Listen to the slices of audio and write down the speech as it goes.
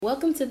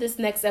Welcome to this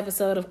next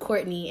episode of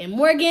Courtney and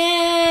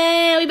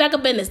Morgan. We back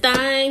up in this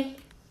thing.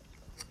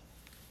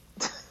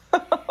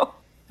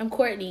 I'm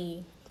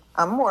Courtney.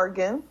 I'm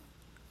Morgan.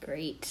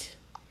 Great.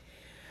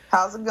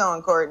 How's it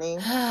going, Courtney?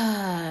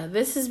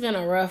 This has been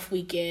a rough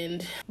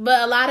weekend,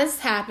 but a lot has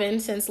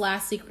happened since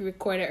last week we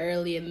recorded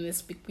early and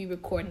this week we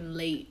recorded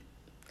late.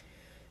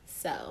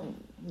 So.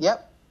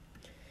 Yep.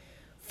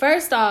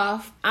 First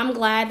off, I'm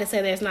glad to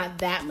say there's not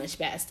that much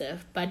bad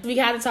stuff, but we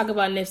got to talk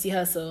about Nipsey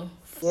Hussle.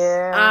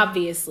 Yeah.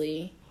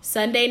 Obviously.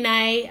 Sunday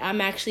night,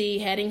 I'm actually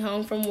heading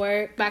home from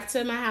work, back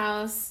to my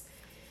house,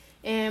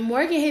 and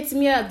Morgan hits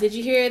me up. Did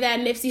you hear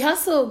that Nipsey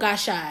Hussle got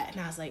shot? And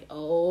I was like,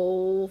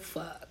 oh,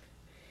 fuck.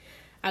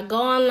 I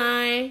go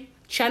online,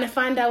 trying to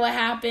find out what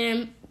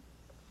happened.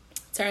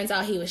 Turns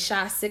out he was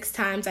shot 6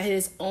 times at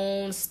his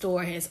own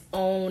store, his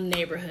own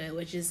neighborhood,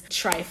 which is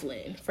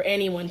trifling for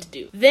anyone to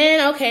do.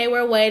 Then, okay,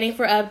 we're waiting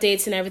for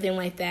updates and everything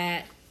like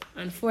that.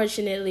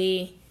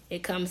 Unfortunately,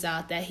 it comes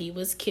out that he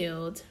was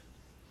killed.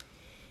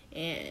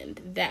 And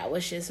that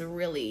was just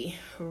really,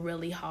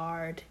 really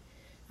hard.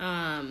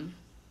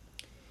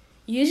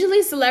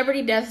 Usually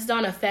celebrity deaths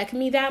don't affect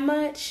me that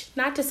much.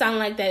 Not to sound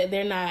like that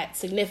they're not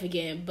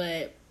significant,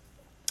 but,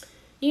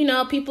 you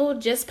know, people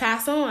just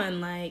pass on.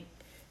 Like,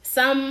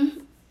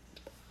 some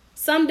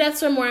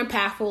deaths are more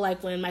impactful,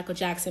 like when Michael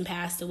Jackson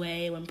passed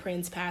away, when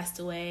Prince passed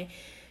away,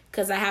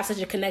 because I have such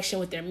a connection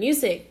with their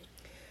music.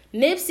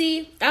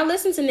 Nipsey, I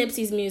listen to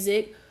Nipsey's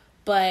music,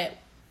 but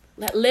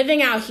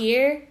living out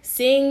here,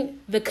 seeing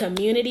the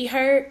community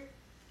hurt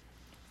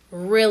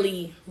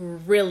really,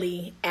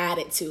 really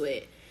added to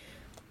it.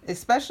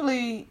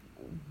 Especially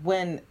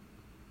when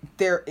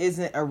there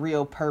isn't a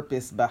real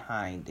purpose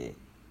behind it.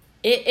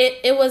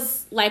 It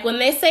was like when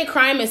they say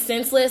crime is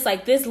senseless,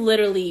 like this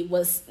literally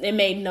was, it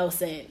made no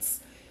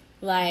sense.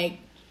 Like,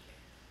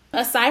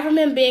 aside from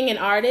him being an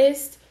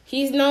artist,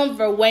 he's known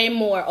for way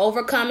more,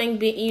 overcoming,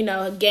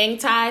 gang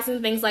ties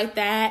and things like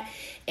that.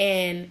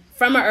 And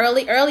from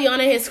early on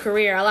in his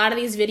career, a lot of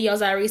these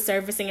videos are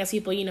resurfacing as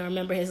people,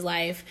 remember his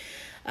life,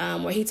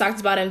 where he talked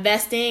about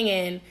investing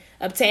and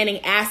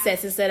obtaining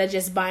assets instead of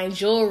just buying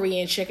jewelry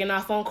and tricking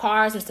off on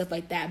cars and stuff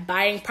like that,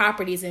 buying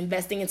properties,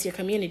 investing into your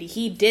community.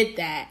 He did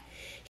that.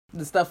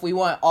 The stuff we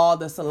want all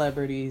the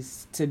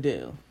celebrities to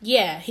do.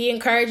 Yeah, he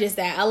encourages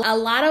that. A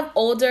lot of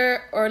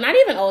older, or not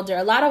even older,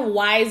 a lot of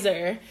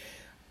wiser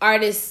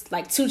artists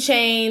like 2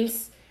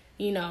 Chainz,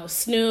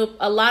 Snoop,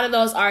 a lot of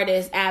those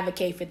artists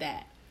advocate for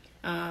that.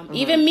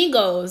 Even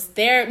Migos,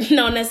 they're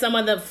known as some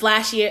of the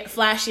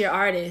flashier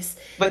artists.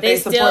 But they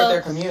support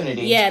their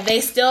community. Yeah, they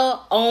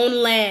still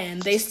own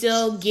land. They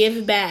still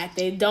give back.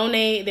 They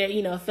donate their,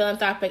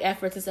 philanthropic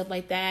efforts and stuff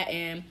like that.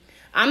 And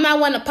I'm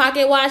not one to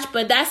pocket watch,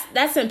 but that's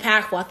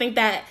impactful. I think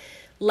that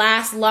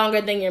lasts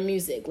longer than your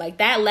music. Like,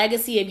 that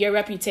legacy of your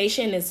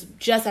reputation is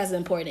just as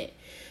important.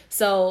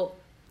 So,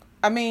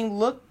 I mean,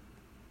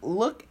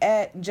 look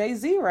at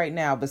Jay-Z right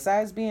now.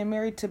 Besides being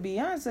married to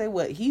Beyonce,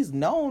 what he's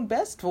known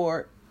best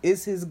for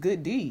is his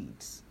good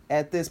deeds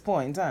at this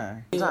point in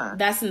time.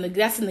 That's in the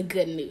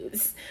good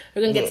news.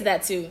 We're gonna get to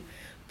that too,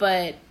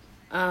 but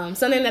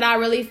something that I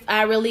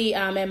really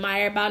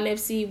admire about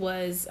Nipsey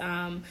was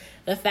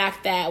the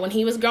fact that when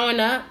he was growing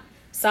up,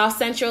 South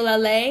Central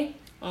LA,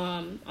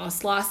 on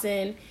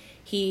Slauson,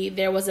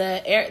 there was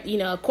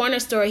a corner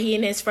store he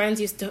and his friends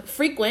used to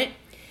frequent,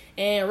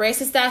 and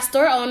racist ass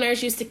store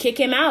owners used to kick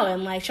him out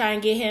and like try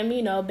and get him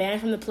banned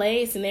from the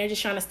place, and they're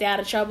just trying to stay out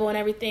of trouble and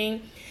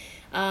everything.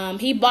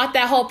 He bought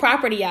that whole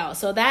property out,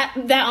 so that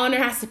owner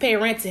has to pay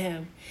rent to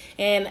him.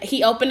 And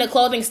he opened a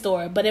clothing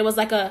store, but it was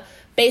like a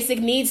basic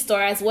needs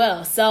store as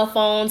well. Cell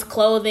phones,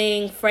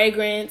 clothing,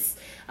 fragrance.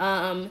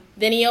 Then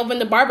he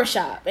opened a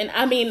barbershop. And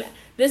I mean,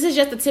 this is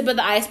just the tip of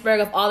the iceberg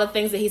of all the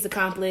things that he's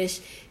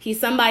accomplished. He's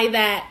somebody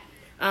that,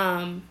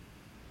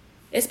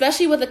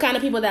 especially with the kind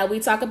of people that we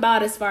talk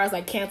about as far as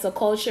like cancel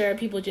culture,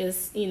 people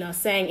just,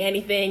 saying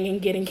anything and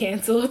getting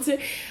canceled.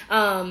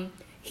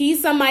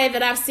 He's somebody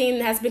that I've seen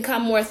has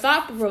become more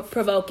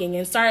thought-provoking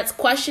and starts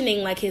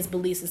questioning, like, his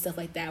beliefs and stuff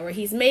like that, where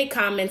he's made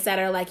comments that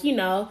are, like,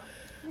 defensive.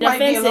 Might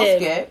be a little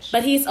sketch.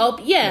 But he's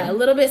open, a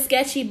little bit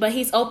sketchy, but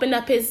he's opened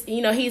up his,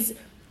 he's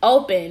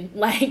open,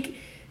 like,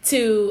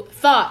 to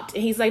thought.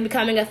 And he's, like,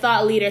 becoming a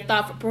thought leader,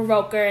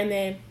 thought-provoker, and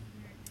then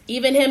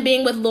even him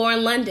being with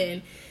Lauren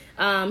London,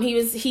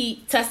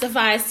 he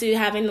testifies to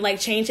having to, like,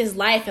 change his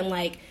life and,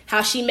 like,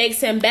 how she makes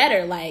him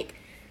better, like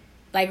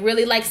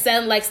really like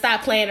said, like,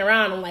 stop playing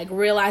around and like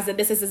realize that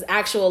this is his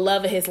actual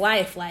love of his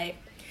life. Like,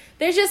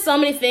 there's just so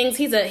many things.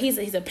 He's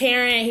a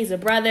parent, he's a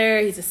brother,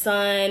 he's a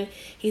son,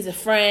 he's a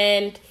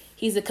friend,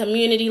 he's a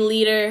community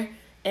leader,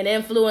 an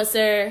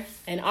influencer,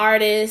 an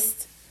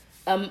artist,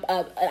 an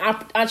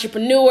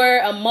entrepreneur,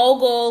 a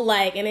mogul,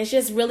 like, and it's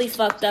just really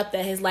fucked up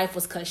that his life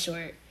was cut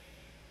short.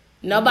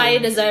 Nobody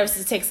deserves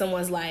to take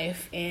someone's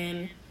life,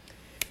 and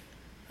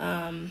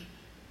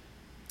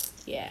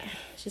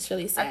it's just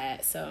really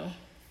sad. So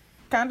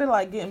kind of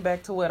like getting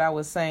back to what I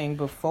was saying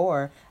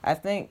before, I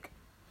think,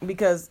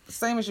 because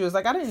same as you, was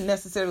like, I didn't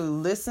necessarily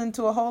listen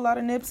to a whole lot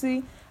of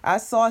Nipsey. I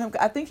saw him,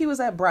 I think he was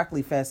at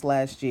Broccoli Fest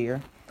last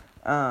year.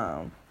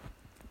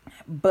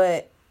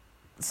 But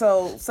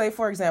so say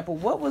for example,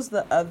 what was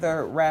the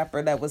other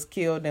rapper that was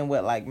killed in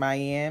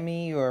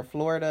Miami or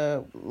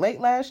Florida late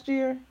last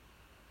year?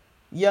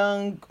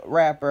 Young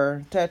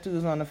rapper,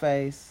 tattoos on the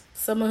face.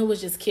 Someone who was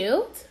just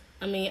killed?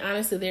 I mean,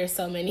 honestly, there's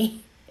so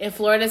many. In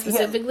Florida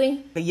specifically?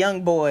 Yeah. The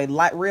young boy,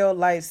 real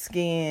light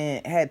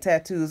skin, had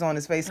tattoos on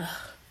his face.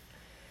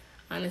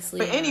 Honestly.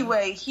 But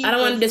anyway, I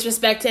don't want to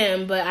disrespect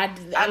him, but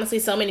honestly,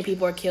 so many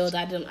people are killed.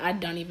 I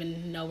don't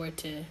even know where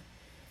to.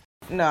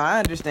 No, I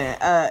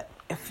understand.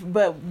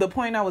 But the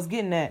point I was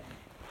getting at,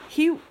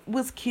 he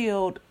was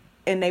killed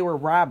and they were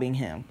robbing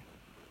him.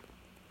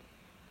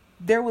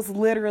 There was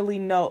literally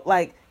no,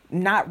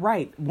 not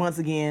right, once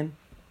again,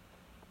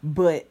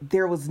 but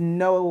there was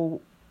no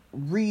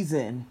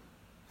reason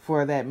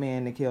for that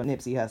man to kill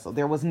Nipsey Hussle.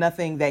 There was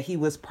nothing that he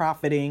was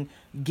profiting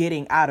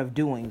getting out of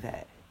doing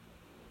that.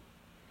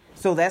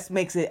 So that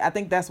makes it, I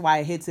think that's why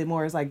it hits it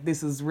more. It's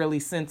this is really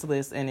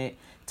senseless, and it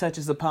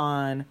touches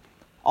upon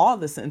all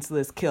the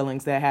senseless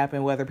killings that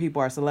happen, whether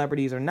people are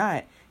celebrities or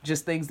not,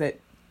 just things that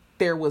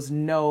there was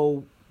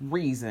no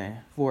reason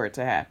for it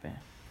to happen.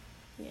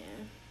 Yeah.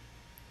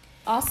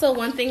 Also,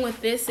 one thing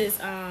with this is,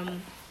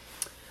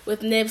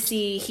 with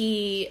Nipsey,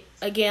 he,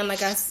 again,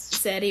 like I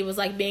said, he was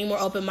being more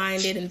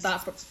open-minded and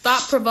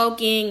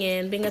thought-provoking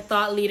and being a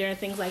thought leader and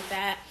things like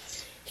that.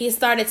 He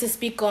started to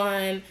speak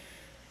on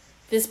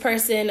this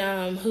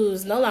person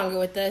who's no longer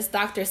with us,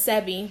 Dr.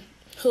 Sebi,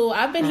 who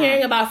I've been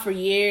hearing about for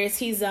years.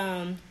 He's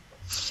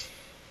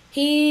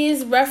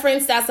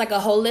referenced as a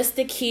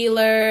holistic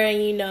healer,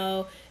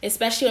 and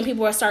especially when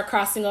people start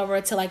crossing over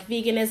to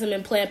veganism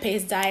and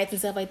plant-based diets and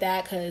stuff like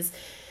that. Because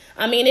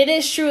I mean, it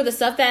is true, the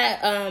stuff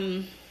that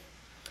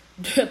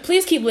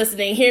please keep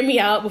listening. Hear me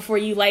out before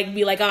you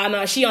be oh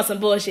no, she on some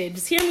bullshit.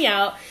 Just hear me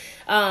out.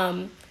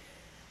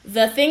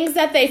 The things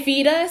that they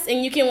feed us,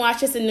 and you can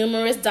watch this in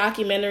numerous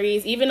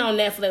documentaries, even on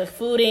Netflix,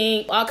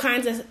 Fooding, all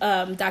kinds of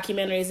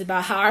documentaries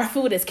about how our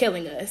food is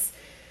killing us.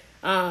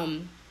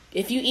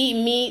 If you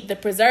eat meat, the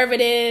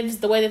preservatives,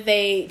 the way that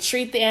they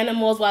treat the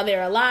animals while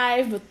they're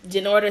alive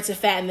in order to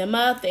fatten them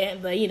up, the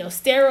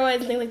steroids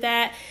and things like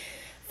that,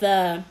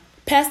 the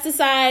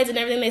pesticides and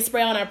everything they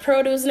spray on our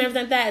produce and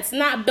everything like that, it's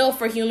not built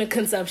for human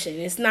consumption.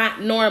 It's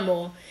not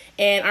normal.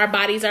 And our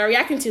bodies are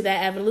reacting to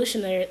that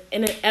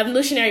in an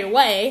evolutionary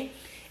way.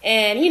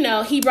 And,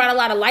 he brought a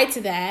lot of light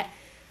to that.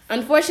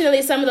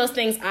 Unfortunately, some of those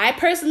things I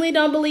personally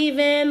don't believe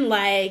in.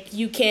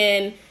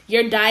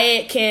 Your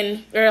diet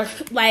can,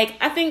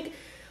 I think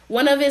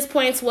one of his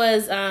points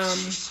was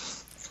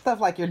stuff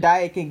like your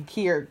diet can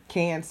cure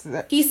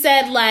cancer. He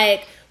said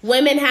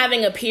women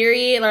having a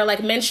period or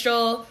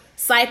menstrual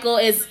cycle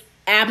is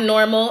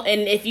abnormal,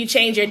 and if you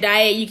change your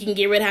diet, you can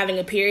get rid of having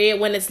a period,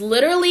 when it's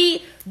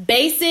literally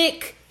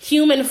basic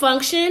human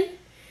function,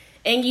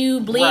 and you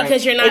bleed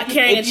because you're not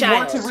carrying a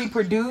child. If you want to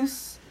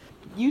reproduce,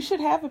 you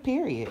should have a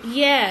period.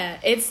 Yeah,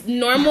 it's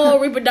normal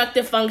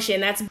reproductive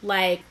function. That's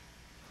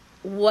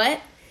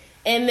what?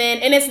 And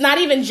it's not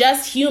even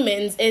just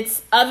humans,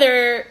 it's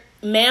other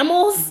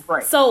mammals.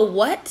 Right. So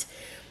what?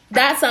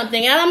 That's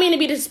something. I don't mean to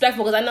be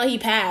disrespectful because I know he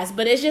passed,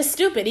 but it's just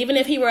stupid. Even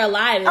if he were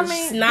alive, it's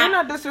just not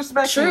you're not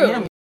disrespecting true.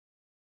 Him.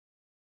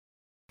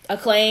 A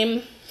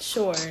claim,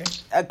 sure.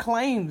 A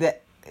claim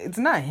that it's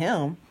not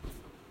him.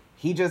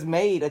 He just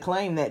made a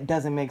claim that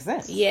doesn't make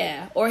sense.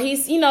 Yeah. Or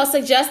he's,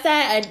 suggests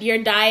that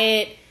your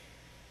diet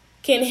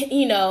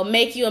can,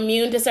 make you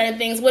immune to certain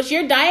things, which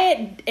your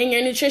diet and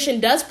your nutrition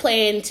does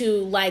play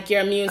into,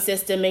 your immune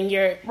system and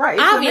your... Right,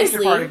 it's obviously, a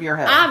major part of your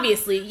health.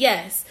 Obviously,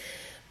 yes.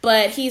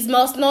 But he's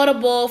most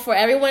notable for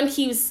everyone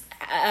who's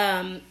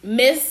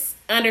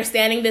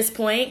misunderstanding this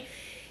point.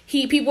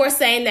 People are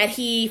saying that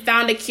he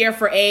found a cure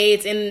for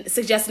AIDS and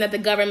suggesting that the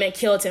government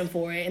killed him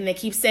for it. And they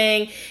keep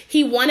saying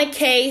he won a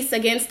case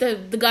against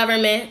the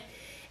government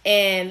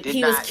and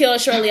he was killed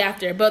shortly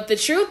after. But the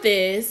truth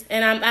is,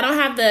 and I don't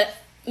have the,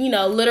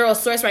 literal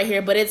source right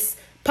here, but it's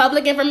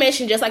public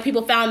information, just like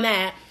people found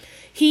that.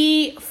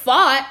 He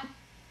fought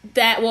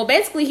that,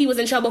 basically he was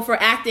in trouble for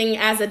acting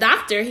as a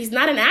doctor. He's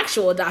not an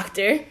actual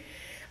doctor.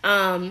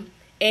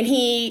 And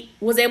he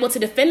was able to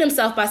defend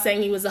himself by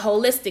saying he was a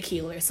holistic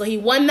healer. So he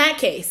won that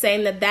case,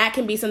 saying that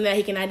can be something that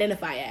he can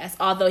identify as,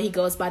 although he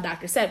goes by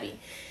Dr. Sebi.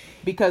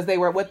 Because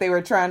what they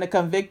were trying to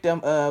convict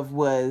him of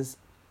was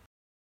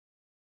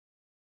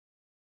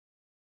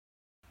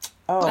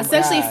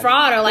essentially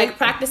fraud or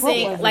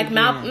practicing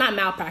not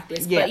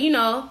malpractice, but he's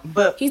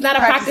not a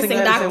practicing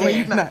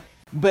doctor.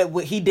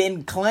 But he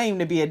didn't claim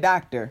to be a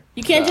doctor.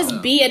 You can't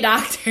just be a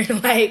doctor,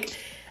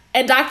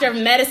 a doctor of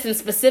medicine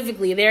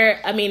specifically.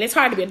 It's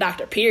hard to be a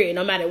doctor, period,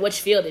 no matter which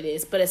field it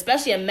is. But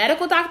especially a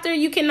medical doctor,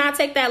 you cannot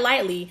take that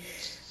lightly.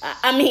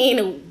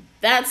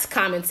 That's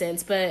common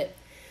sense. But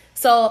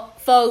so,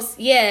 folks,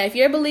 if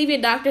you're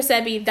believing Dr.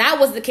 Sebi, that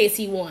was the case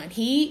he won.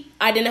 He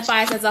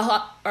identified as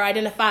a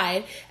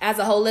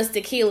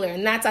holistic healer,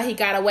 and that's how he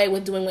got away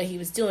with doing what he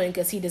was doing,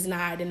 because he does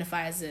not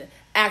identify as an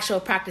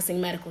actual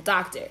practicing medical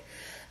doctor.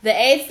 The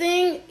AIDS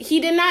thing, he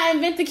did not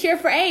invent the cure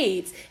for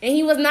AIDS. And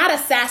he was not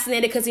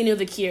assassinated because he knew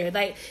the cure.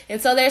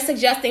 And so they're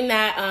suggesting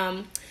that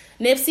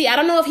Nipsey, I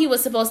don't know if he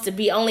was supposed to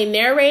be only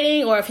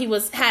narrating or if he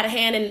had a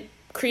hand in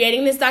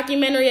creating this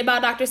documentary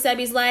about Dr.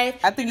 Sebi's life.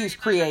 I think he's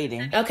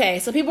creating. Okay,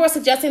 so people were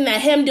suggesting that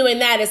him doing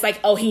that is like,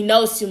 oh, he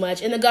knows too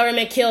much, and the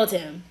government killed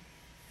him.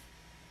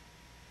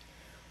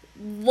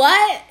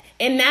 What?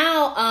 And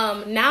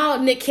now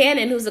Nick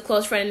Cannon, who's a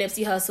close friend of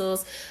Nipsey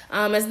Hussle's,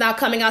 is now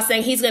coming out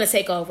saying he's going to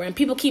take over. And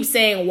people keep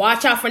saying,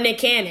 watch out for Nick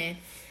Cannon.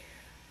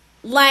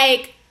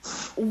 Like,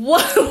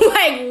 what?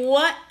 Like,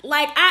 what?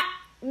 Like,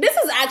 this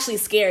is actually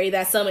scary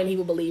that so many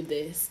people believe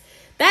this.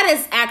 That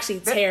is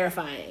actually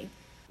terrifying.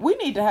 We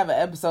need to have an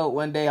episode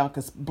one day on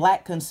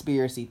black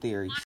conspiracy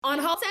theories. On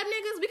Hotep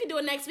niggas? We can do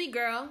it next week,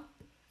 girl.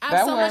 I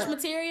have so much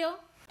material.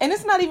 And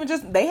it's not even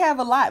just, they have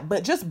a lot,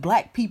 but just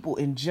black people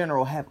in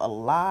general have a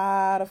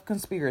lot of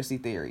conspiracy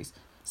theories.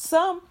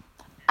 Some,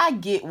 I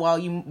get why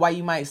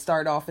you might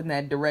start off in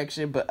that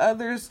direction, but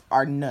others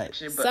are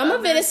nuts. Some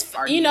of it is,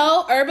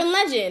 urban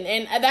legend.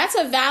 And that's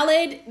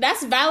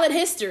valid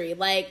history.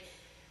 Like,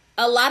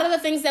 a lot of the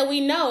things that we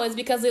know is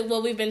because of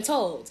what we've been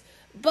told.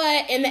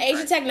 But in the age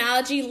of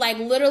technology, like,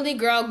 literally,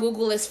 girl,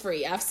 Google is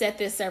free. I've said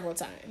this several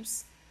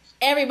times.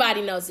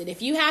 Everybody knows it.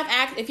 If you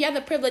have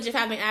the privilege of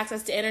having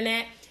access to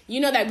internet, you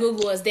know that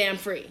Google is damn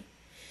free.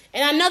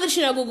 And I know that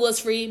you know Google is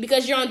free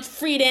because you're on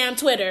free damn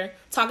Twitter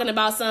talking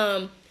about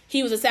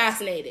he was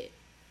assassinated.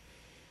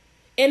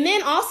 And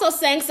then also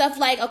saying stuff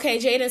like, okay,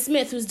 Jaden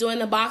Smith, who's doing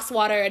the box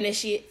water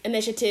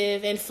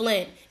initiative in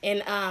Flint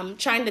and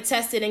trying to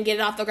test it and get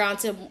it off the ground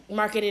to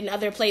market it in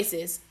other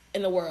places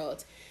in the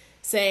world,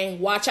 saying,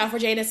 watch out for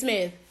Jaden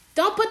Smith.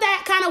 Don't put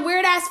that kind of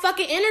weird-ass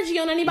fucking energy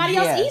on anybody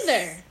else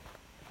either.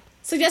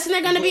 Suggesting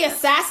they're going to be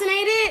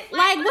assassinated?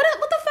 Like, what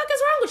the fuck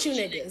is wrong with you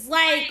niggas?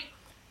 Like,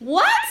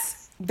 what?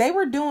 They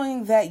were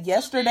doing that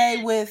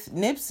yesterday with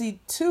Nipsey,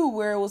 too,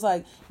 where it was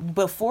like,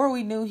 before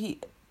we knew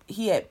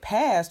he had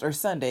passed, or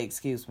Sunday,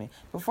 excuse me,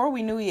 before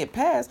we knew he had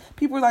passed,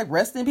 people were like,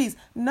 rest in peace.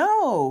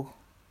 No.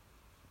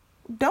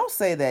 Don't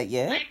say that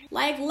yet.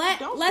 Like, let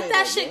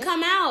that shit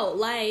come out.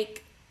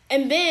 Like,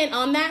 and then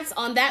on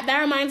that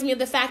reminds me of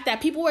the fact that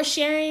people were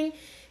sharing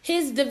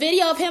the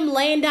video of him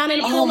laying down in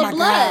a pool of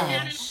blood.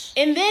 Gosh.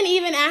 And then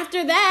even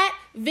after that,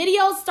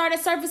 videos started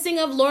surfacing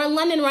of Lauren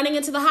London running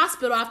into the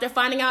hospital after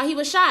finding out he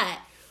was shot.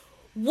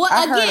 What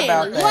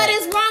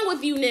is wrong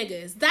with you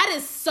niggas? That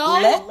is so out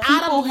of line. Let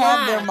people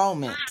have their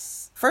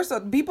moments. First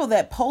of all, people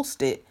that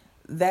post it,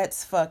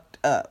 that's fucked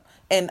up.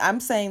 And I'm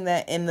saying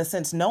that in the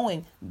sense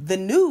knowing the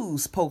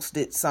news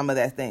posted some of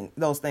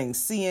those things.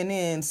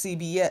 CNN,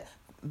 CBS,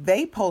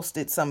 they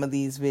posted some of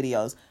these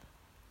videos.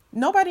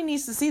 Nobody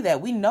needs to see that.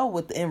 We know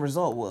what the end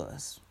result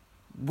was.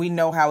 We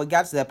know how it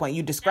got to that point.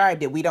 You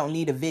described it. We don't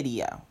need a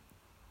video.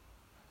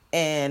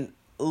 And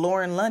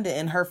Lauren London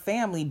and her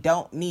family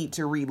don't need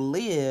to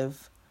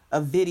relive a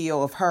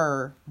video of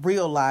her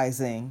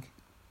realizing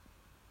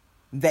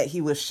that he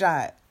was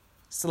shot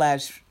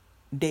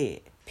 /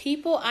 dead.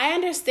 People, I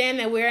understand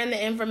that we're in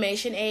the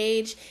information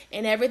age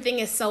and everything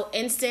is so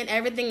instant.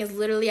 Everything is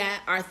literally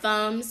at our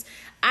thumbs.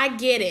 I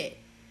get it.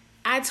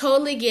 I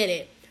totally get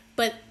it.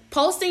 But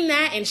posting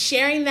that and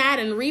sharing that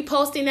and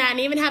reposting that and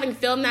even having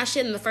filmed that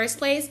shit in the first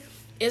place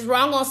is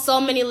wrong on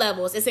so many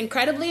levels. It's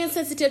incredibly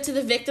insensitive to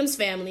the victims'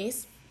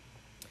 families,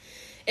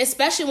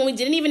 especially when we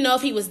didn't even know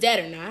if he was dead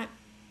or not.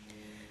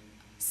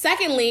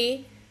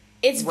 Secondly,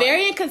 it's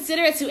very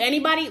inconsiderate to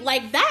anybody.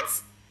 Like,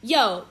 that's,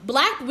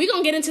 black, we're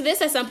going to get into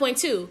this at some point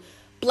too.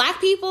 Black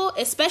people,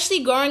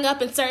 especially growing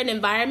up in certain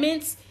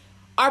environments,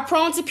 are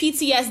prone to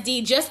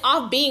PTSD just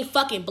off being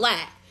fucking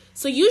black.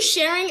 So you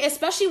sharing,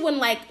 especially when,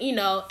 like, in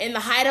the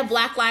height of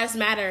Black Lives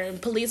Matter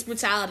and police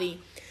brutality,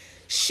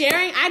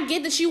 sharing, I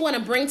get that you want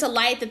to bring to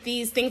light that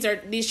these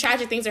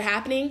tragic things are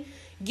happening.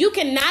 You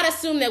cannot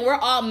assume that we're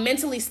all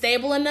mentally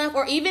stable enough,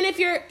 or even if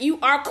you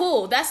are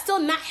cool, that's still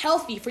not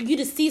healthy for you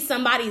to see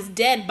somebody's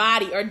dead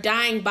body or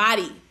dying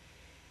body.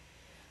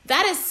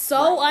 That is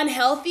so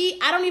unhealthy.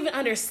 I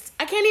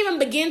can't even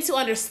begin to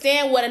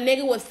understand what a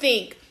nigga would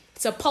think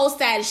to post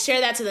that and share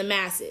that to the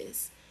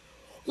masses.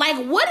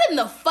 Like, what in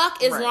the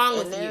fuck is wrong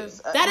with you?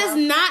 That is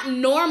not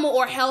normal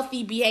or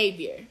healthy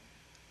behavior.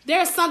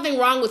 There's something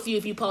wrong with you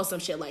if you post some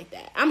shit like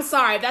that. I'm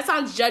sorry. If that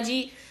sounds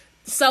judgy,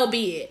 so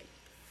be it.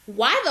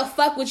 Why the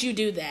fuck would you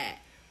do that?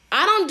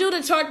 I don't do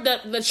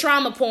the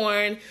trauma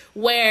porn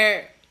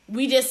where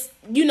we just,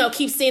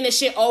 keep seeing this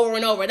shit over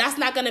and over. That's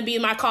not going to be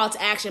my call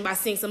to action by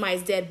seeing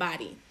somebody's dead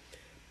body.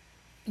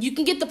 You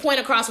can get the point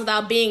across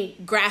without being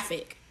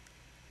graphic.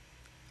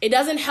 It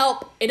doesn't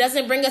help. It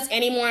doesn't bring us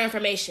any more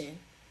information.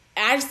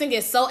 I just think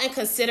it's so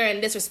inconsiderate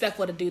and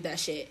disrespectful to do that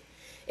shit.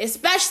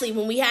 Especially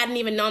when we hadn't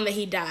even known that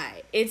he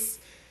died. It's,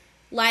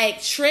 like,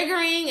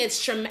 triggering. It's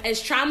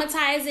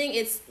traumatizing.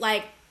 It's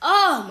like,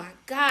 oh, my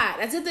God.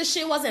 As if this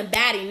shit wasn't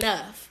bad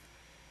enough.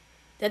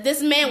 That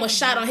this man was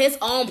shot on his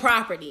own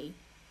property.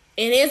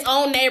 In his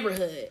own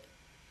neighborhood.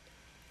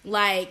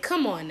 Like,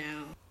 come on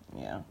now.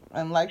 Yeah.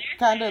 And, like,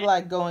 kind of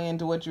like going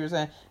into what you were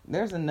saying,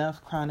 there's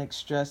enough chronic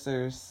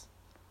stressors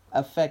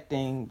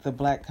affecting the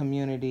black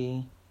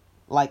community,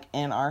 like,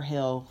 and our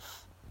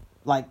health,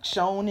 like,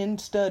 shown in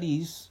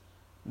studies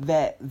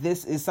that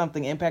this is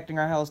something impacting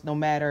our health, no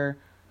matter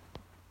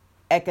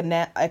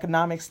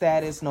economic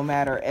status, no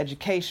matter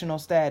educational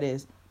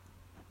status.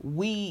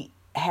 We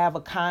have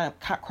a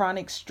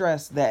chronic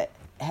stress that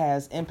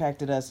has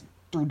impacted us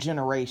through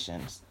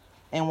generations.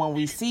 And when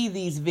we see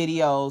these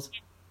videos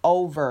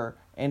over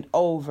and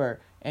over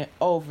and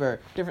over,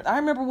 different. I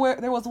remember where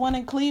there was one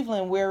in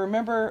Cleveland where,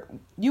 remember,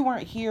 you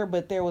weren't here,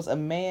 but there was a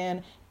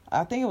man,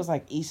 I think it was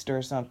like Easter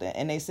or something,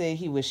 and they said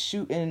he was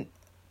shooting.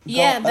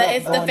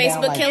 It's the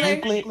Facebook killer.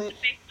 Euclid,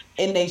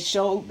 and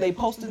they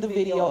posted the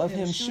video of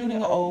him shooting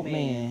an old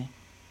man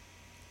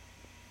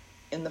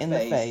in the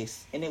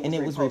face, and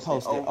it was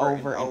reposted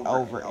over and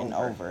over and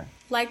over.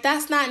 Like,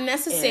 that's not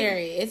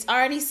necessary. It's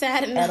already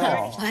sad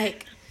enough.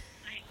 Like,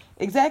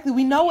 exactly.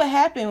 We know what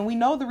happened. We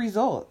know the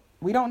result.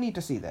 We don't need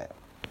to see that.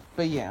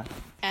 But yeah.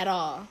 At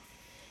all.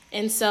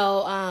 And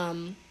so,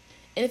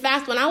 in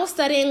fact, when I was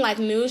studying like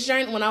news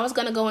journal, when I was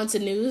going to go into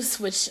news,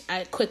 which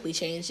I quickly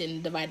changed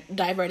and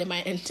diverted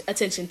my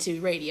attention to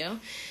radio,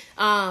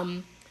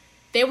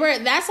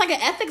 that's like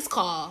an ethics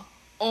call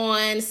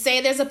on,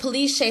 say there's a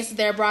police chase that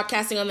they're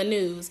broadcasting on the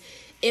news.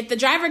 If the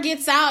driver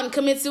gets out and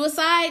commits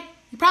suicide,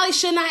 you probably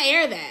should not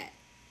air that.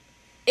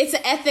 It's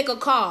an ethical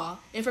call.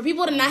 And for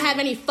people to not have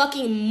any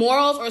fucking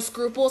morals or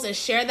scruples and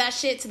share that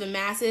shit to the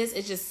masses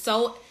is just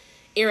so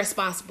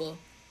irresponsible.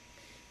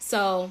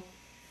 So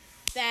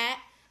that,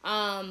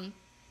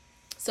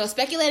 so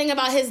speculating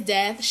about his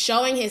death,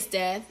 showing his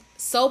death,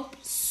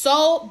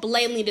 so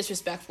blatantly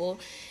disrespectful.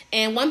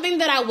 And one thing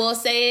that I will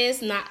say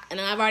is, and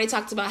I've already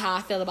talked about how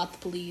I feel about the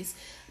police,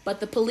 but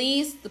the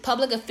police, the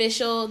public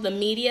official, the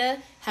media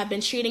have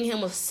been treating him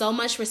with so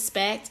much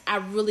respect. I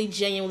really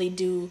genuinely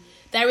do.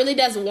 That really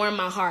does warm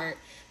my heart.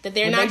 That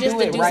they're not just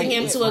reducing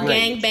him to a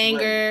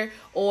gangbanger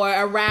or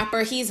a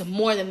rapper. He's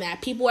more than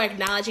that. People are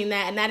acknowledging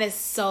that, and that is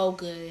so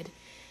good.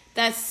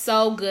 That's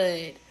so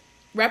good.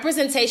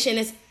 Representation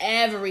is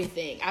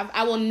everything.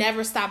 I will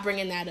never stop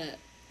bringing that up.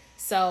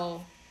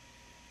 So,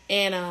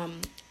 and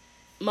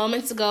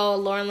moments ago,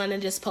 Lauren London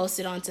just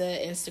posted onto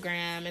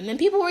Instagram, and then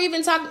people were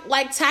even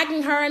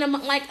tagging her, and I'm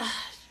like,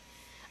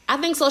 I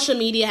think social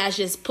media has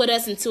just put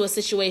us into a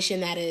situation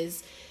that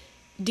is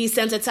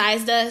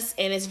desensitized us,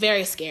 and it's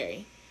very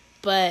scary.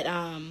 But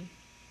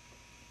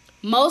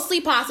mostly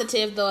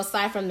positive, though,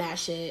 aside from that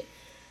shit.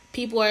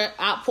 People are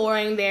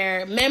outpouring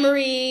their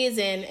memories,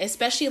 and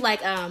especially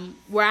like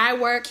where I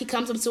work, he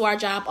comes up to our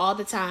job all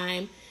the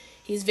time.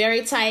 He's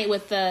very tight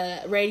with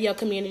the radio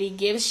community,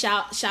 gives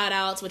shout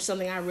outs, which is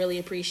something I really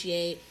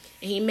appreciate.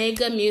 And he made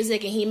good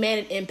music, and he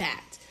made an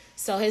impact.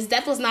 So his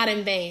death was not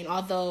in vain,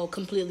 although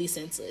completely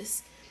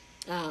senseless.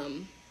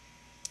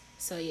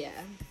 So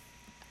yeah,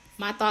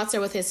 my thoughts are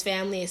with his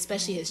family,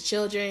 especially his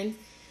children.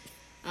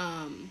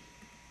 I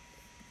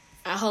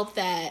hope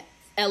that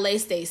LA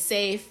stays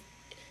safe.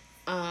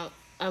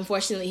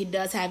 Unfortunately, he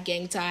does have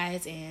gang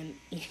ties, and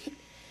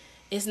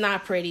it's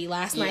not pretty.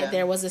 Last night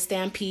there was a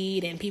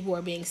stampede, and people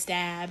were being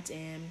stabbed,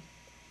 and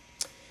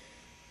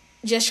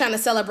just trying to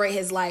celebrate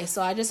his life.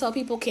 So I just hope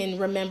people can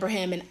remember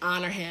him and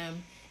honor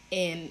him.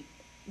 And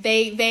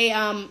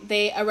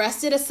they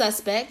arrested a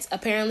suspect.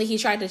 Apparently, he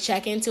tried to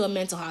check into a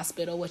mental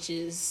hospital, which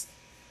is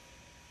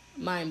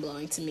mind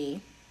blowing to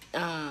me.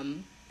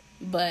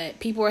 But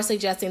people are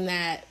suggesting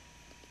that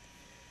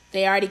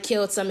they already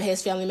killed some of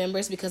his family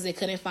members because they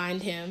couldn't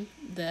find him,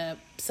 the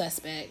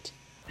suspect.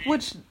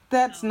 Which,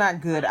 that's not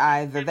good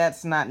either.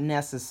 That's not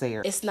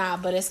necessary. It's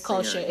not, but it's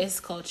culture. It's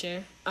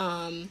culture.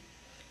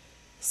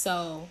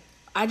 So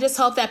I just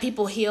hope that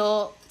people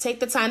take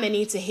the time they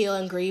need to heal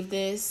and grieve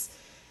this.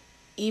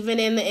 Even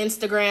in the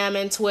Instagram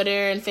and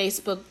Twitter and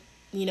Facebook,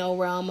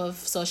 realm of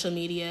social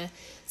media.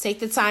 Take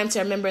the time to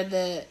remember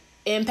the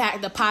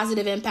impact, the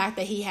positive impact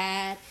that he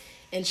had.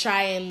 And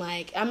try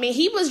and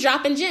he was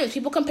dropping gems.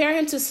 People compare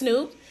him to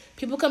Snoop.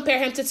 People compare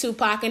him to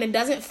Tupac. And it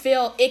doesn't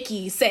feel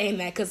icky saying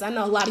that, because I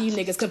know a lot of you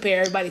niggas compare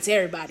everybody to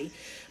everybody.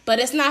 But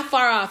it's not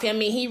far off. I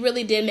mean, he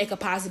really did make a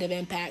positive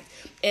impact.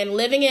 And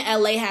living in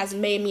LA has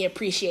made me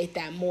appreciate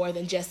that more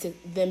than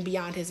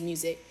beyond his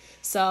music.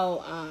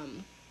 So,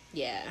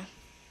 yeah.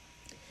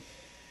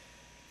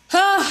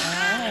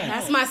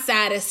 That's my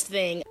saddest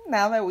thing.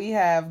 Now that we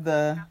have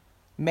the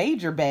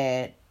major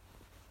bad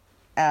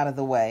out of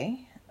the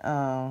way,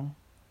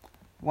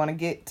 want to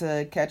get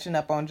to catching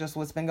up on just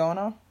what's been going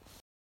on?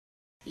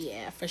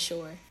 Yeah, for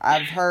sure.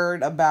 I've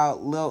heard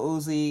about Lil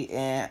Uzi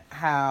and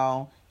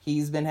how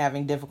he's been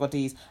having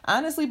difficulties.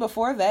 Honestly,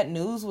 before that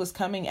news was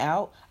coming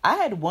out, I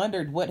had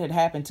wondered what had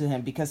happened to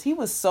him, because he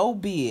was so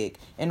big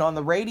and on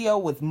the radio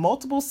with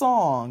multiple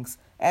songs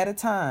at a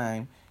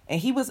time, and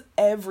he was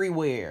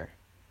everywhere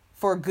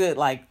for a good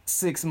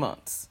 6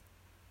 months.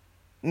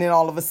 And then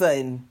all of a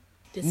sudden,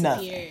 disappeared.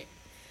 Nothing.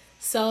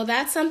 So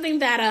that's something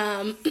that,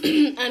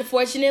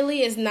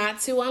 unfortunately, is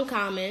not too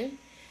uncommon.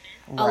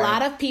 Right. A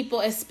lot of people,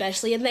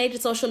 especially in the age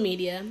of social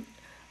media,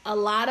 a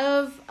lot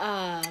of,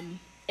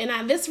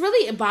 this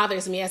really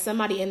bothers me as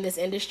somebody in this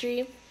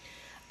industry.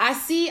 I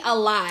see a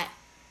lot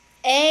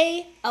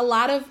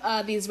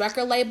of these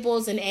record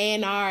labels and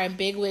A&R and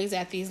bigwigs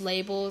at these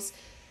labels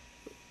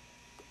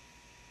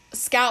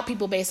scout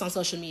people based on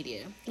social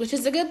media, which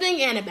is a good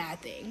thing and a bad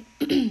thing.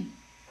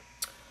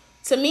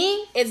 To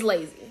me, it's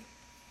lazy.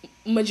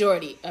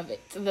 Majority of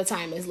the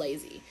time is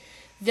lazy.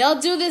 They'll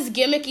do this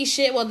gimmicky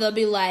shit where they'll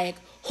be like,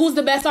 who's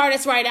the best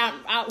artist right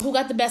now? Who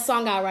got the best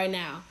song out right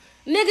now?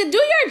 Nigga, do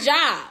your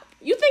job.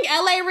 You think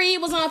L.A.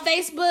 Reid was on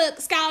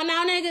Facebook scouting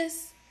out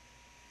niggas?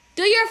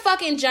 Do your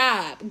fucking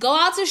job. Go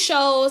out to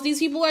shows. These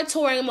people are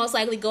touring, most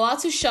likely. Go out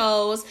to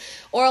shows.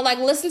 Or, like,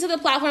 listen to the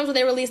platforms where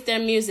they release their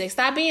music.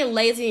 Stop being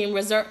lazy and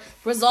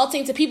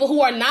resulting to people who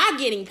are not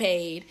getting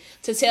paid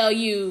to tell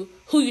you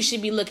who you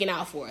should be looking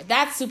out for.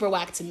 That's super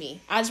whack to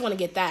me. I just want to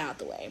get that out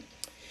the way.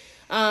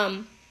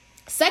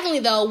 Secondly,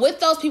 though,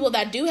 with those people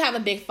that do have a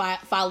big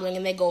following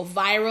and they go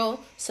viral,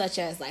 such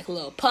as, like,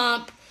 Lil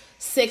Pump,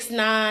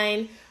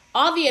 6ix9ine,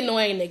 all the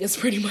annoying niggas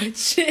pretty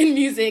much in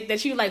music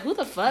that you like, who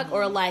the fuck?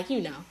 Or, like,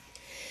 you know.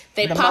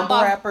 They the pop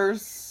off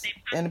rappers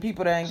and the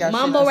people that ain't got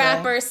mumble shit to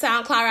rappers,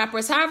 SoundCloud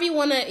rappers, however you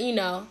want to, you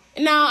know.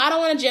 Now, I don't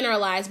want to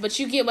generalize, but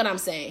you get what I'm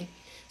saying.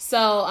 So,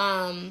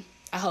 I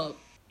hope.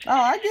 Oh,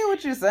 I get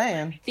what you're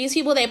saying. These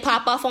people, they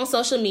pop off on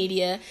social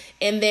media,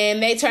 and then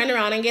they turn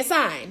around and get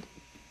signed.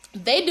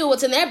 They do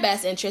what's in their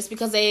best interest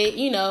because they,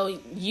 you know,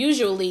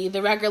 usually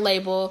the record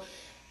label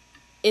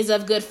is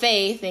of good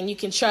faith, and you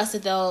can trust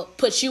that they'll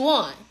put you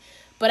on.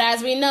 But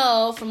as we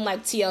know, from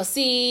like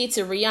TLC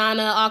to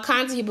Rihanna, all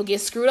kinds of people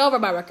get screwed over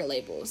by record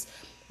labels.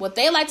 What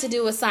they like to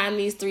do is sign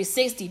these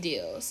 360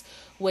 deals,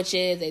 which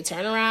is they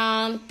turn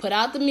around, put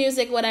out the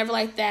music, whatever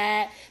like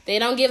that. They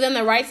don't give them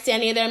the rights to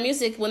any of their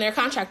music when their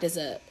contract is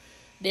up.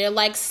 They're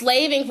like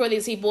slaving for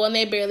these people and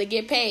they barely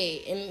get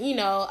paid. And, you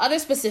know, other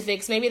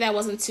specifics, maybe that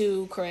wasn't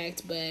too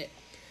correct, but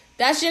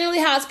that's generally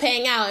how it's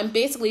paying out. And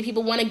basically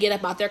people want to get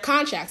up out their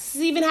contracts.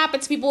 This even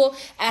happened to people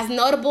as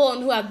notable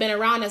and who have been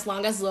around as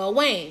long as Lil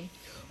Wayne,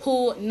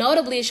 who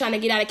notably is trying to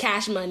get out of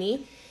Cash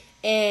Money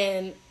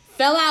and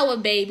fell out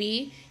with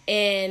Baby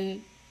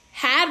and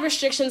had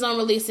restrictions on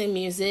releasing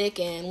music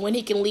and when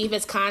he can leave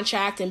his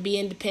contract and be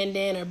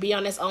independent or be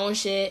on his own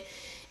shit.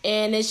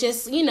 And it's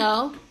just, you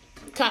know,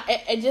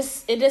 it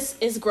just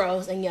is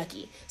gross and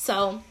yucky.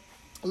 So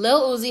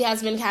Lil Uzi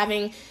has been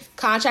having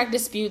contract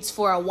disputes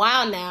for a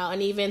while now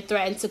and even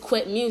threatened to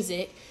quit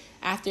music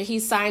after he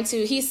signed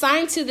to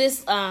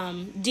this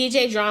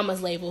DJ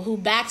Drama's label who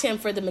backed him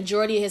for the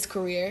majority of his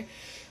career.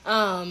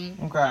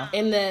 Okay.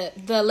 And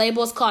the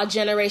label is called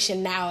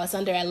Generation Now. It's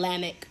under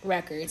Atlantic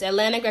Records.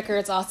 Atlantic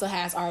Records also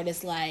has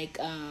artists like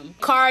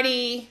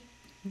Cardi,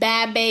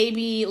 Bad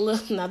Baby.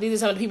 Now these are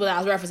some of the people that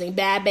I was referencing.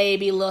 Bad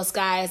Baby, Lil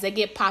Skies. They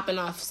get popping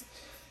off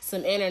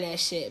some internet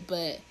shit,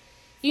 but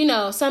you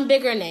know, some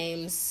bigger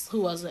names.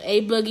 Who was it?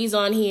 A Boogie's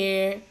on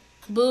here.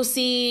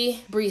 Boosie,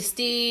 Bree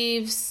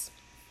Steves,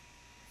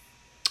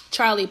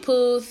 Charlie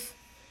Puth.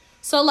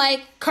 So,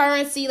 like,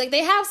 Currency, like,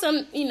 they have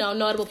some, you know,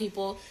 notable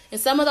people.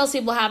 And some of those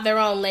people have their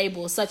own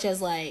labels, such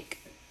as, like,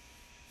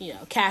 you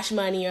know, Cash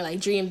Money or, like,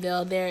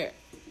 Dreamville. They're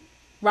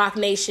Rock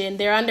Nation.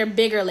 They're under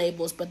bigger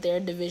labels, but they're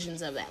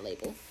divisions of that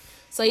label.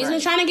 So, he's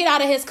been trying to get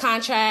out of his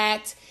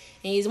contract.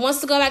 And he wants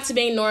to go back to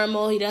being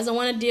normal. He doesn't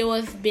want to deal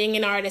with being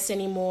an artist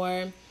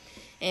anymore.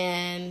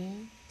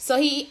 And so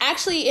he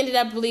actually ended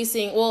up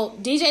releasing... Well,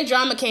 DJ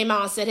Drama came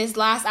out and said his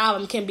last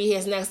album can be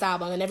his next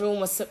album. And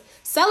everyone was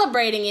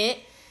celebrating it.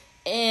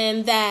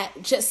 And that,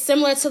 just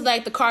similar to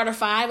like the Carter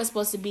 5, was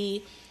supposed to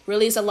be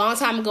released a long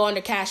time ago under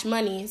Cash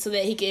Money so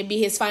that he could be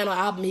his final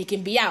album, he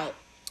can be out.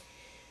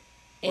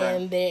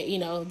 And they, you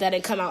know, that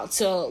didn't come out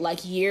till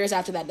like years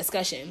after that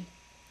discussion.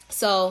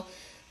 So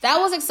that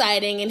was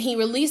exciting, and he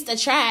released a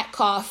track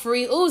called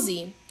Free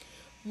Uzi,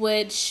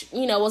 which,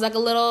 you know, was like a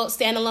little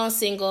standalone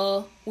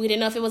single. We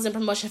didn't know if it was in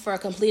promotion for a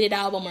completed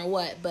album or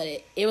what,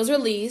 but it was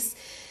released.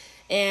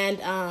 And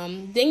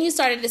then you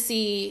started to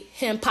see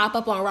him pop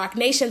up on Rock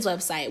Nation's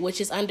website,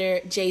 which is under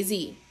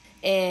Jay-Z.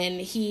 And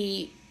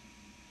Jay-Z's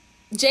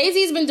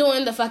been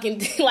doing the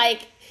fucking,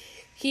 like,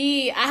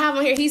 I have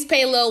on here, he's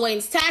paid Lil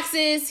Wayne's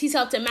taxes. He's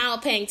helped him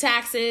out paying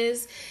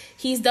taxes.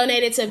 He's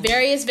donated to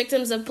various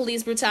victims of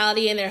police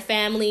brutality and their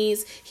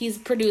families. He's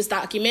produced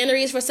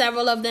documentaries for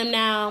several of them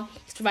now.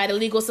 He's provided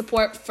legal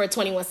support for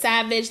 21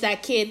 Savage,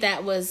 that kid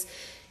that was,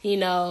 you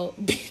know,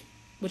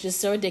 which is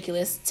so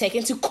ridiculous,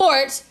 taken to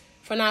court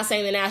for not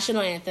saying the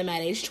national anthem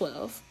at age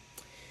 12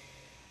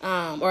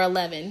 or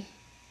 11.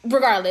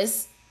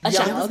 Regardless, a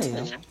child.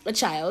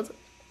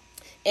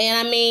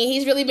 And I mean,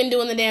 he's really been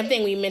doing the damn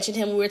thing. We mentioned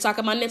him when we were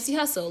talking about Nipsey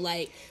Hussle.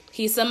 Like,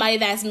 he's somebody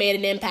that's made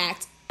an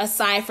impact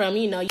aside from,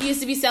 you know, he used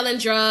to be selling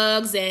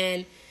drugs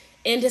and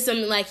into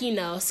some, like, you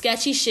know,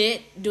 sketchy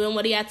shit, doing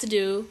what he had to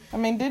do. I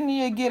mean, didn't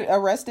he get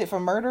arrested for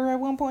murder at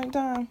one point in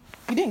time?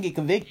 He didn't get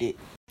convicted.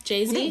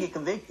 Jay-Z? He didn't get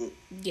convicted.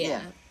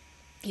 Yeah.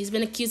 He's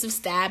been accused of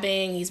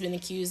stabbing. He's been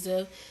accused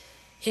of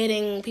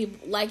hitting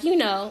people, like, you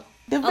know,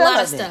 a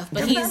lot of stuff.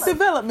 But he's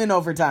development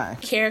over time.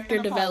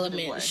 Character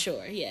development,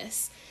 sure,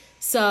 yes.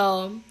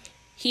 So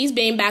he's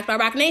being backed by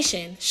Rock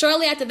Nation.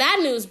 Shortly after that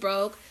news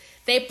broke,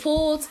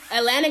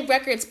 Atlantic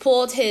Records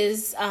pulled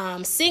his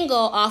single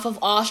off of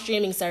all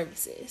streaming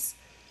services.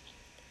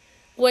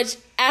 Which,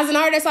 as an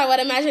artist, I would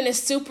imagine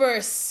is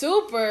super,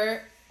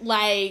 super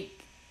like,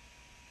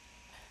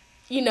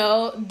 you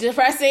know,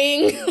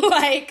 depressing,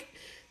 like,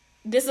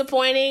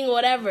 disappointing,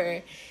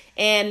 whatever.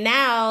 And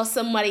now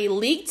somebody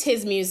leaked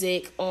his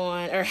music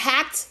or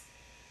hacked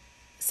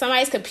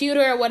somebody's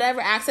computer or whatever,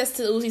 access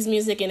to Uzi's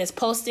music, and is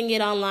posting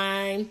it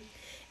online.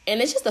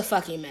 And it's just a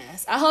fucking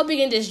mess. I hope he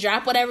can just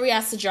drop whatever he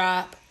has to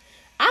drop.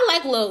 I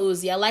like Lil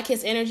Uzi. I like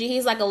his energy.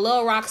 He's like a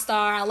little rock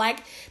star. I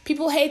like,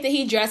 people hate that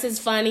he dresses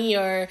funny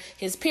or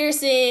his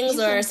piercings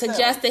or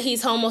suggest that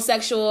he's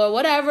homosexual or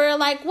whatever.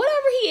 Like,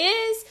 whatever he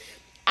is,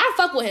 I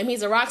fuck with him.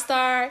 He's a rock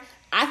star.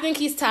 I think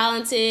he's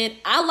talented.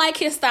 I like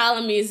his style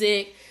of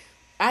music.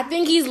 I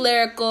think he's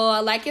lyrical. I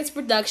like his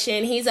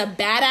production. He's a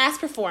badass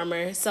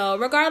performer. So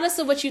regardless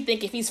of what you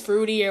think, if he's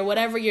fruity or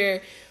whatever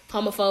your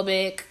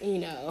homophobic, you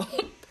know,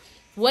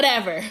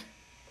 whatever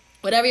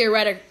your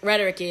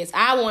rhetoric is,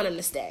 I want him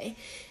to stay.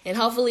 And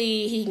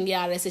hopefully he can get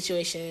out of this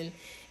situation.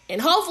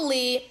 And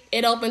hopefully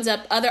it opens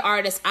up other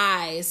artists'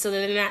 eyes so that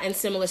they're not in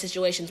similar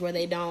situations where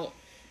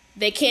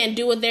they can't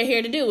do what they're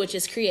here to do, which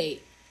is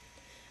create.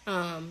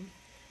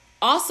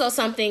 Also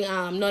something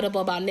notable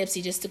about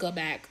Nipsey, just to go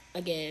back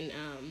again,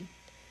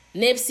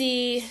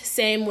 Nipsey,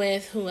 same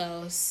with who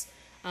else?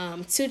 2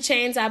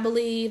 Chainz, I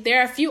believe. There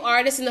are a few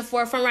artists in the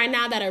forefront right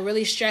now that are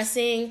really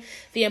stressing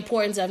the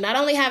importance of not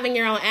only having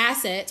your own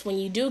assets when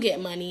you do get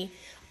money,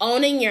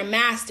 owning your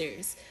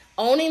masters,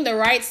 owning the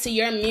rights to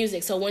your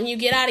music. So when you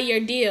get out of your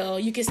deal,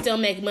 you can still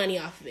make money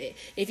off of it.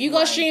 If you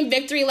go stream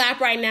Victory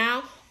Lap right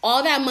now,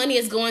 all that money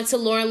is going to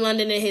Lauren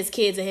London and his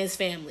kids and his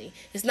family.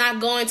 It's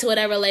not going to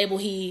whatever label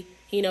he,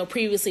 you know,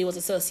 previously was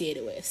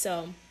associated with.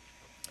 So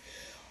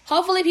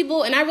hopefully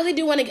people, and I really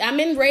do want to, I'm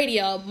in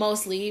radio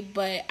mostly,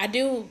 but I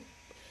do,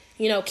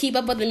 you know, keep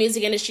up with the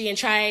music industry and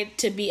try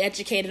to be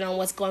educated on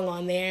what's going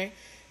on there.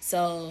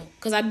 So,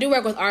 because I do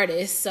work with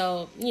artists,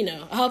 so, you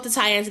know, I hope to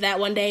tie into that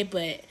one day,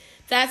 but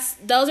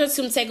those are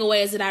some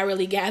takeaways that I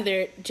really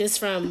gathered just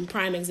from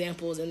prime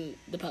examples in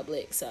the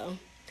public. So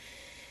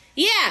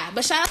yeah,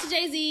 but shout out to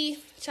Jay-Z,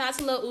 shout out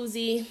to Lil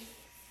Uzi.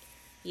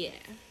 Yeah,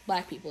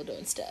 black people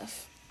doing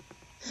stuff.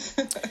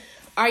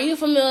 Are you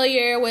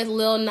familiar with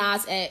Lil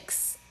Nas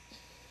X?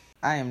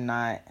 I am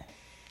not.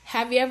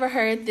 Have you ever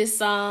heard this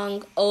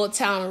song, Old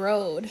Town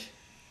Road?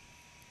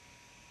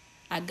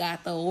 I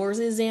got the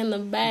horses in the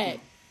back.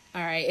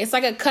 All right, it's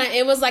like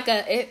it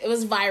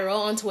was viral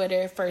on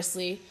Twitter,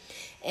 firstly,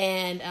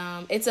 and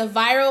it's a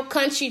viral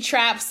country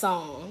trap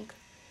song.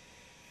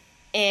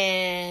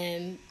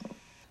 And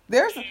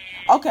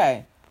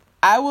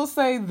I will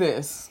say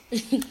this.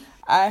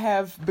 I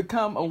have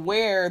become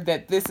aware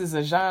that this is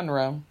a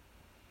genre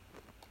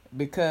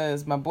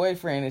because my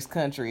boyfriend is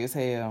country as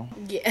hell.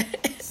 Yeah.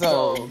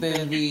 So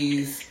then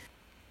these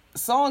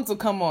songs will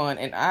come on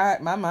and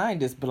my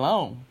mind is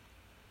blown.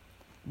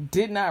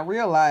 Did not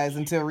realize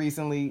until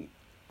recently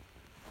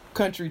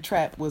country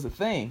trap was a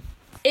thing.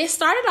 I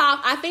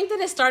think that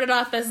it started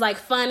off as like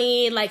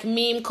funny, like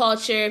meme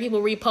culture.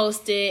 People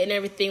repost it and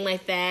everything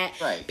like that.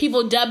 Right.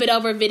 People dub it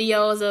over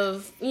videos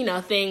of, you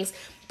know, things.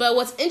 But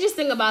what's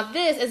interesting about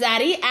this is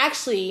that he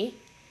actually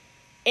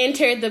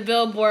entered the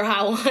Billboard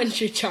Hot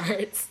 100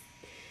 charts.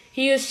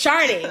 He was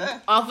charting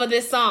off of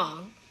this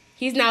song.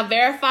 He's now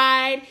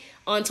verified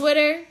on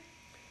Twitter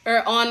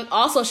or on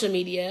all social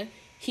media.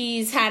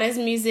 He's had his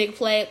music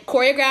played,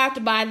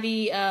 choreographed by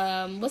the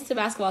what's the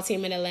basketball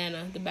team in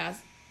Atlanta?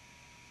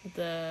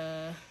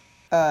 The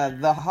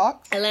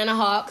Hawks. Atlanta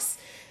Hawks.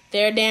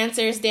 Their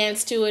dancers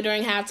danced to it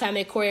during halftime.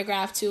 They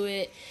choreographed to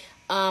it.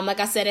 Like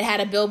I said, it had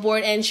a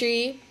Billboard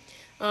entry.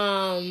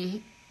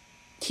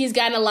 He's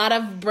gotten a lot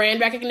of brand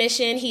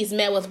recognition. He's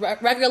met with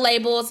record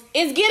labels.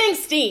 It's getting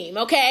steam,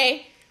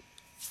 okay?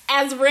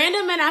 As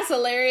random and as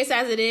hilarious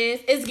as it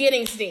is, it's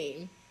getting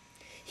steam.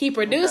 He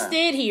produced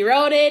it. He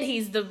wrote it.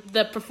 He's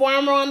the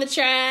performer on the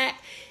track.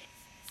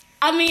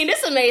 I mean,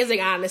 it's amazing,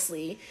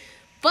 honestly.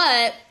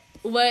 But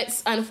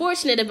what's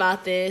unfortunate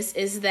about this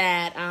is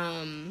that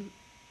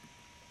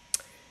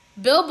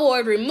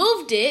Billboard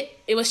removed it.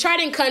 It was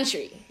charting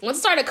country. Once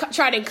it started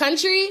charting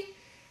country,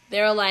 they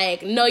were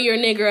like, no, your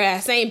nigger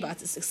ass ain't about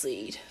to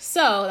succeed.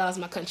 So that was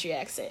my country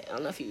accent. I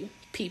don't know if you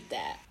peeped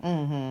that.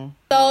 Mm-hmm.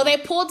 So they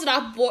pulled it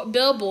off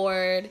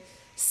Billboard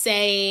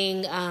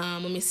saying,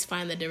 let me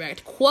find the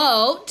direct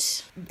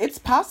quote. It's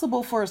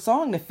possible for a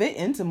song to fit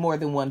into more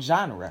than one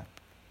genre.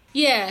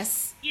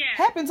 Yes. Yeah.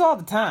 Happens all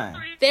the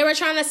time. They were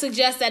trying to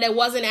suggest that it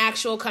wasn't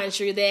actual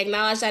country. They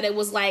acknowledged that it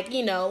was like,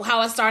 you know,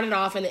 how it started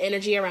off and the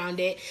energy around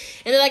it.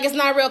 And they're like, it's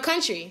not real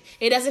country.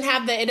 It doesn't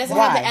have the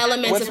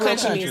elements What's of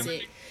country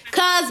music.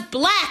 'Cause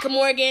black,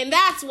 Morgan,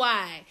 that's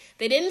why.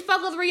 They didn't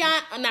fuck with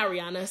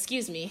Rihanna,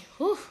 excuse me.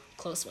 Whew,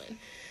 close one.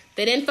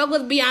 They didn't fuck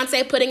with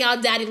Beyonce putting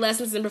out daddy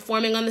lessons and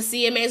performing on the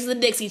CMAs with the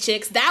Dixie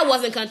Chicks. That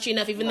wasn't country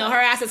enough, even though her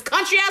ass is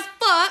country as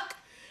fuck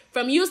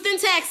from Houston,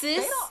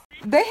 Texas.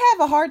 They have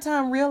a hard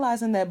time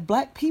realizing that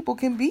black people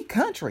can be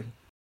country.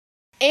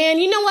 And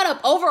you know what an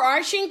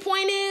overarching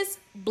point is?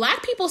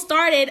 Black people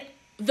started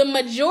the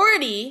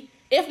majority,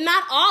 if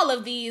not all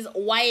of these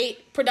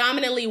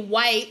predominantly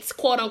white,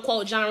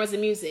 quote-unquote, genres of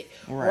music.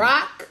 Right.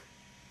 Rock,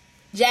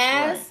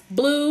 jazz,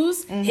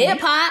 blues,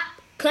 hip-hop,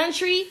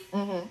 country,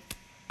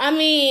 I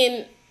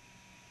mean,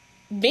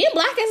 being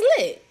black is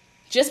lit.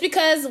 Just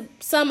because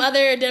some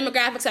other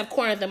demographics have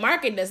cornered the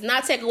market does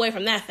not take away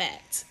from that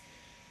fact.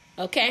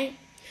 Okay?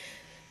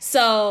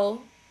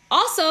 So,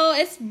 also,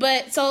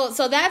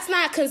 so that's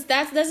not, because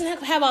that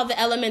doesn't have all the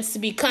elements to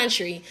be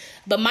country.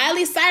 But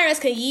Miley Cyrus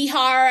can yeehaw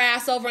her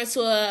ass over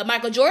into a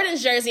Michael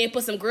Jordan's jersey and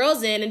put some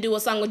grills in and do a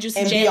song with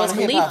Juicy J and Wiz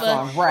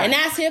Khalifa. Right. And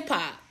that's hip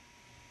hop.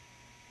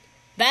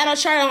 That'll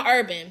chart on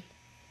urban.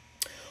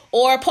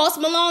 Or Post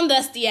Malone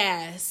dusty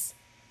ass.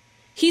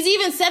 He's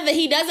even said that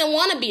he doesn't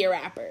want to be a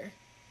rapper.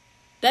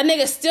 That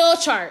nigga still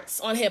charts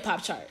on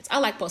hip-hop charts. I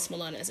like Post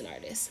Malone as an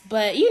artist.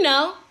 But, you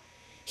know,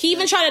 he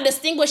even tried to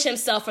distinguish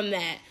himself from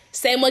that.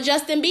 Same with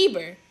Justin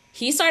Bieber.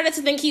 He started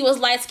to think he was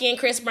light-skinned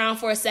Chris Brown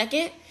for a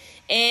second.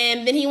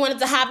 And then he wanted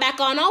to hop back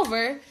on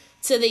over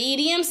to the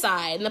EDM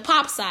side and the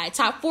pop side,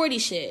 top 40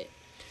 shit.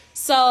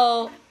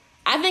 So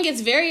I think it's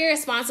very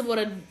irresponsible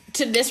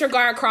to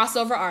disregard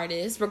crossover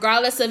artists,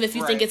 regardless of if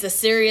you think it's a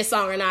serious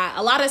song or not.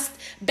 A lot of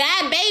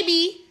Bad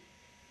Baby,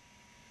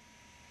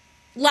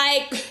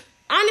 like,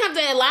 I don't even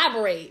have to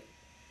elaborate.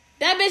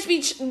 That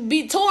bitch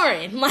be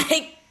touring.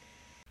 Like,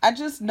 I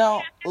just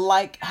don't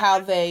like how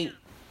they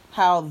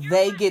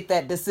get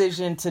that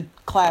decision to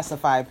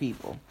classify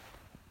people.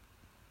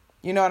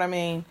 You know what I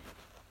mean?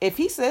 If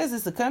he says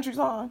it's a country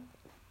song,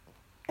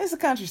 it's a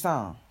country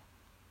song.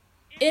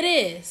 It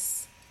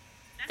is.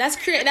 That's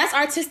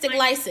artistic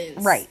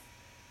license. Right.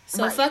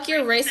 So fuck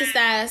your racist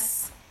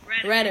ass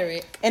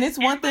rhetoric. And it's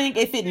one thing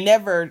if it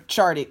never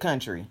charted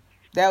country.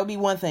 That would be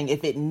one thing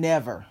if it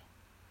never.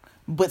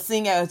 But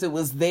seeing as it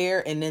was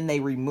there and then they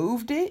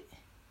removed it,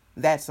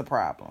 that's a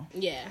problem.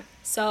 Yeah.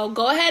 So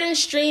go ahead and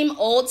stream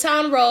Old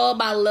Town Road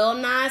by Lil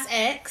Nas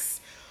X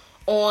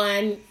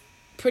on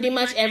pretty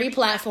much every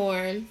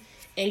platform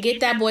and get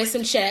that boy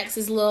some checks,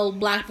 his little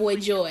black boy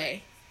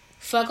joy.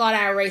 Fuck all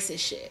that racist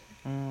shit.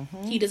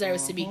 Mm-hmm. He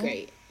deserves to be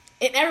great.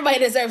 And everybody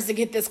deserves to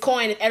get this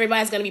coin and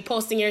everybody's going to be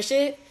posting your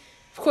shit.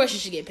 Of course you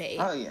should get paid.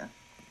 Oh, yeah.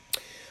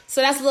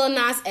 So that's Lil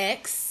Nas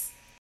X.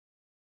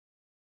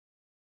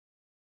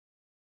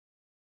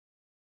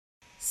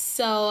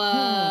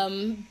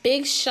 So,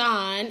 Big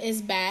Sean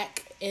is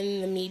back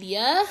in the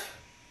media.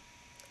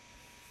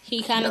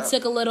 He kind of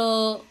took a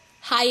little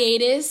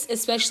hiatus,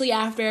 especially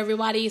after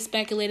everybody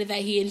speculated that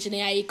he and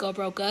Jhené Aiko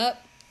broke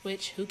up,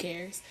 which, who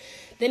cares?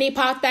 Then he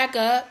popped back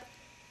up.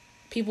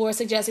 People were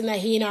suggesting that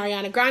he and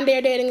Ariana Grande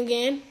are dating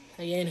again.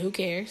 Again, who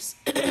cares?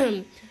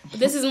 But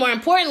this is more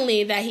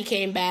importantly that he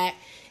came back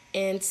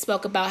and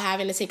spoke about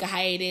having to take a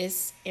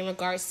hiatus in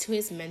regards to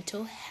his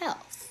mental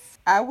health.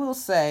 I will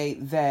say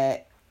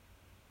that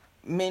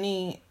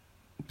many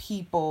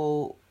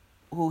people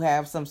who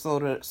have some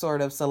sort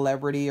of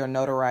celebrity or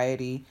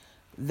notoriety,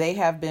 they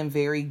have been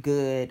very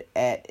good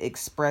at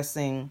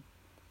expressing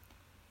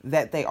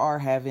that they are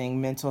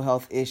having mental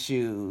health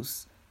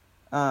issues,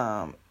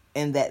 and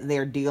that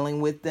they're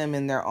dealing with them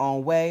in their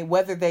own way.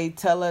 Whether they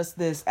tell us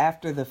this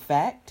after the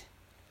fact,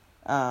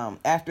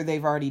 after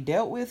they've already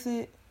dealt with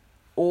it,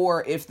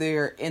 or if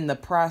they're in the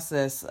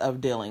process of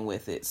dealing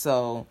with it.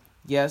 So,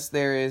 yes,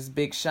 there is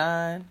Big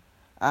Sean.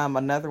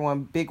 Another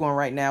big one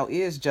right now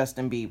is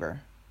Justin Bieber.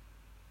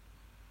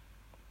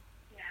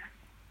 Yeah.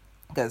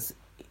 Because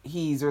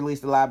he's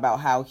released a lot about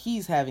how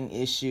he's having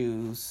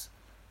issues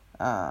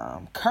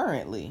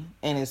currently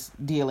and is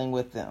dealing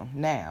with them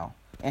now.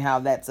 And how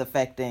that's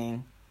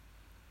affecting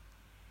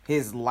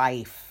his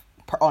life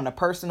on a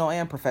personal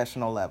and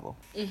professional level.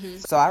 Mm-hmm.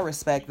 So I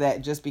respect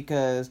that just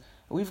because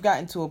we've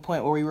gotten to a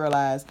point where we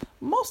realize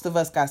most of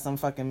us got some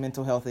fucking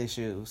mental health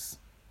issues.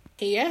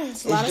 Yeah,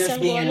 it's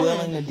just being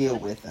willing to deal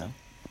with them.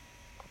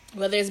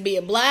 Whether it's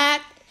being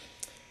black,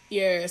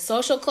 your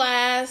social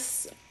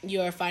class,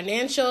 your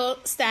financial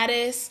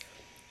status,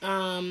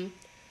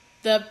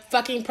 the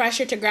fucking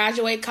pressure to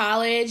graduate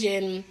college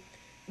and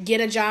get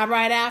a job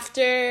right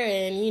after,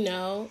 and, you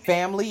know,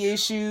 family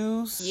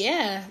issues.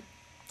 Yeah.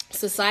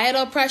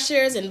 Societal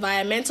pressures,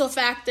 environmental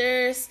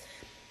factors.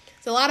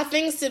 There's a lot of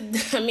things to,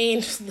 I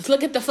mean,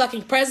 look at the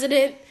fucking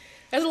president.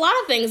 There's a lot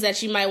of things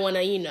that you might want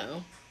to, you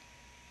know,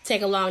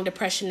 take a long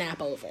depression nap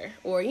over.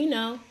 Or, you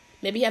know,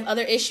 maybe you have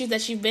other issues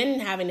that you've been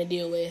having to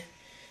deal with.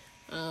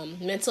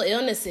 Mental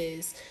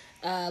illnesses,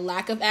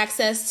 lack of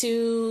access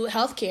to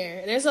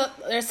healthcare.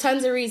 There's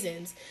tons of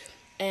reasons.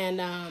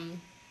 And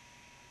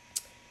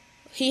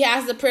he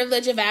has the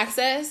privilege of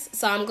access,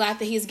 so I'm glad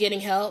that he's getting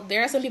help.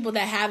 There are some people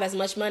that have as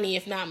much money,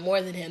 if not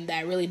more than him,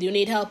 that really do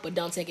need help but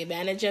don't take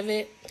advantage of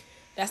it.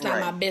 That's not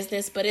my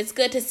business, but it's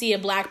good to see a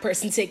black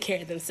person take care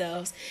of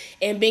themselves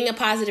and being a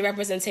positive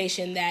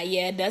representation that,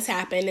 yeah, it does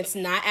happen. It's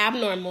not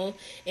abnormal,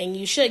 and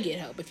you should get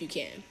help if you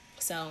can.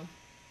 So,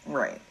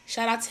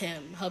 shout out to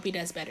him. Hope he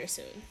does better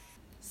soon.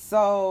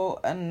 So,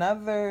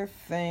 another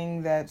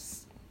thing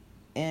that's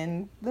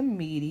in the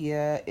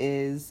media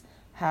is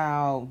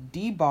how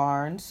Dee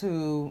Barnes,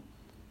 who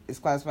is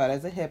classified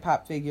as a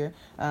hip-hop figure,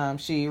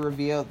 she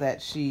revealed that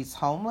she's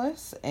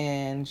homeless,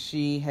 and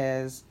she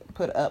has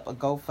put up a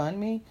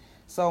GoFundMe.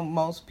 So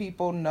most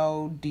people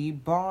know Dee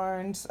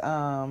Barnes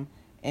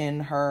in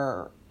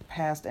her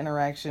past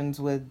interactions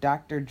with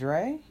Dr.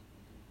 Dre.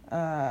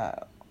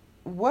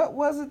 What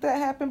was it that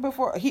happened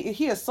before?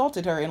 He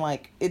assaulted her, and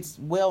like it's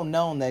well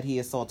known that he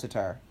assaulted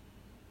her.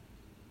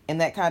 And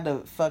that kind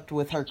of fucked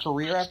with her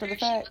career after the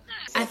fact.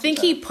 I think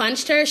he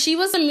punched her. She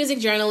was a music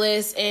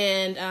journalist,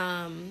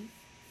 and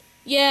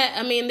yeah,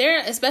 I mean, there,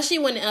 especially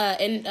when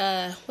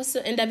what's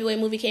the NWA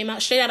movie came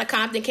out? Straight Outta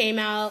Compton came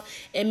out,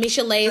 and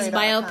Misha Lay's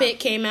biopic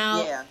came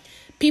out. Yeah.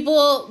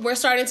 People were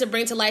starting to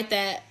bring to light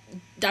that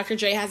Dr.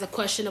 Dre has a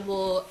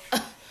questionable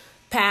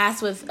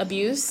past with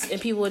abuse, and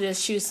people would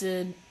just choose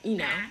to, you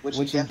know, which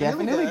he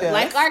definitely does.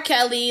 Like R.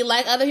 Kelly,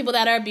 like other people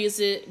that are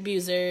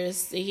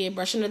abusers, they get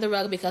brushed under the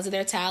rug because of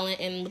their talent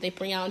and what they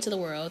bring out into the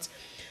world.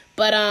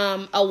 But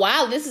a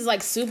while, this is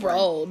like super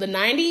old, the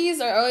 90s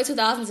or early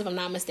 2000s, if I'm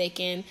not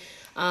mistaken.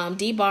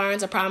 Dee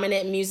Barnes, a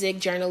prominent music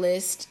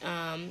journalist,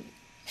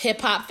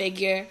 hip hop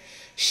figure,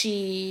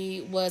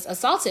 she was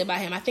assaulted by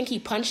him. I think he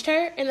punched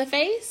her in the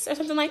face or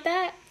something like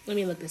that. Let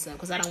me look this up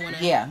because I don't want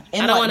to. Yeah,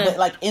 I don't want to,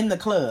 like in the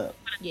club.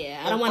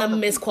 Yeah, I don't want to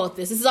misquote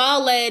this. This is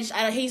all alleged.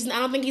 I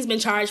don't think he's been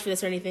charged for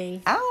this or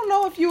anything. I don't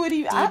know if you would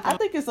even. I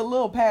think it's a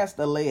little past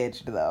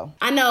alleged though.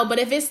 I know, but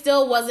if it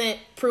still wasn't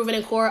proven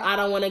in court, I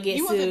don't want to get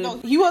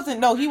sued. He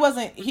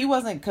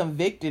wasn't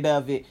convicted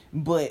of it,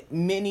 but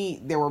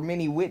there were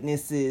many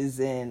witnesses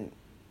and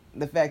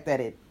the fact that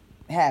it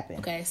happened.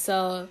 Okay,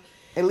 so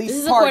at least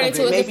this is part of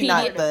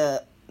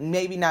it.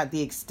 Maybe not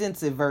the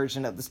extensive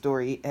version of the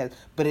story,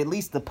 but at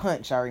least the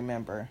punch I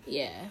remember.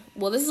 Yeah.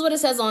 Well, this is what it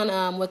says on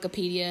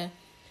Wikipedia.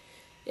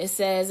 It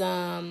says,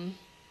 in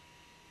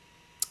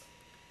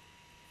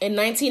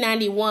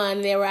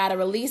 1991, they were at a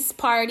release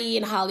party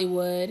in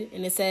Hollywood,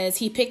 and it says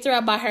he picked her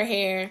up by her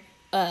hair.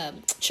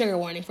 Trigger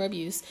warning for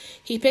abuse.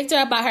 He picked her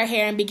up by her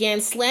hair and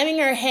began slamming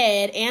her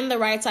head and the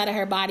right side of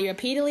her body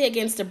repeatedly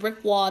against a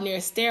brick wall near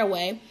a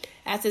stairway,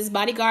 as his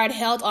bodyguard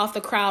held off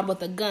the crowd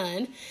with a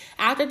gun.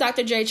 After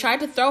Dr. Dre tried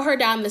to throw her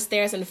down the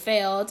stairs and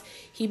failed,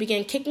 he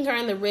began kicking her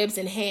in the ribs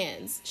and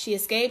hands. She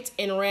escaped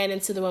and ran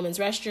into the women's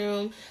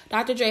restroom.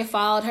 Dr. Dre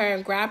followed her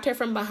and grabbed her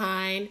from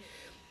behind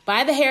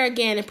by the hair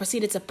again and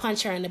proceeded to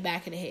punch her in the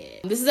back of the head.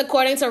 This is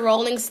according to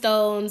Rolling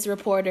Stone's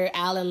reporter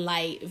Alan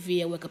Light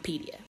via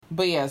Wikipedia.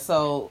 But yeah,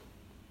 so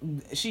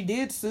she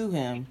did sue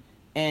him,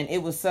 and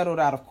it was settled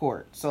out of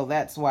court. So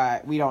that's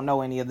why we don't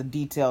know any of the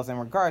details in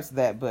regards to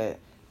that, but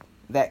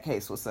that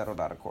case was settled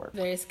out of court.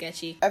 Very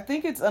sketchy. I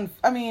think it's,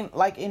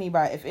 like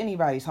anybody, if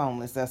anybody's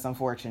homeless, that's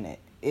unfortunate.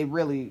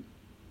 The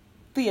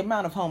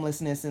amount of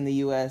homelessness in the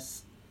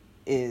U.S.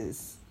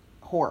 is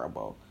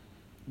horrible.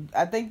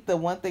 I think the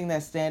one thing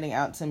that's standing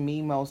out to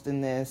me most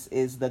in this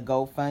is the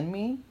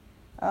GoFundMe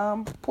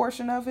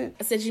portion of it.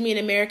 I said, you mean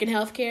American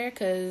healthcare?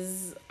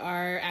 Because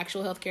our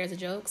actual healthcare is a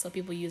joke, so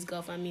people use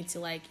GoFundMe to,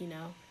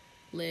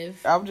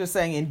 live. I'm just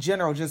saying, in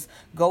general, just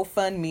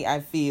GoFundMe, I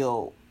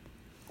feel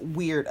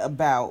weird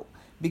about.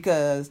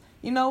 Because,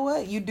 you know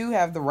what? You do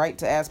have the right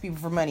to ask people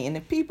for money. And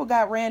if people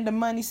got random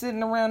money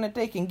sitting around that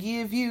they can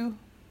give you,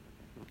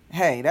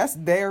 hey, that's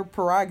their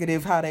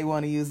prerogative how they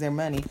want to use their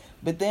money.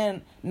 But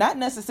then, not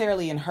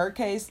necessarily in her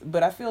case,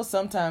 but I feel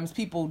sometimes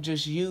people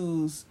just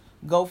use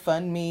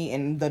GoFundMe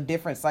and the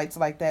different sites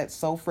like that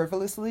so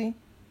frivolously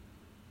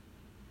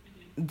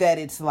that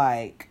it's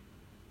like,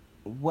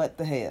 what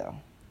the hell?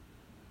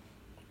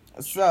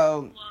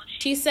 So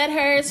she said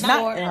hers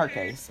not in her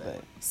case,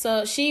 but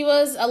so she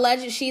was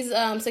alleged. She's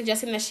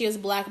suggesting that she was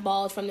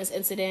blackballed from this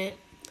incident.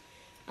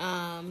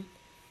 And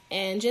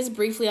just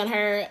briefly on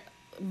her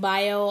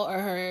bio or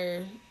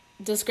her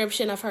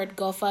description of her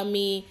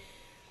GoFundMe,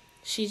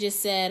 she just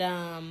said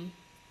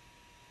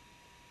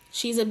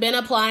she's been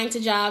applying to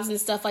jobs and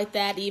stuff like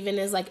that, even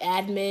as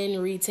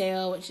admin,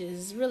 retail, which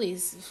is really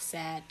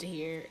sad to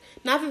hear.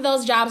 Not that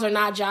those jobs are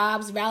not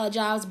jobs, valid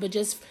jobs, but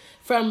just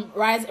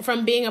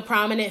from being a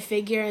prominent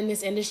figure in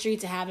this industry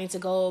to having to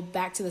go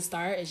back to the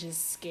start is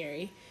just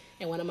scary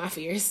and one of my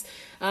fears.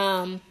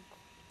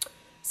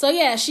 So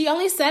yeah, she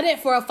only said it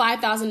for a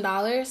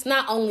 $5,000,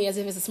 not only as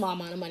if it's a small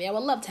amount of money. I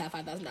would love to have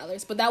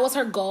 $5,000, but that was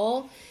her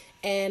goal.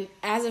 And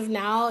as of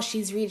now,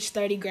 she's reached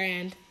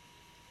 $30,000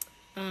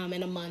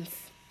 in a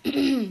month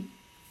and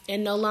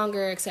no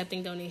longer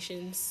accepting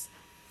donations.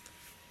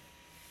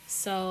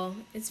 So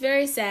it's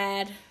very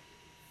sad.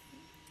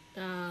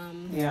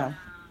 Yeah.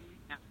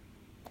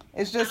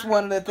 It's just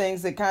one of the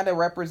things that kind of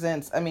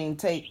represents,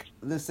 take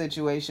the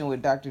situation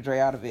with Dr. Dre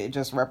out of it. It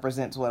just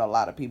represents what a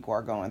lot of people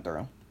are going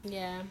through.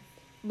 Yeah.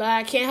 But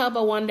I can't help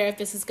but wonder if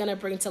this is going to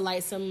bring to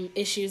light some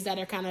issues that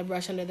are kind of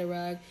brushed under the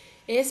rug,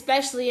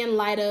 especially in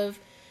light of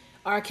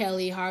R.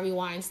 Kelly, Harvey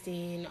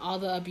Weinstein, all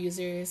the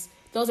abusers.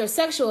 Those are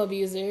sexual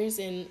abusers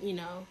and,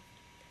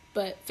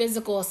 but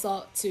physical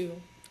assault too.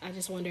 I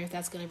just wonder if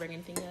that's going to bring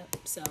anything up.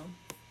 So,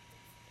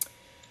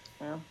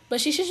 yeah.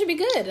 But she should be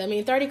good.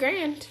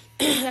 $30,000.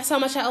 That's how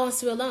much I owe in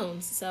student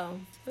loans. So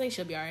I think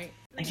she'll be all right.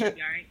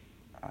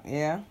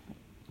 Yeah,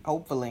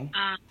 hopefully.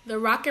 The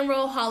Rock and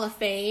Roll Hall of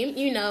Fame,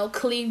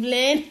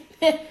 Cleveland.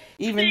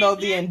 Even though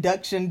the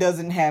induction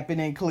doesn't happen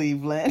in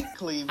Cleveland.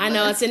 I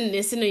know, it's in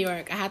New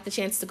York. I had the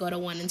chance to go to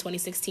one in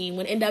 2016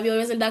 when NWA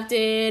was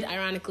inducted,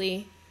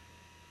 ironically.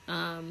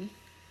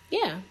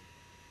 Yeah.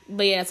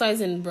 But yeah, it's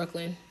always in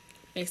Brooklyn.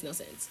 Makes no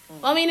sense.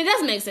 Well, I mean, it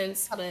does make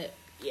sense, but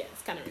yeah,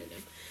 it's kind of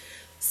random.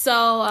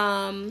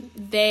 So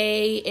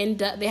they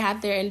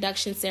had their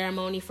induction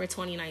ceremony for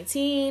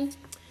 2019.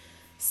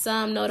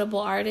 Some notable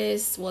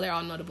artists, well, they're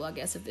all notable, I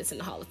guess, if it's in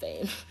the Hall of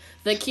Fame.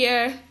 The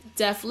Cure,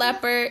 Def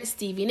Leppard,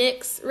 Stevie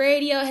Nicks,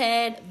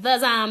 Radiohead, The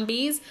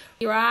Zombies,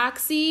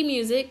 Roxy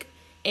Music,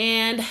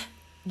 and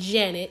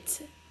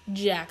Janet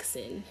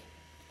Jackson,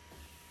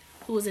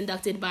 who was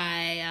inducted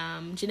by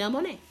Janelle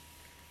Monáe.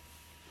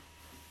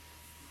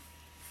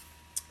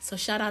 So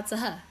shout out to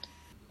her.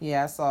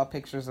 Yeah, I saw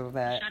pictures of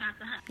that. Shout out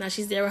to her. Now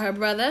she's there with her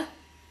brother.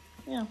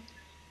 Yeah.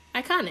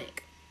 Iconic.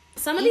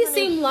 Some of these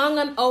seem long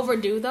and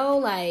overdue, though.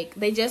 Like,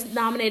 they just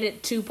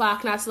nominated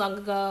Tupac not so long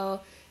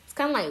ago. It's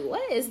kind of like,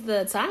 what is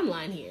the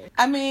timeline here?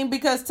 I mean,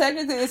 because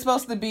technically it's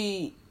supposed to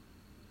be...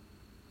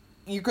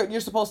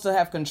 You're supposed to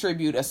have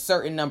contribute a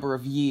certain number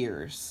of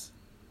years.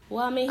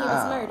 Well, I mean, he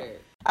was murdered.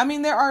 I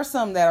mean, there are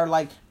some that are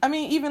like... I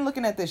mean, even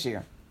looking at this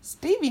year.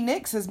 Stevie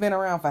Nicks has been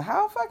around for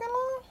how fucking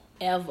long?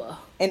 Ever.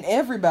 And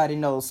everybody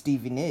knows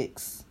Stevie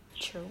Nicks.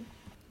 True.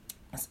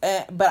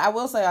 But I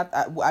will say,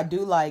 I do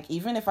like,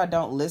 even if I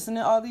don't listen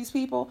to all these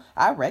people,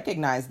 I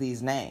recognize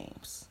these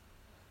names.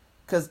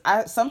 Because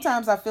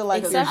sometimes I feel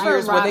like there's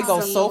years where they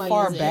go so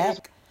far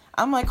back.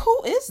 I'm like,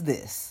 who is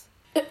this?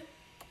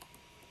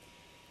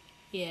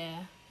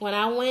 Yeah. When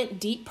I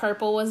went, Deep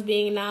Purple was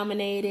being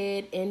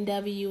nominated,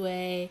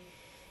 NWA,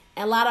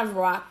 and a lot of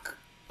rock.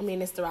 I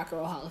mean, it's the Rock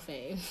and Roll Hall of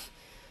Fame.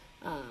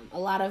 A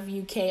lot of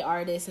UK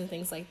artists and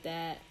things like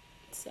that.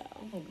 So,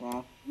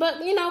 but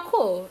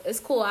cool. It's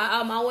cool.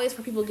 I'm always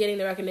for people getting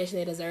the recognition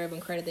they deserve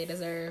and credit they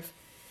deserve.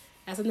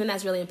 That's something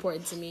that's really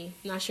important to me.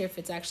 Not sure if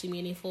it's actually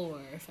meaningful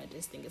or if I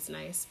just think it's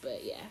nice,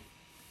 but yeah,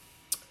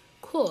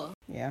 cool.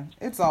 Yeah,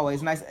 it's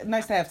always nice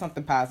to have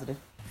something positive.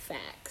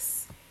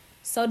 Facts.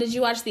 So, did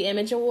you watch the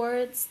Image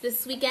Awards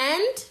this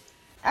weekend?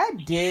 I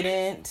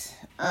didn't.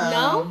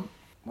 No.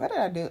 What did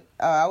I do?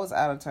 I was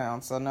out of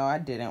town, so no, I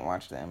didn't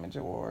watch the Image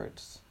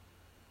Awards.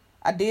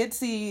 I did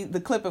see the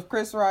clip of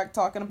Chris Rock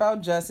talking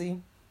about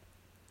Jussie.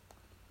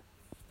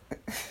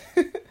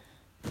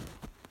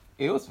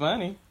 It was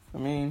funny. I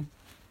mean,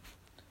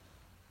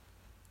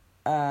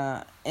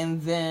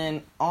 and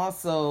then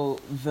also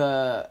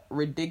the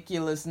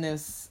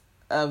ridiculousness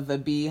of the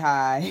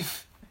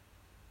Beehive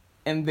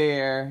and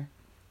their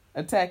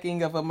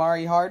attacking of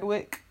Amari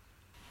Hardwick.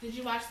 Did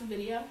you watch the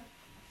video?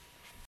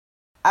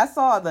 I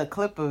saw the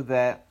clip of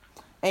that,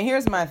 and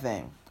here's my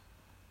thing.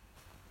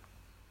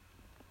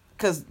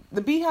 Because the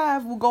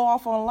Beehive will go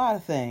off on a lot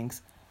of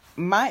things.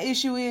 My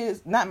issue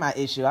is, not my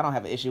issue, I don't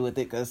have an issue with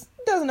it because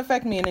it doesn't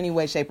affect me in any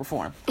way, shape, or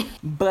form.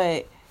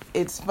 But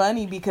it's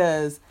funny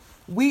because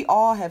we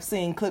all have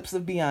seen clips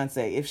of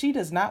Beyonce. If she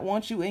does not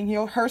want you in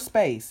her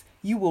space,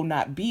 you will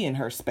not be in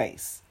her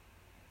space.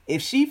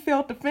 If she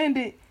felt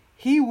offended,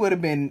 he would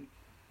have been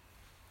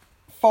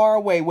far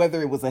away,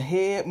 whether it was a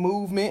head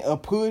movement, a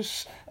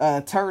push,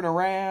 a turn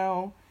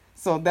around.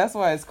 So that's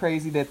why it's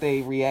crazy that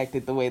they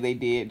reacted the way they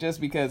did, just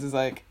because it's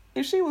like,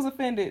 if she was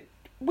offended,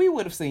 we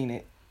would have seen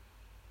it.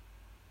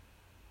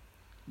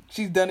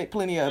 She's done it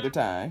plenty of other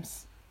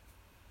times.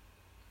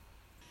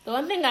 The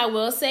one thing I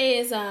will say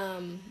is,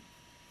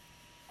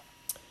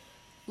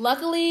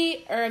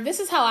 luckily, or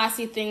this is how I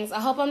see things, I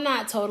hope I'm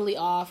not totally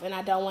off, and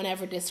I don't want to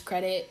ever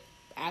discredit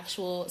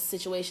actual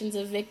situations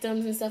of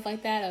victims and stuff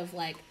like that, of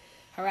like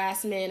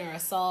harassment or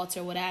assault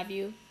or what have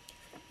you,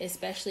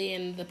 especially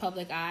in the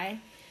public eye.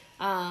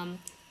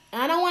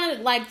 I don't want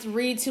to like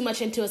read too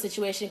much into a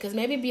situation because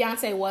maybe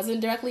Beyonce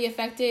wasn't directly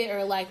affected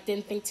or like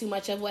didn't think too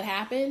much of what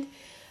happened.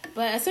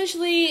 But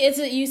essentially,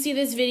 you see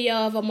this video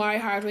of Amari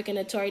Hardwick and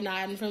Naturi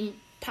Naughton from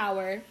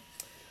Power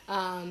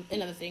and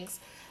other things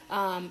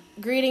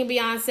greeting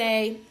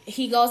Beyonce.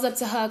 He goes up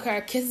to hug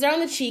her, kisses her on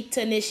the cheek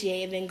to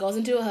initiate, and then goes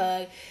into a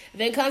hug.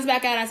 Then comes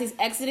back out as he's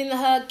exiting the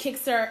hug,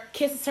 kisses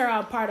her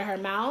on part of her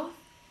mouth.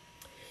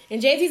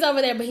 And Jay-Z's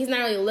over there, but he's not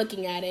really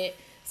looking at it.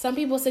 Some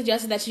people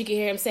suggested that you could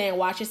hear him saying,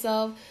 "Watch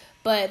yourself."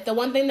 But the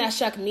one thing that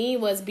shocked me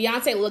was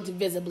Beyonce looked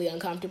visibly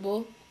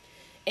uncomfortable.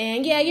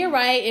 And yeah, you're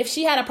right. If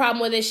she had a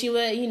problem with it, she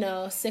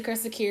would, sick her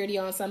security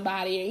on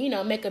somebody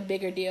or, make a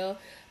bigger deal.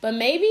 But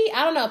maybe,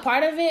 I don't know,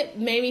 part of it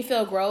made me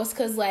feel gross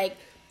because, like,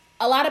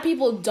 a lot of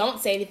people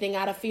don't say anything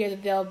out of fear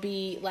that they'll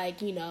be,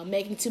 like,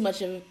 making too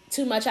much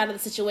out of the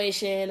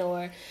situation,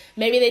 or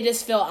maybe they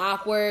just feel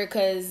awkward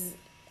because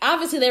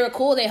obviously they were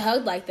cool, they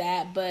hugged like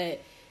that,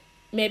 but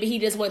maybe he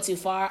just went too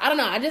far. I don't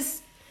know.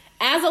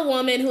 As a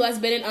woman who has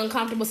been in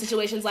uncomfortable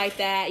situations like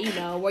that,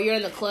 where you're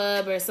in the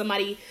club or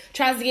somebody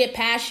tries to get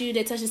past you,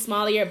 they touch the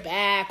small of your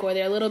back, or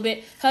they're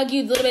hug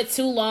you a little bit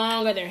too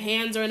long, or their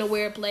hands are in a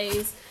weird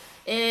place.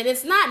 And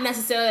it's not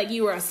necessarily like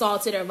you were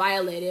assaulted or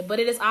violated, but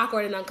it is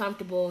awkward and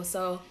uncomfortable.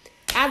 So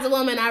as a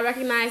woman, I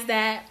recognize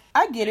that.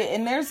 I get it.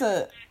 And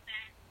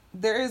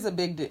there is a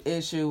big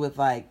issue with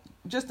like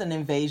just an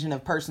invasion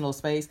of personal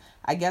space.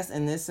 I guess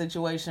in this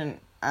situation,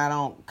 I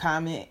don't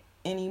comment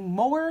any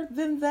more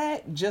than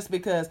that, just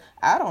because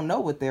I don't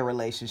know what their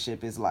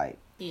relationship is like.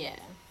 Yeah.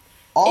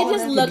 All it of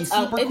just them looked could be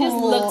super it cool.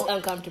 just looked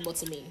uncomfortable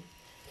to me.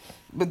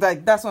 But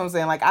that's what I'm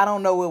saying. Like, I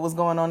don't know what was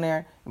going on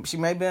there. She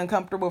may be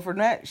uncomfortable for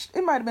that.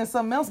 It might have been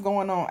something else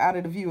going on out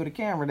of the view of the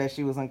camera that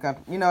she was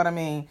uncomfortable. You know what I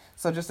mean?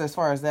 So just as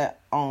far as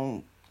that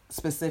on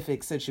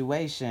specific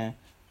situation,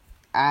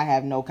 I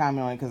have no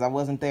comment on it because I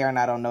wasn't there and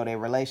I don't know their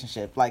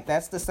relationship. Like,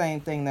 that's the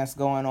same thing that's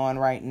going on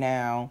right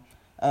now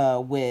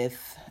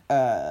with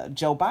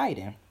Joe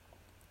Biden.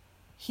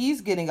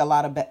 He's getting a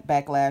lot of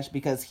backlash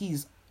because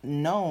he's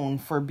known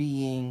for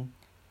being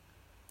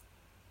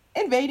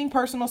invading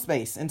personal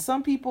space, and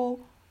some people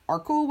are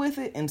cool with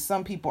it and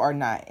some people are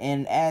not.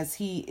 And as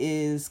he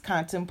is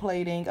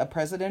contemplating a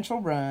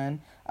presidential run,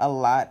 a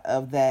lot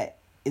of that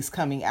is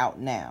coming out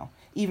now,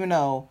 even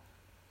though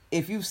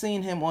if you've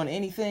seen him on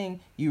anything,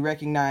 you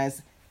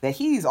recognize that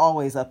he's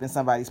always up in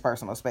somebody's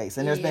personal space.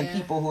 And there's been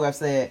people who have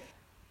said,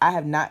 I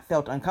have not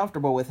felt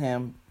uncomfortable with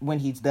him when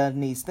he's done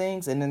these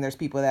things. And then there's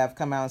people that have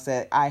come out and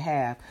said, I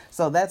have.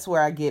 So that's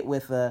where I get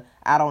with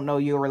I don't know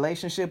your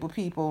relationship with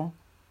people.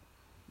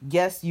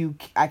 Yes,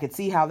 I could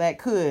see how that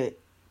could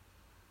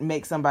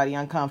make somebody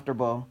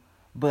uncomfortable,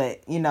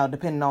 but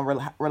depending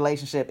on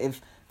relationship,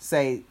 if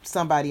say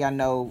somebody I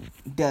know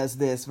does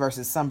this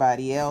versus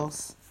somebody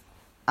else,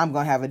 I'm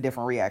gonna have a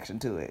different reaction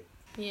to it.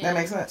 Yeah. That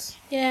makes sense.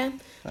 Yeah.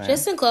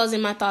 Just in closing,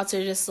 my thoughts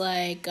are just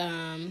like,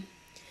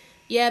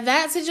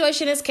 that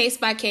situation is case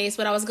by case.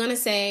 What I was gonna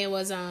say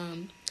was,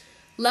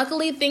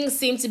 luckily things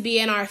seem to be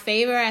in our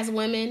favor as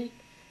women.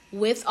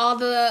 With all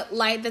the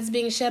light that's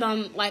being shed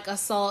on, like,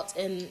 assault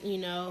and,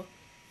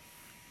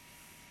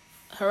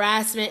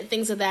 harassment,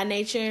 things of that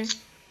nature,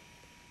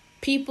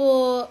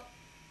 people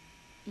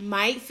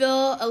might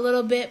feel a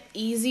little bit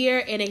easier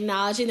in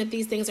acknowledging that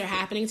these things are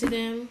happening to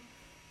them.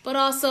 But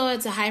also,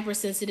 it's a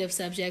hypersensitive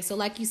subject. So,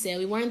 like you said,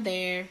 we weren't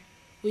there.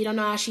 We don't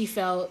know how she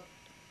felt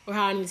or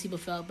how any of these people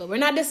felt. But we're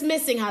not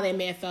dismissing how they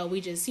may have felt.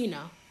 We just,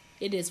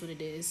 it is what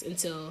it is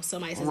until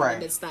somebody says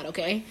that it's not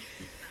okay.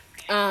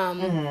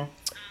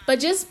 But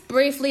just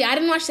briefly, I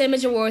didn't watch the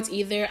Image Awards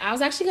either. I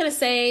was actually going to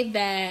say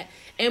that,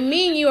 and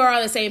me and you are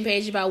on the same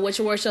page about which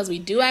award shows we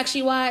do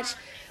actually watch.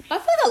 But I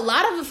feel like a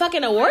lot of the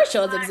fucking award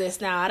shows exist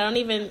now. I don't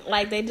even,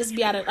 they just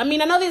be out of, I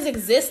know these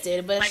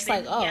existed, but it's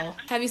just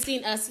have you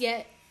seen Us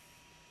yet?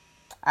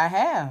 I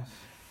have.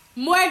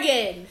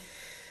 Morgan,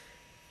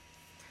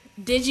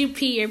 did you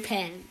pee your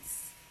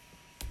pants?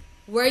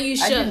 Were you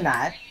shook? I did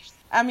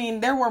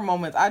not. There were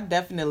moments, I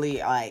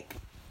definitely, I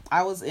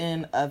was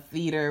in a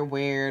theater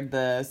where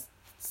the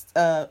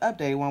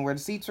updated one where the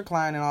seats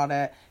recline and all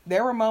that.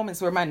 There were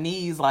moments where my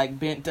knees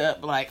bent up,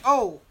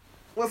 oh,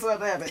 what's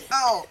up happening?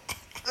 Oh,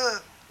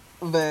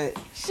 but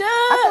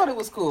I thought it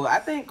was cool. I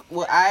think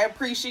what I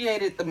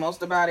appreciated the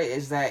most about it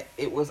is that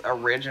it was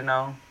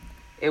original.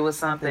 It was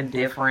something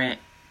different.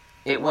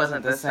 It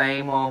wasn't the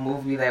same old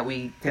movie that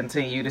we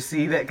continue to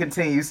see that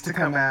continues to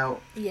come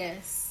out.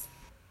 Yes.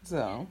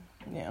 So,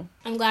 yeah.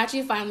 I'm glad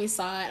you finally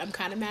saw it. I'm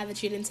kind of mad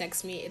that you didn't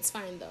text me. It's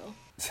fine, though.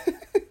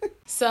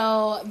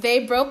 So,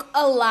 they broke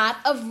a lot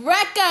of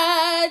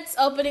records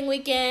opening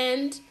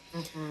weekend.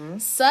 Mm-hmm.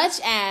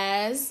 Such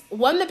as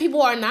one that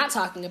people are not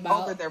talking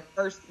about. Over their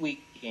first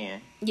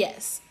weekend.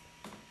 Yes.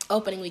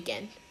 Opening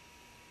weekend.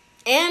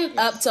 And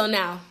up till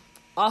now.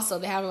 Also,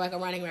 they have a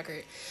running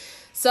record.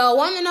 So,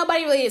 one that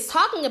nobody really is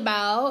talking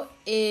about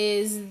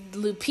is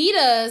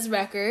Lupita's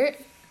record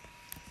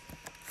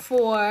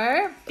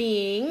for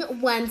being,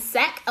 one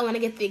sec, I want to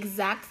get the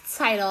exact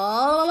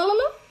title.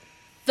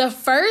 The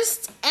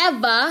first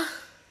ever,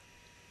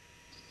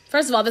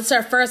 first of all, this is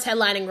her first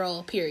headlining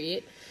role,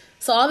 period.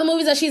 So, all the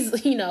movies that she's,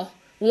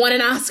 won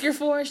an Oscar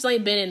for, she's only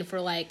been in for,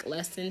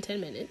 less than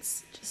 10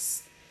 minutes.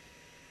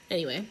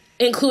 Anyway,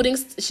 including,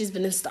 she's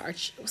been in Star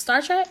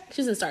Trek?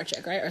 She's in Star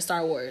Trek, right? Or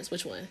Star Wars,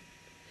 which one?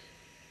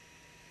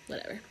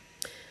 Whatever.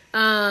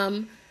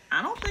 I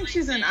don't think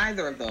she's in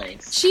either of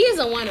those. She is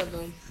in one of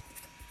them.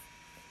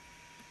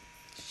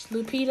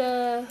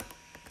 Lupita,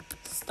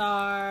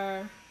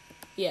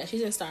 yeah,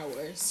 she's in Star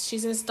Wars.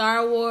 She's in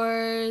Star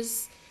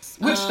Wars.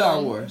 Which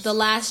Star Wars? The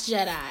Last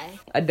Jedi.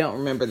 I don't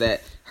remember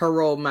that. Her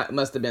role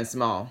must have been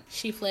small.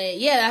 She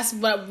played, that's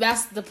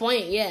the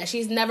point. Yeah,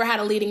 she's never had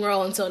a leading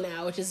role until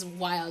now, which is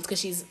wild because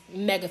she's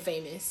mega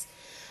famous.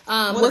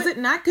 Was it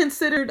not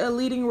considered a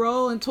leading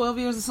role in 12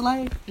 Years a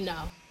Slave? No.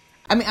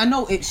 I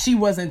know she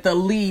wasn't the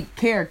lead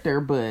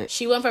character, but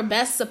she won for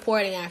Best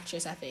Supporting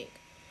Actress, I think.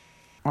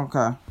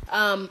 Okay.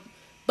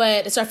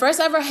 But it's her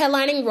first ever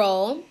headlining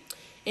role.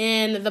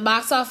 In the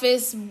box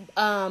office,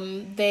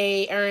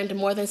 they earned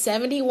more than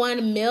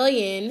 $71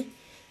 million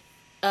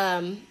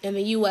in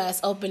the U.S.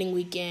 opening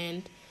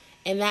weekend,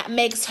 and that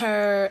makes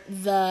her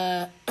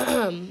the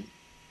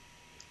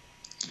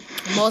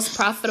most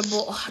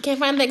profitable. I can't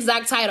find the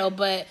exact title,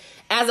 but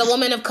as a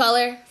woman of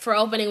color for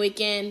opening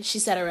weekend, she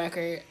set a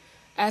record.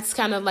 That's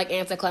kind of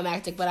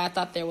anticlimactic, but I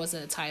thought there was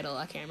a title.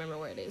 I can't remember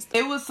where it is.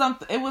 It was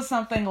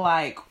something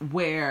like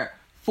where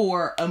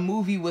for a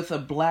movie with a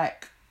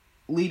black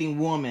leading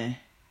woman,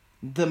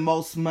 the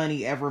most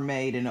money ever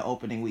made in the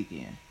opening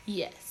weekend.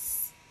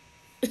 Yes.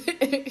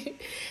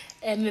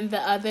 And then the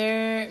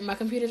other, my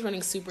computer's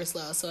running super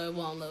slow, so it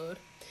won't load.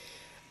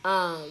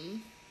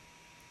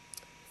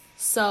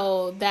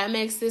 So that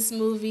makes this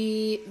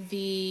movie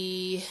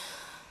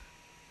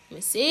let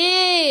me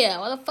see,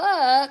 what the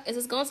fuck is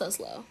this going so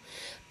slow?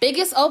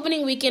 Biggest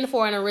opening weekend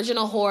for an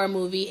original horror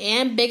movie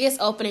and biggest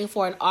opening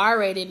for an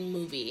R-rated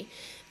movie.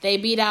 They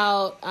beat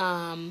out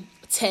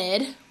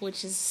Ted,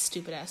 which is a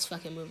stupid ass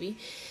fucking movie,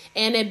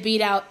 and it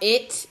beat out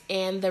It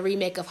and the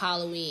remake of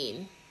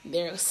Halloween.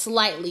 They're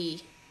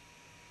slightly,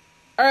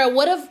 or it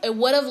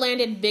would have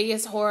landed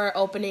biggest horror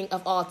opening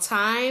of all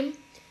time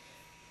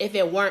if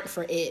it weren't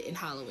for It and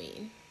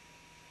Halloween,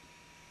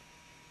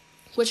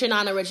 which are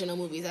non-original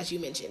movies, as you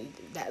mentioned.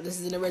 That this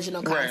is an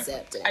original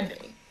concept.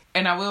 Right.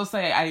 And I will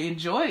say I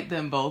enjoyed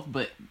them both,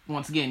 but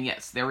once again,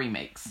 yes, they're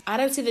remakes. I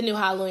didn't see the new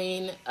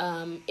Halloween.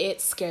 It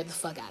scared the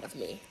fuck out of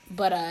me.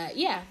 But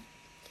yeah.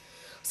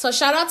 So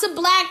shout out to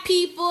black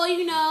people,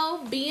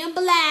 being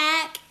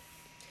black.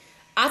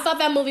 I thought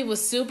that movie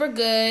was super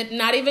good,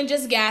 not even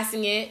just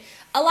gassing it.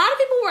 A lot of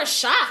people were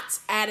shocked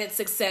at its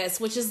success,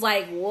 which is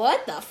like,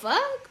 what the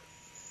fuck?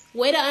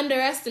 Way to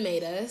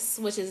underestimate us,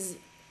 which is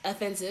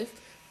offensive.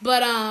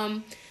 But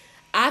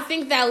I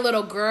think that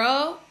little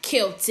girl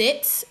killed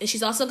it. And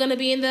she's also going to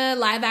be in the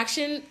live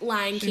action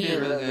Lion King. She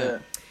did really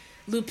good.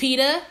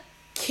 Lupita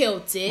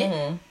killed it.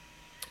 Mm-hmm.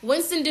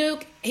 Winston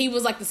Duke, he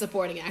was like the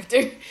supporting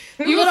actor.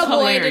 The He little was boy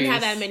hilarious. didn't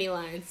have that many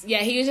lines. Yeah,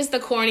 he was just the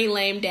corny,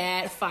 lame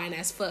dad, fine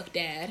as fuck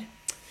dad.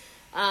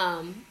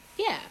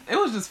 Yeah. It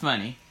was just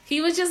funny.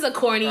 He was just a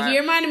corny. Right. He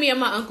reminded me of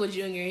my Uncle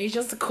Junior. He's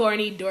just a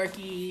corny,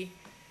 dorky,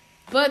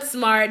 but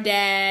smart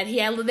dad. They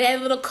had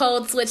a little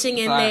code switching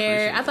in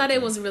there. I thought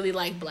it was really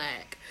like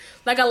black.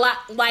 Like a lot,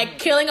 like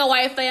killing a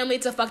white family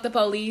to fuck the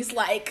police.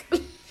 Like,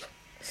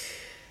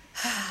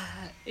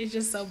 it's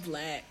just so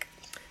black.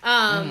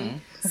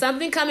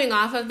 Something coming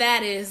off of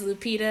that is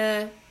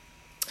Lupita.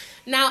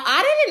 Now,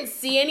 I didn't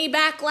see any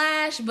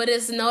backlash, but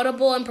it's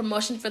notable in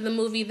promotion for the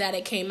movie that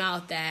it came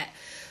out that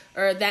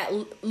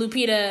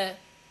Lupita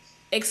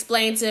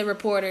explained to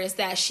reporters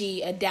that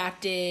she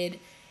adapted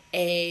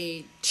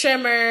a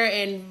tremor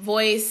and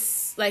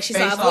voice, like she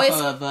Based saw a voice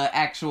off of an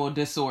actual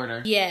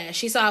disorder. Yeah,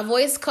 she saw a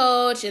voice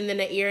coach and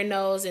then an ear,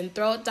 nose, and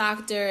throat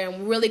doctor,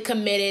 and really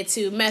committed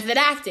to method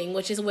acting,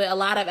 which is what a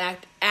lot of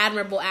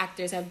admirable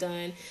actors have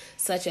done,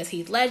 such as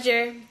Heath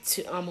Ledger,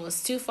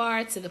 almost too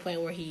far, to the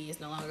point where he is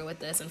no longer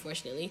with us,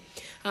 unfortunately.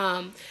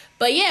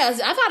 But yeah,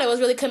 I thought it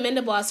was really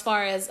commendable as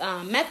far as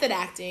method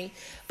acting.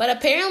 But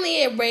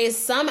apparently it raised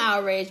some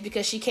outrage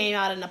because she came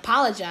out and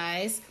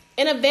apologized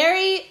in a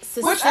very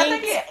succinct... Which I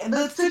think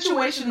the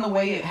situation, the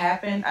way it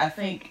happened, I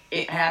think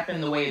it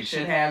happened the way it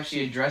should have.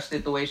 She addressed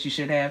it the way she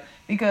should have.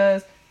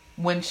 Because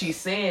when she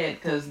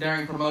said, because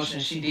during promotion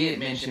she did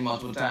mention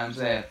multiple times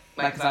that,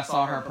 like, because I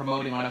saw her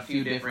promoting on a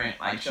few different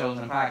shows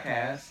and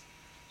podcasts,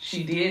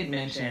 she did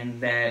mention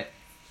that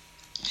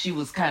she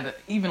was kind of,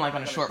 even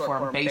on a short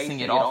form,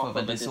 basing it off of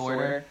a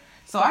disorder.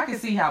 So I can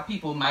see how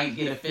people might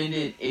get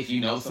offended if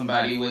you know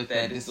somebody with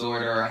that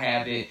disorder or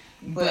have it.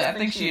 But I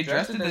think she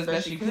addressed it as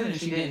best she could, and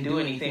she didn't do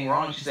anything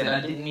wrong. She said,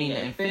 I didn't mean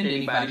to offend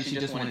anybody. She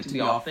just wanted to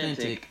be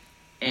authentic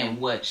in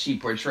what she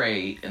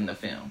portrayed in the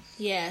film.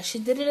 Yeah, she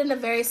did it in a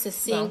very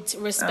succinct,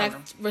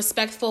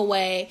 respectful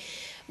way.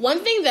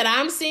 One thing that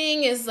I'm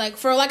seeing is, like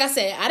I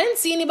said, I didn't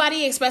see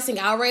anybody expressing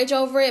outrage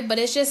over it, but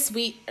it's just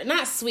sweet.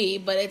 Not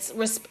sweet, but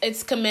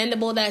it's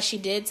commendable that she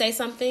did say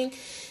something.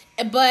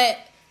 But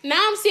now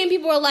I'm seeing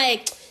people are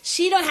like,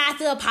 she don't have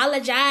to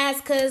apologize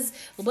because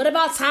what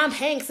about Tom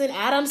Hanks and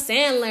Adam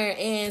Sandler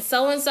and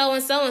so-and-so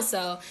and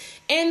so-and-so?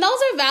 And those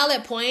are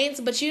valid points,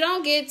 but you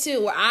don't get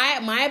to,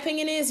 my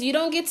opinion is, you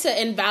don't get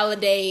to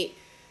invalidate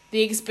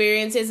the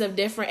experiences of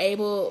different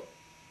able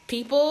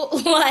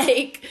people.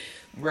 Right.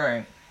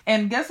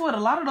 And guess what? A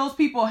lot of those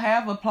people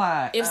have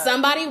applied. If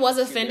somebody was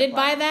offended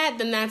by that,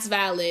 then that's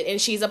valid.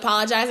 And she's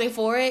apologizing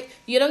for it.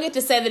 You don't get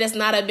to say that it's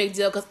not a big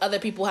deal because other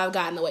people have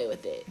gotten away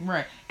with it.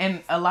 Right.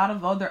 And a lot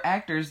of other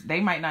actors, they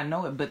might not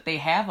know it, but they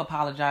have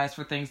apologized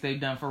for things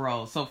they've done for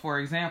roles. So, for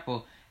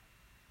example,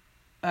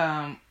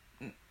 Ben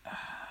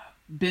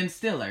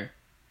Stiller.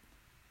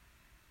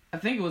 I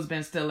think it was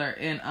Ben Stiller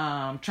in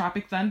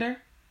Tropic Thunder.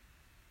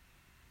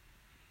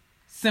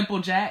 Simple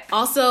Jack.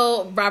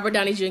 Also, Robert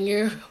Downey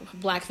Jr.,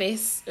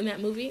 blackface in that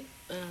movie.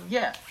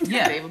 Yeah.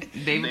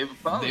 They've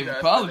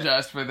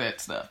apologized for that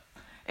stuff.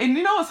 And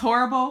you know what's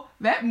horrible?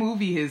 That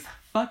movie is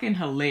fucking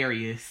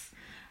hilarious.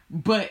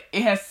 But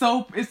it's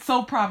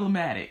so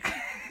problematic.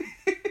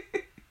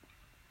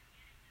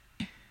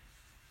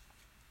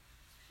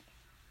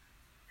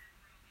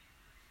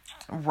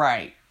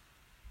 Right.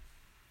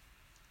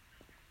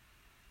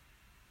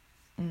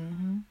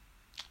 Mm-hmm.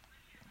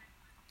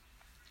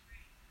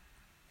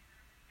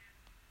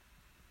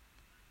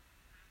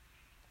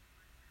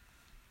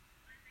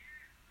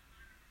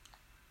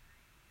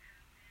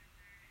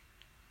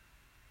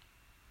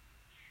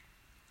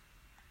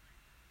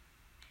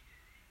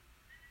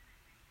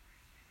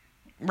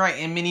 Right,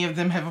 and many of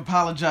them have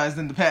apologized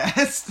in the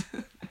past.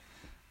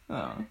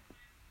 Oh.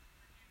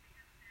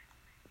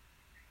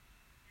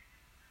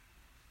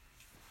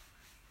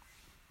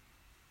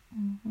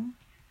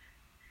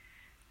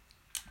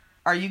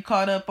 Are you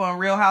caught up on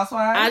Real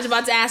Housewives? I was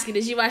about to ask you,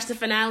 did you watch the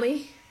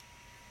finale?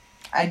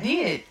 I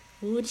did.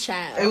 Ooh,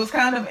 child. It was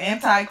kind of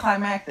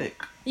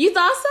anticlimactic. You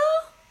thought so?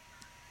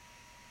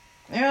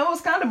 Yeah, it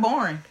was kind of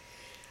boring.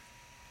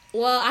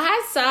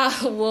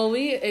 Well,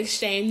 we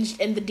exchanged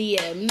in the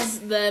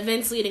DMs the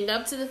events leading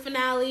up to the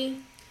finale.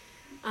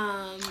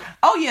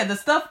 Oh yeah, the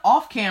stuff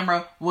off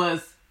camera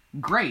was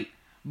great,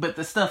 but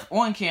the stuff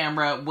on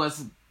camera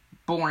was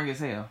boring as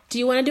hell. Do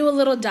you want to do a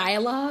little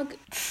dialogue?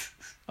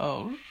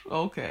 Oh,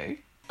 okay.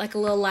 Like a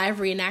little live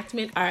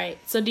reenactment? All right.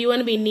 So do you want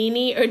to be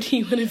Nene or do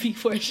you want to be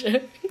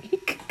Portia?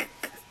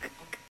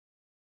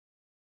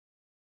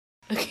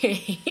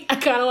 Okay. I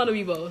kind of want to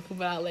be both,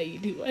 but I'll let you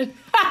do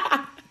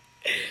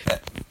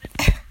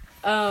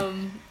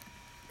one.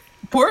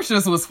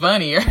 Portia's was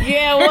funnier.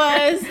 Yeah, it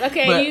was.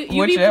 Okay,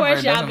 you be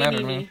Portia, I'll be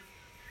Nene. Nene.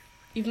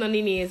 Even though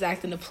Nene is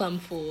acting a plum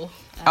fool.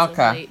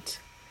 Okay.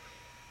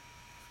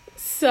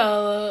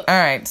 So.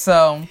 Alright,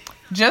 so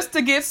just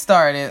to get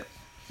started,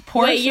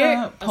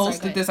 Portia Wait,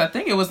 posted this, I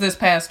think it was this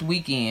past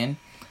weekend.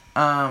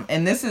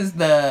 And this is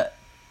the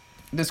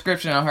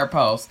description on her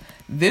post.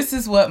 This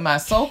is what my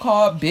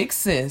so-called big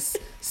sis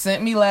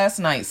sent me last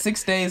night,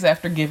 6 days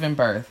after giving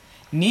birth.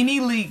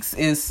 Nene Leakes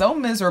is so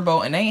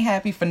miserable and ain't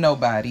happy for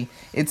nobody.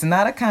 It's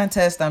not a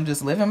contest. I'm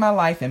just living my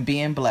life and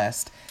being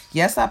blessed.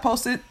 Yes, I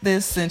posted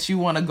this since you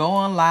want to go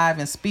on live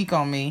and speak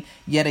on me.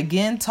 Yet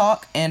again,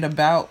 talk and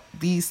about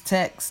these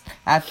texts.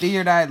 I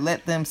figured I'd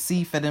let them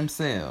see for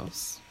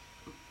themselves.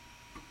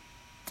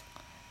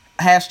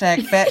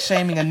 Hashtag fat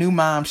shaming a new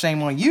mom.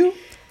 Shame on you.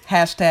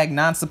 Hashtag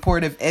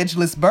non-supportive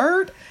edgeless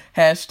bird.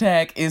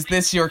 Hashtag is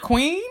this your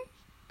queen?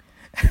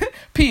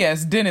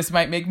 P.S. Dennis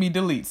might make me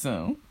delete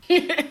soon.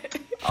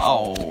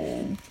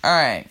 Oh. All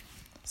right.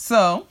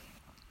 So,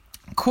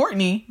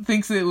 Courtney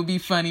thinks it would be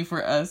funny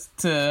for us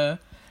to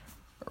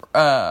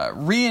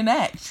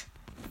reenact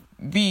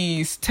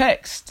these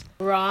texts.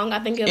 Wrong. I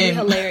think it would be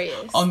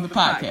hilarious. On the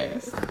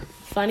podcast.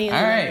 Funny is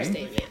an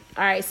understatement.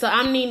 All right. So,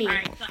 I'm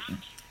Nene.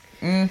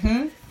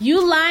 Mm-hmm.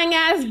 You lying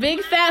ass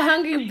big fat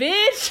hungry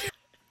bitch.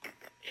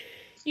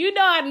 You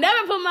know I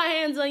never put my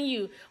hands on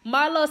you.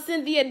 Marlo,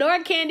 Cynthia,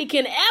 nor Candy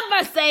can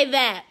ever say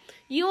that.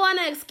 You want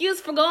an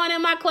excuse for going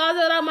in my closet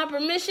without my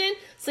permission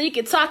so you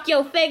can talk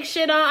your fake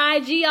shit on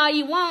IG all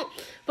you want.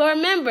 But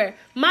remember,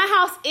 my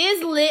house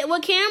is lit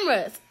with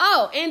cameras.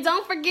 Oh, and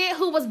don't forget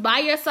who was by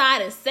your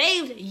side and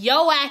saved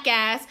your whack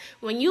ass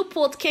when you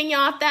pulled Kenya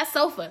off that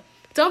sofa.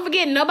 Don't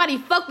forget nobody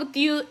fucked with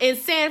you in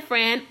San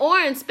Fran or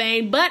in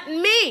Spain but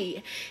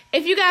me.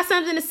 If you got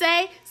something to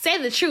say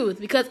the truth.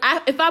 Because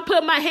if I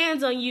put my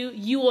hands on you,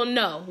 you will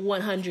know.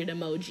 100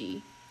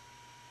 emoji.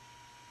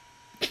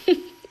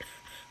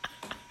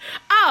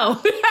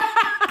 Oh.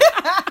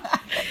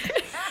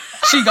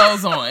 She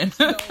goes on.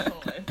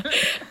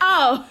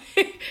 Oh.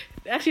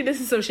 Actually,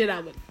 this is some shit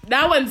I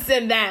wouldn't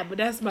send that, but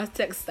that's my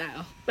text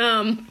style.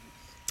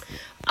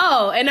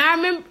 Oh, and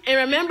I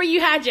remember you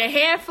had your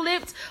hair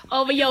flipped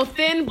over your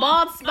thin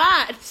bald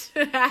spot.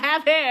 I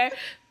have hair,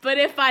 but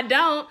if I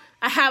don't,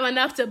 I have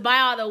enough to buy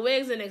all the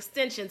wigs and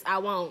extensions. I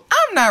won't.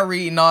 I'm not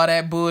reading all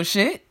that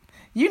bullshit.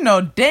 You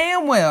know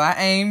damn well I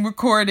aim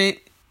recorded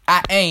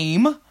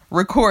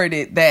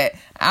that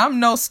I'm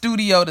no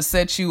studio to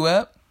set you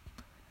up.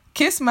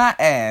 Kiss my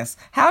ass.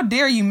 How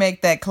dare you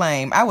make that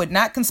claim? I would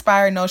not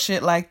conspire no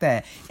shit like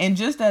that. And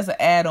just as an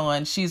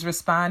add-on, she's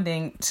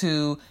responding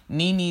to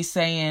Nene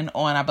saying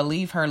on, I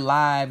believe, her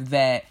live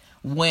that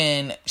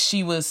when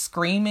she was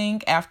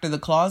screaming after the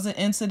closet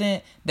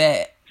incident,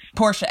 that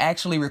Portia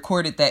actually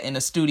recorded that in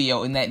a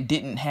studio and that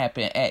didn't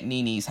happen at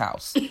Nene's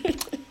house.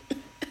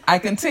 I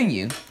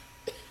continue.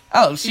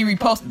 Oh, she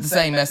reposted the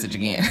same message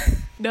again.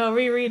 No,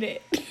 reread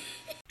it.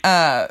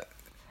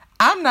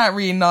 I'm not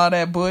reading all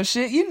that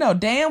bullshit. You know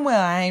damn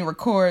well I ain't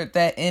record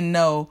that in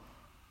no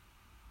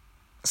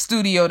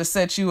studio to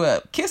set you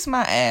up. Kiss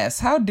my ass.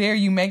 How dare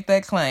you make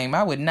that claim?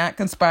 I would not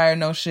conspire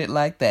no shit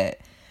like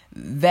that.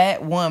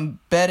 That one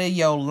better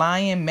yo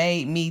lying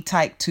made me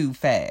type too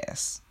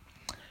fast.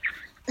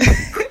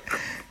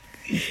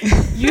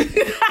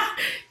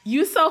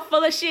 You so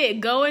full of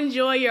shit. Go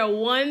enjoy your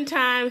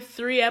one-time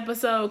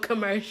 3-episode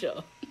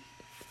commercial.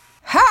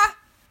 Ha!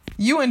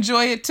 You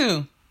enjoy it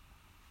too.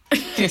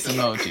 Kiss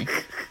emoji.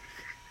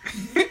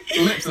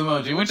 Lips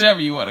emoji,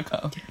 whichever you want to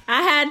call.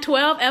 I had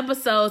 12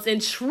 episodes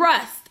and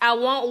trust I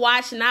won't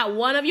watch not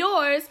one of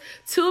yours.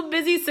 Too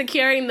busy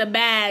securing the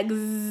bags.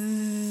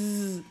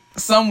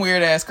 Some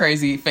weird ass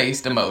crazy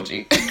faced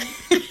emoji.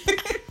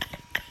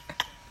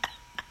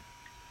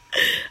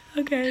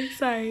 Okay,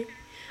 sorry.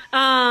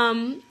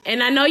 And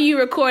I know you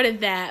recorded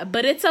that,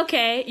 but it's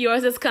okay.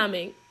 Yours is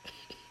coming.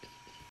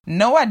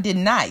 No, I did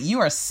not. You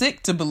are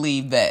sick to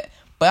believe that.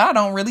 But I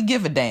don't really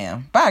give a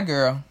damn. Bye,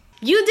 girl.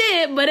 You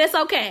did, but it's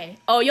okay.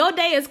 Oh, your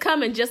day is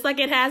coming just like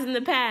it has in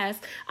the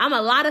past. I'm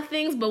a lot of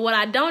things, but what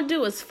I don't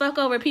do is fuck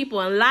over people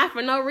and lie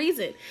for no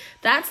reason.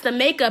 That's the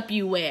makeup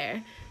you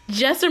wear.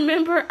 Just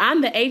remember,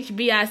 I'm the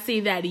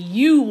HBIC that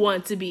you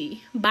want to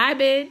be. Bye,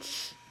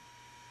 bitch.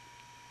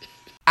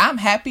 I'm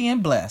happy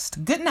and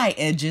blessed. Good night,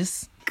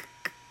 edges.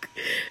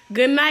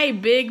 Good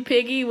night, Big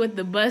Piggy with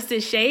the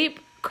busted shape.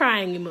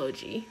 Crying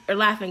emoji. Or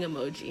laughing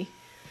emoji.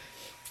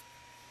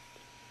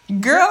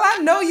 Girl, I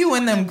know you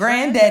and them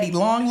granddaddy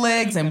long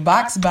legs and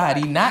box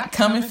body not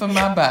coming for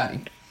my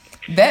body.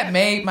 That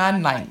made my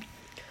night.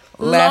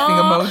 Laughing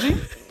emoji.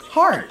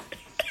 Heart.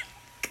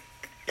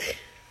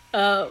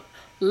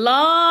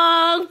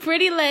 Long,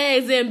 pretty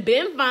legs and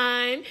been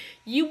fine.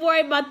 You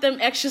worry about them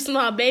extra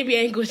small baby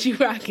ankles you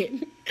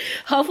rocking.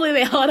 Hopefully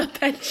they hold up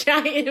that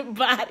giant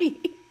body.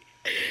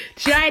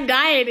 Try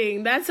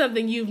dieting. That's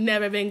something you've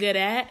never been good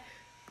at.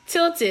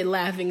 Tilted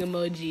laughing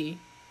emoji.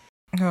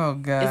 Oh,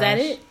 God. Is that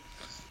it?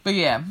 But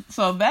yeah,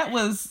 so that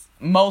was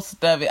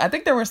most of it. I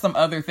think there were some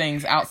other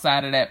things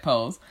outside of that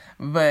post,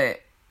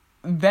 but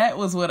that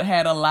was what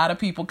had a lot of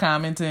people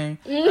commenting.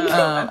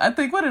 I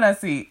think, what did I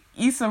see?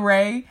 Issa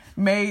Rae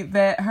made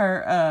that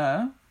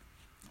her,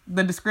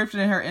 the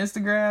description in her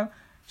Instagram.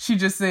 She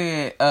just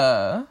said,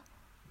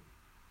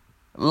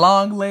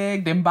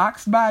 long-legged and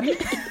box body.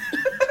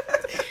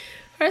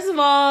 First of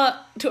all,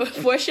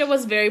 Portia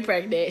was very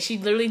pregnant. She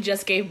literally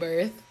just gave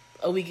birth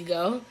a week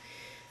ago.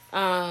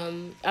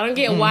 I don't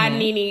get why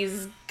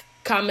Nene's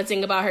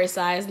commenting about her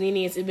size.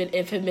 Nene has been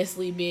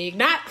infamously big.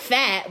 Not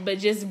fat, but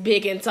just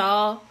big and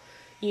tall,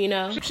 you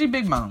know? She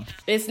big mom.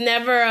 It's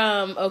never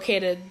okay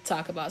to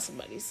talk about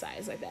somebody's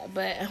size like that.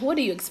 But what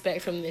do you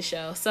expect from this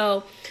show?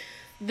 So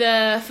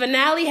the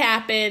finale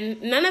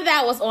happened. None of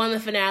that was on the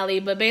finale,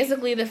 but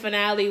basically the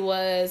finale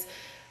was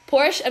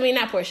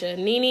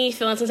Nene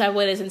feeling some type of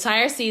way this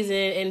entire season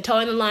and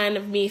towing the line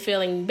of me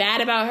feeling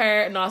bad about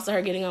her and also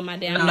her getting on my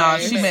damn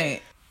nerves. No,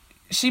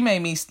 she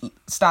made me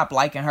stop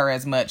liking her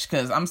as much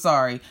because, I'm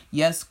sorry,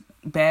 yes,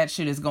 bad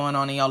shit is going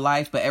on in your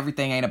life, but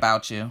everything ain't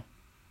about you.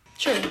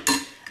 True.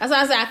 That's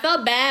why I said I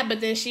felt bad,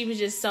 but then she was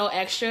just so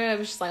extra. It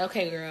was just like,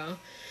 okay, girl.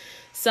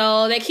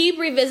 So they keep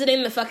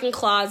revisiting the fucking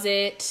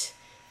closet.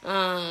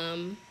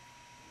 And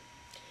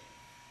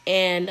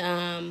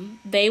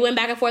they went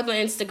back and forth on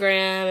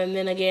Instagram. And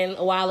then again,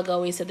 a while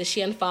ago, we said that she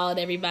unfollowed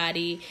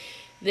everybody.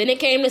 Then it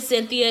came to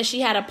Cynthia.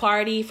 She had a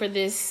party for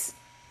this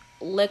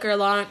liquor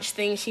launch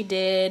thing she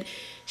did.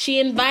 She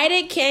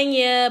invited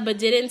Kenya, but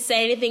didn't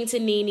say anything to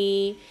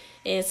Nene.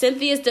 And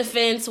Cynthia's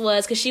defense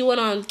was, because she went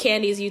on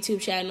Candy's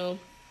YouTube channel,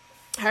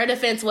 her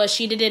defense was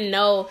she didn't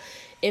know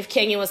if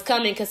Kenya was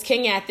coming because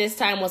Kenya at this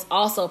time was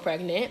also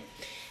pregnant.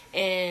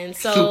 And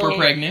so super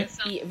pregnant.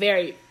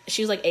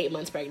 She was like 8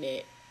 months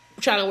pregnant,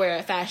 trying to wear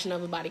a Fashion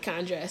Nova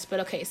bodycon dress. But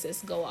okay,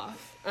 sis, go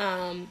off.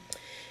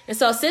 And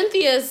so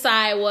Cynthia's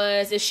side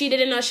was, if she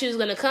didn't know she was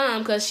going to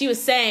come, because she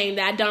was saying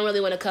that I don't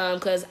really want to come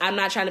because I'm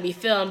not trying to be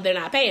filmed, they're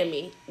not paying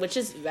me, which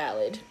is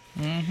valid.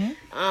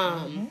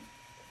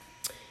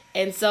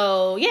 And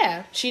so,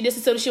 yeah, she just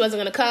assumed she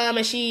wasn't going to come,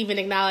 and she even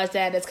acknowledged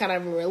that it's kind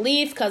of a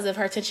relief because of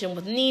her tension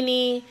with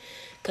Nene,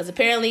 because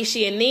apparently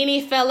she and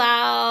Nene fell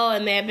out,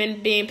 and they have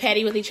been being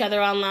petty with each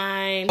other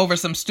online. Over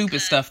some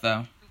stupid stuff,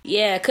 though.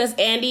 Yeah, because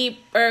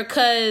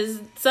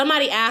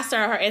somebody asked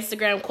her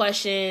Instagram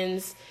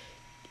questions.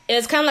 It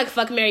was kind of like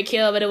fuck, marry,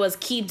 kill, but it was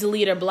keep,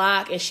 delete, or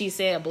block, and she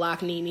said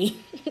block Nene.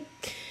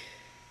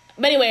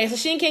 But anyway, so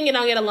she and Kenya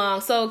don't get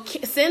along. So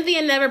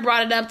Cynthia never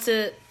brought it up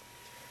to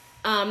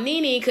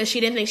Nene because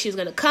she didn't think she was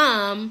going to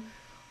come.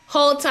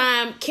 Whole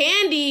time,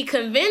 Candy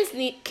convinced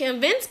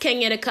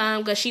Kenya to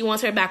come because she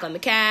wants her back on the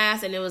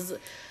cast, and it was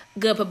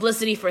good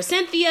publicity for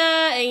Cynthia,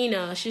 and, you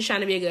know, she's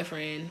trying to be a good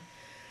friend.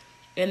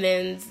 And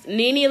then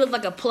Nene looked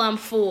like a plumb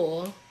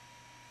fool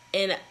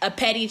and a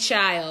petty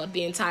child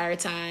the entire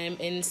time,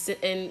 and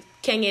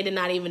Kenya did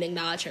not even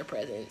acknowledge her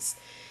presence.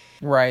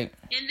 Right.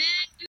 And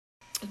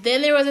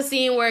then there was a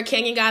scene where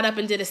Kenya got up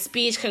and did a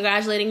speech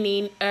congratulating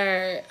these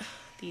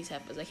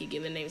heifers, I keep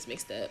getting the names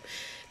mixed up,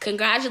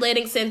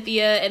 congratulating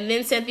Cynthia, and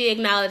then Cynthia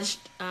acknowledged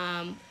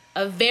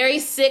a very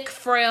sick,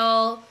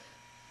 frail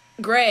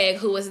Greg,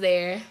 who was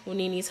there,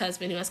 Nene's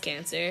husband, who has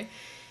cancer.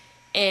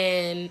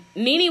 And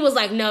Nene was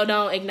like, no,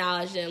 don't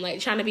acknowledge them,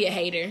 like trying to be a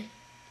hater.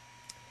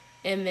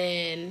 And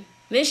then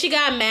she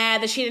got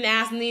mad that she didn't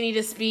ask Nene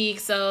to speak,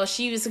 so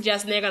she was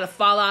suggesting they're going to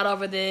fall out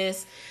over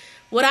this.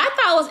 What I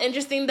thought was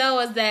interesting, though,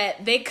 is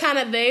that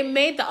they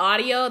made the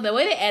audio, the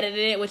way they edited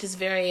it, which is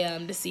very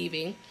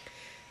deceiving,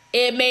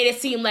 it made it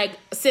seem like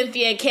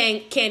Cynthia and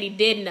Candy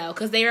did know,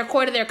 because they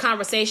recorded their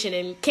conversation,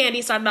 and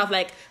Candy started off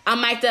like,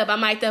 I'm mic'd up.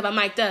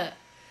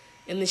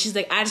 And then she's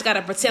like, I just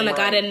gotta pretend like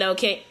I didn't know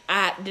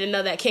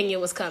that Kenya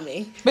was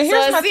coming. But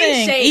here's my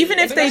thing: even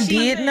if they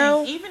did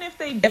know,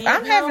 if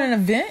I'm having an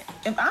event,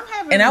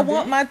 and I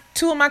want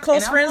two of my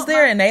close friends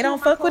there, and they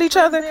don't fuck with each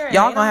other,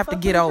 y'all gonna have to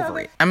get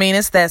over it. I mean,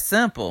 it's that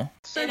simple.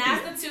 And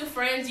as the two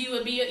friends, you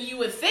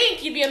would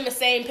think you'd be on the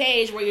same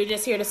page, where you're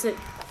just here to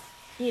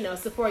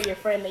support your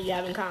friend that you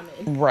have in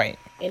common, right?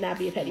 And not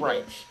be a petty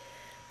bitch.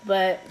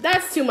 But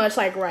that's too much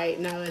like right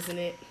now, isn't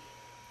it?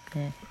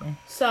 Mm-hmm.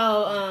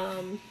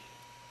 So,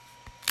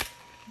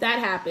 that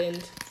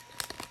happened.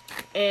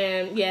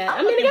 And yeah,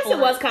 I guess it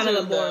was kind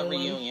of a boring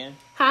reunion.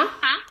 Huh?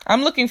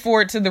 I'm looking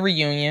forward to the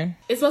reunion.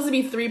 It's supposed to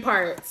be 3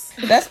 parts.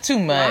 That's too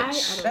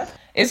much.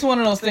 It's one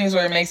of those things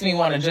where it makes me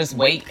want to just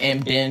wait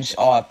and binge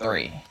all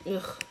 3.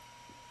 Ugh.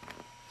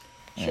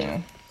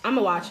 True. I'm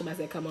gonna watch them as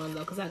they come on though,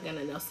 because I got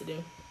nothing else to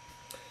do.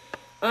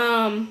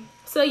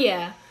 So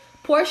yeah,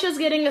 Portia's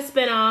getting a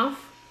spinoff.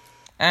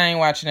 I ain't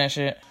watching that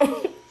shit.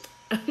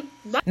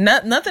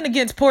 Nothing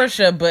against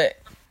Portia,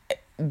 but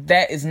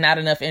that is not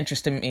enough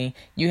interest in me.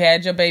 You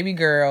had your baby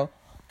girl.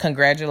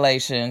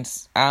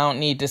 Congratulations. I don't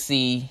need to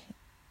see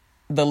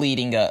the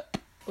leading up.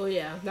 Well,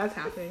 yeah, that's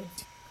happening.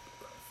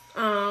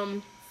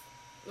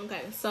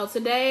 Okay, so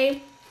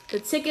today the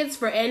tickets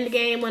for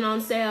Endgame went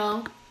on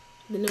sale.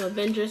 The new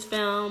Avengers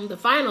film, the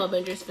final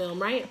Avengers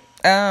film, right?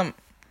 I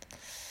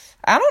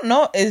don't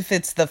know if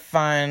it's the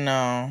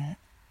final.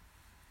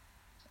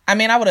 I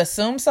mean, I would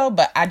assume so,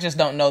 but I just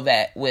don't know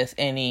that with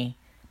any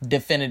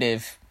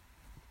definitive.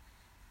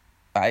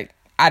 Like,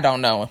 I don't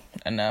know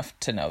enough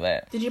to know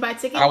that. Did you buy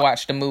tickets? I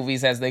watch the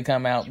movies as they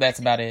come out. That's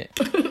about it.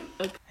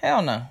 Okay.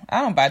 Hell no.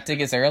 I don't buy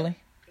tickets early.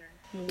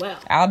 Well,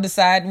 I'll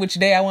decide which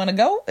day I want to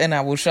go, and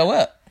I will show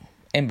up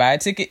and buy a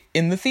ticket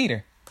in the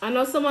theater. I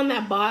know someone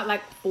that bought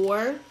like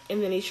 4,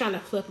 and then he's trying to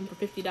flip them for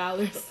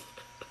 $50.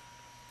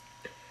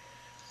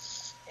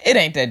 It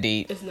ain't that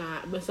deep. It's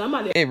not, but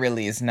somebody... It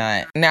really is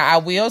not. Now, I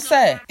will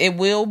say, it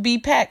will be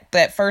packed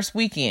that first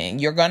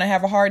weekend. You're going to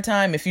have a hard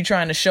time if you're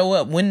trying to show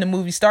up when the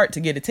movie starts to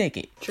get a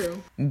ticket.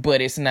 True.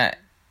 But it's not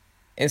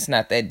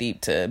that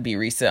deep to be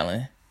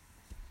reselling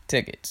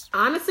tickets.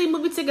 Honestly,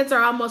 movie tickets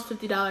are almost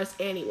 $50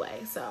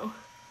 anyway, so...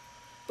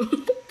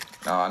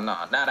 Oh, no,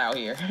 not out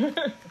here.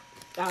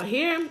 Out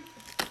here,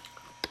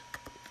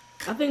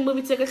 I think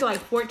movie tickets are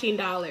like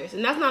 $14.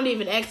 And that's not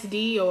even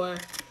XD or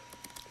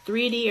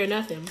 3D or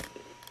nothing.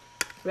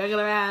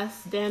 Regular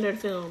ass standard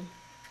film.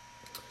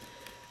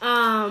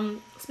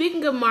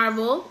 Speaking of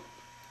Marvel,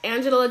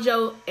 Angelina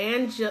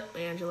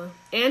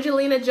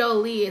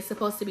Jolie is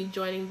supposed to be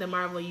joining the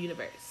Marvel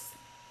Universe.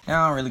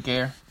 I don't really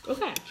care.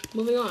 Okay,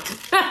 moving on.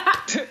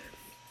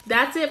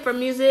 That's it for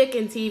music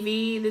and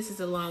TV. This is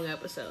a long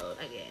episode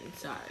again.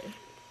 Sorry.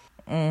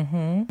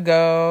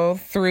 Go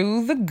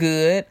through the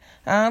good.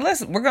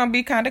 We're gonna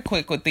be kind of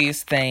quick with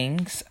these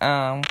things.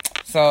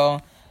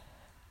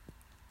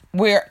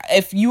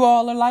 If you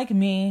all are like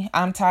me,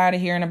 I'm tired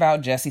of hearing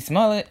about Jussie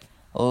Smollett.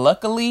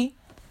 Luckily,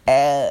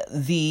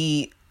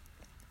 we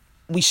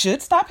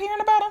should stop hearing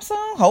about him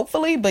soon,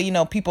 hopefully. But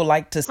people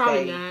like to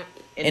Probably stay not.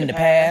 in the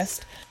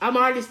past. I'm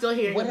already still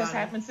hearing What about has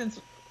happened since?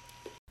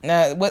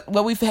 What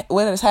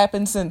has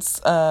happened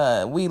since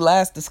we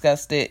last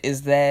discussed it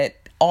is that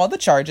all the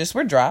charges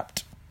were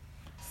dropped.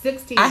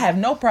 16. I have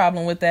no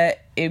problem with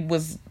that. It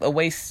was a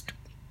waste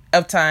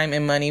of time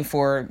and money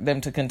for them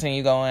to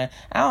continue going.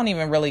 I don't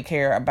even really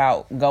care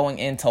about going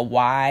into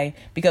why,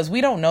 because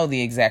we don't know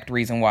the exact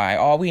reason why.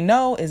 All we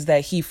know is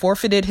that he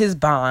forfeited his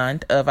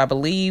bond of, I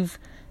believe,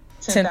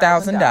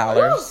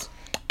 $10,000,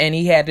 and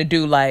he had to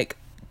do like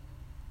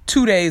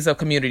 2 days of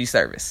community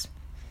service.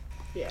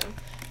 Yeah.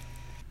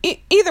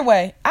 Either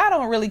way, I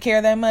don't really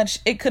care that much.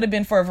 It could have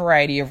been for a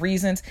variety of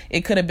reasons.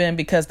 It could have been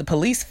because the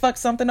police fucked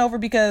something over,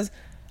 because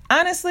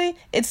honestly,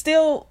 it's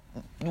still,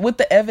 with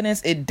the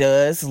evidence, it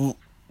does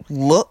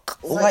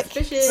look like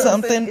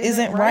something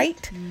isn't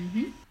right.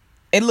 Mm-hmm.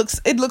 It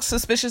looks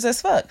suspicious as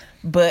fuck.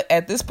 But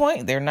at this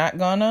point, they're not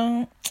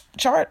gonna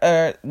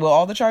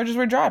all the charges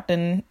were dropped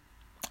and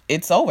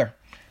it's over.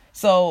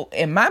 So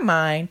in my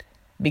mind,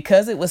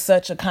 because it was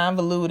such a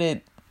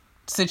convoluted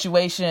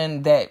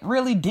situation that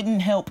really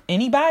didn't help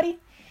anybody,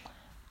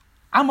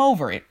 I'm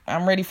over it.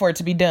 I'm ready for it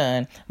to be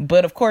done.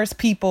 But of course,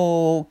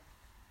 people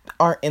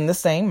aren't in the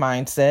same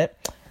mindset.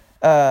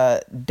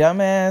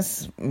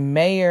 Dumbass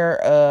mayor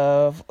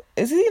of...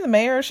 Is he the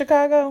mayor of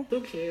Chicago?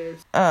 Who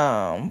cares?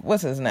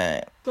 What's his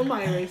name?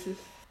 Somebody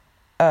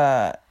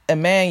racist.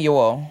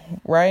 Emmanuel,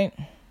 right?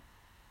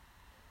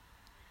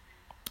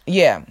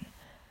 Yeah.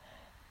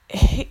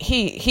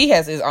 He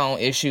has his own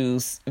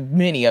issues,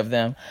 many of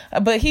them,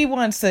 but he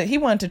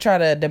wanted to try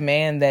to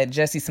demand that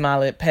Jussie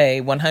Smollett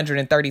pay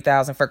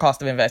 $130,000 for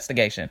cost of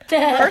investigation.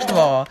 First of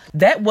all,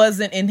 that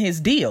wasn't in his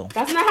deal.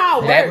 That's not how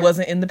it works. That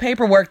wasn't in the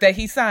paperwork that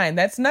he signed.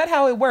 That's not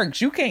how it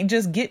works. You can't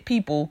just get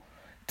people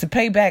to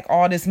pay back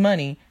all this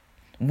money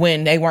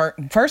when they weren't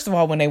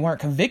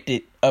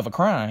convicted of a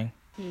crime.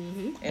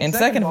 Mm-hmm. And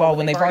second of all,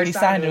 when they've already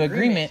signed an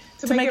agreement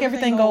to make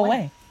everything go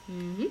away.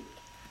 Mm-hmm.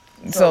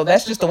 So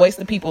that's just a waste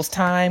of people's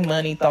time,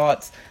 money,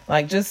 thoughts.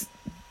 Like, just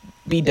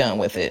be done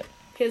with it.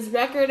 His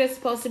record is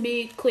supposed to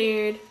be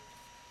cleared.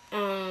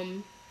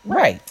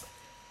 Right.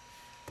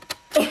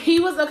 He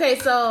was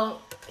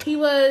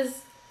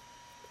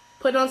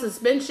put on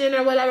suspension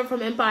or whatever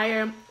from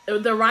Empire.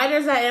 The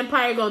writers at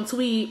Empire gonna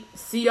tweet,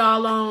 see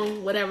y'all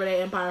on whatever that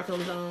Empire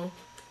comes on.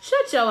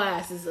 Shut your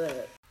asses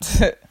up.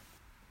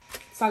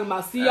 Talking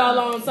about see y'all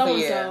on so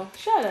and so.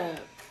 Shut up.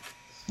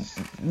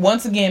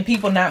 Once again,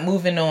 people not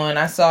moving on.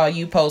 I saw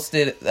you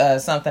posted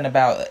something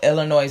about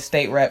Illinois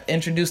state rep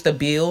introduced a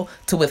bill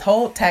to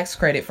withhold tax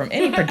credit from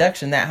any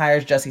production that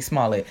hires Jussie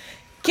Smollett.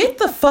 Get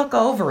the fuck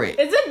over it.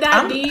 Is it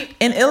that deep?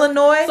 In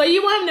Illinois? So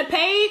you want him to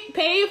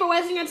pay you for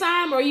wasting your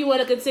time, or you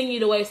want to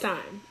continue to waste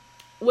time?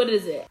 What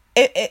is it?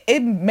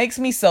 It makes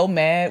me so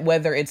mad,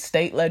 whether it's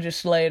state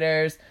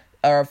legislators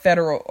or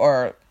federal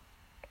or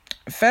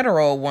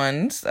federal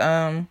ones,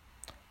 y'all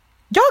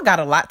got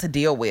a lot to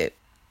deal with.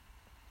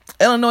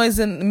 Illinois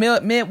and the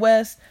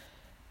Midwest,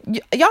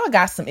 y'all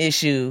got some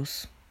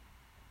issues.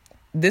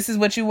 This is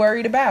what you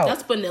worried about.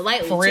 That's putting it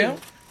lightly, for real.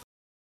 too.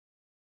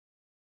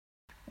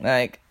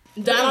 Like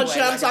Donald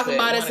Trump talking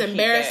about it's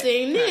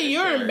embarrassing. Yeah,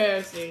 you're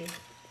embarrassing.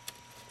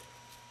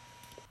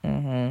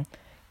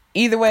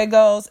 Either way it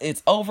goes,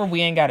 it's over.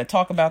 We ain't got to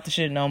talk about the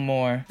shit no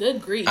more.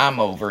 Good grief. I'm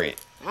over it.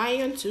 I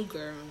am too,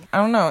 girl. I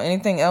don't know.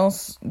 Anything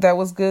else that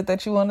was good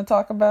that you want to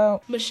talk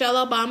about?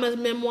 Michelle Obama's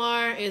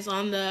memoir is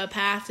on the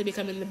path to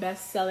becoming the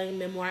best-selling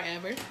memoir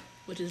ever,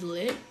 which is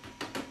lit.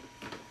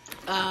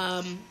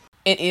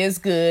 It is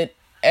good.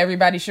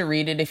 Everybody should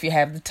read it if you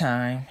have the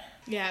time.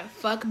 Yeah,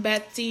 fuck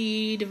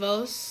Betsy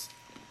DeVos.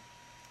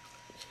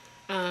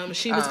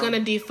 She was gonna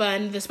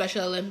defund the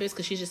Special Olympics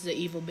because she's just an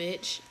evil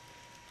bitch.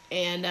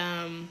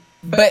 And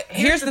but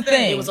here's the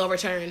thing: it was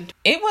overturned.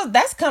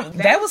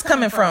 That was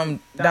coming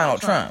from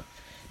Donald Trump.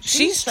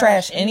 She's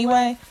trash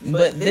anyway,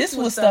 but this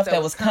was stuff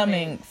that was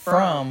coming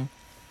from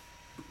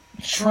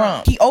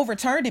Trump. He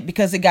overturned it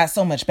because it got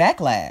so much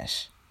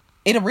backlash.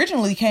 It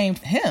originally came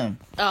from him.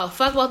 Oh,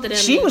 fuck both of them.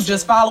 She was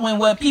just following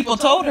what people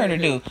told her to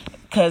do.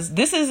 Because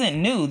this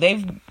isn't new.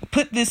 They've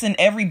put this in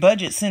every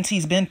budget since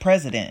he's been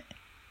president.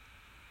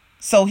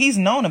 So he's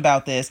known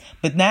about this.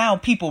 But now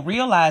people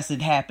realize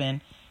it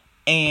happened.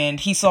 And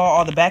he saw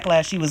all the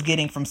backlash he was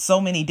getting from so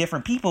many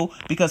different people.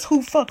 Because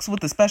who fucks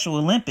with the Special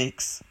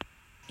Olympics?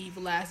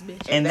 Evil ass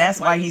bitch. And that's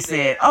why he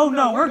said, oh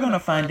no, we're going to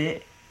fund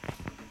it.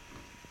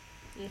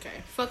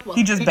 Okay, fuck both.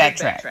 He just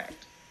backtracked.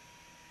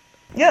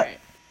 Yep. Right.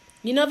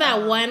 You know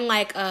that one,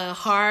 like,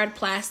 hard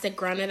plastic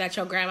grunter that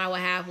your grandma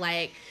would have,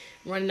 like,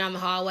 running down the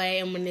hallway,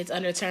 and when it's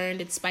underturned,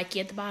 it's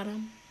spiky at the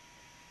bottom?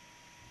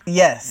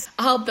 Yes.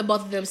 I hope that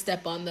both of them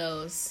step on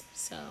those,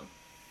 so.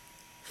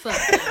 Fuck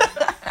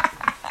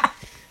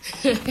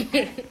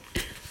them.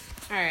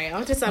 Alright,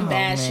 on to some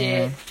bad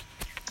shit.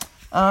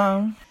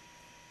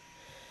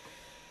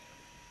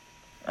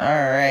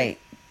 Alright.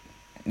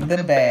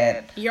 The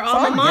bad. Your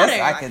alma mater. I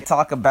guess I could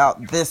talk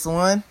about this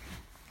one.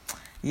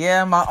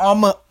 Yeah, my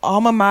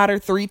alma mater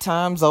 3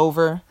 times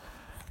over.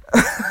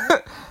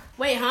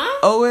 Wait, huh?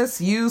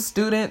 OSU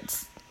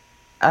students.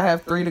 I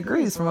have 3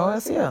 degrees from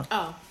OSU.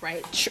 Oh,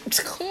 right.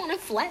 Come on and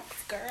flex,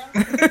 girl.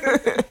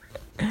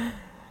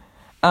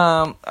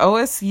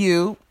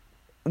 OSU,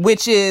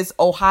 which is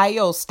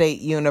Ohio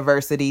State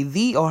University,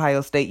 the Ohio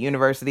State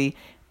University.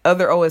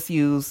 Other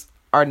OSUs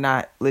are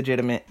not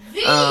legitimate.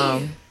 You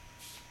better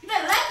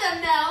let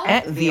them know.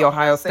 At the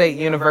Ohio State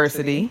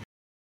University,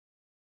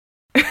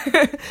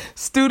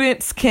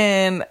 students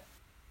can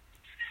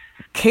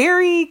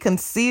carry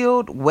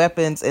concealed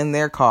weapons in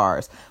their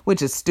cars,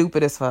 which is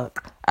stupid as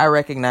fuck. I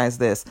recognize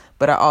this,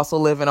 but I also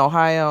live in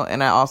Ohio,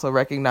 and I also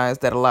recognize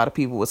that a lot of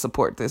people would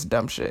support this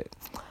dumb shit.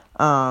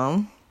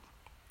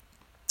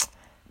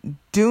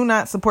 Do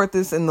not support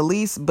this in the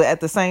least, but at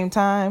the same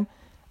time,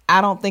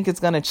 I don't think it's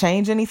going to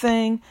change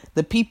anything.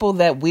 The people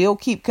that will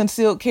keep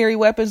concealed carry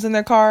weapons in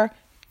their car,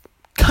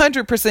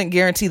 100%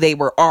 guarantee they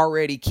were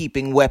already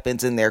keeping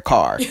weapons in their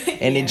car,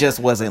 and it just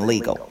wasn't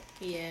legal.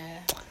 Yeah.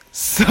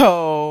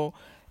 So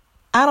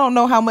I don't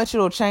know how much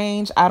it'll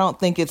change. I don't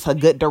think it's a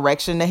good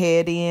direction to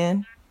head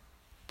in.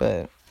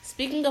 But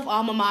speaking of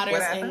alma maters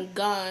and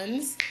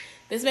guns,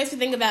 this makes me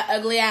think of that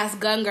ugly ass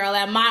gun girl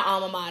at my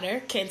alma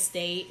mater, Kent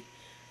State.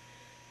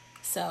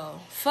 So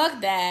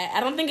fuck that. I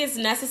don't think it's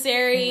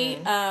necessary.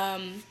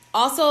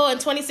 Also, in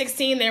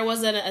 2016, there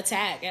was an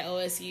attack at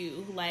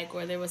OSU, like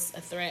where there was a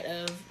threat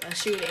of a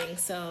shooting.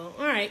 So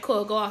all right,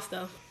 cool, go off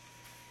though.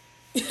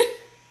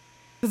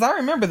 Because I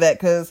remember that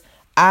because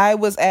I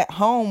was at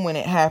home when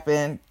it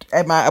happened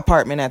at my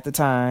apartment at the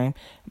time,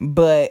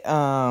 but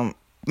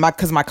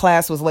because my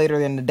class was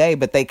later in the day,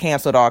 but they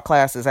canceled all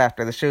classes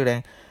after the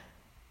shooting.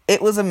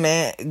 It was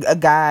a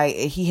guy,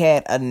 he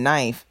had a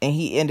knife, and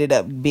he ended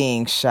up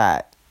being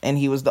shot, and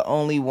he was the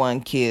only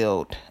one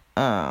killed.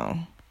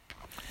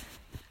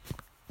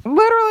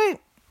 Literally,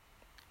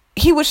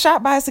 he was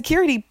shot by a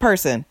security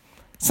person,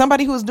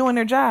 somebody who was doing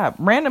their job.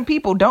 Random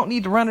people don't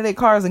need to run to their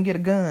cars and get a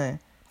gun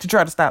to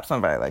try to stop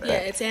somebody like that. Yeah,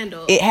 it's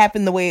handled. It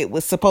happened the way it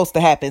was supposed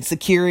to happen.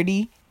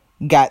 Security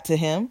got to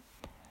him,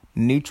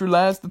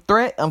 neutralized the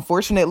threat.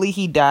 Unfortunately,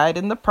 he died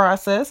in the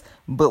process,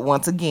 but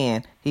once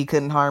again, he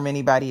couldn't harm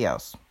anybody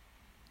else.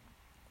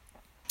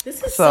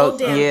 This is so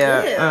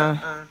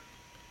damn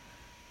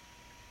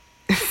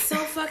good. So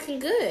fucking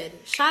good.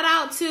 Shout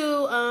out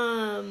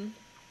to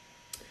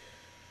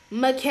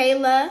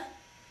Michaela,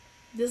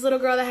 this little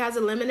girl that has a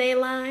lemonade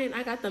line.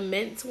 I got the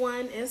mint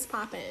one. It's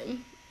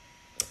popping.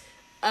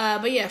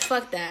 But yeah,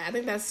 fuck that. I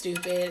think that's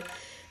stupid.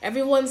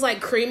 Everyone's like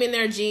creaming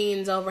their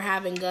jeans over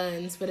having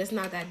guns, but it's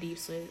not that deep.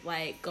 So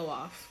like, go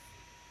off.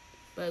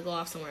 But go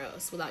off somewhere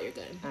else without your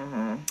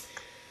gun.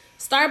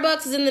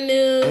 Starbucks is in the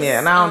news. Yeah,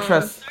 and I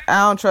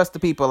don't trust the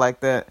people like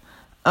that.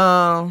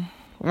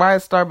 Why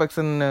is Starbucks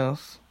in the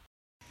news?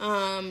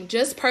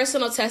 Just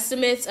personal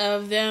testaments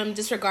of them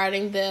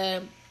disregarding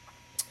the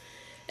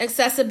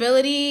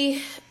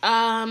accessibility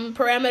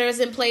parameters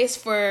in place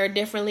for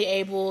differently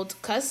abled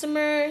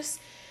customers.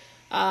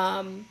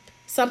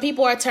 Some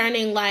people are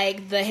turning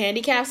like the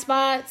handicap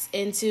spots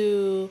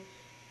into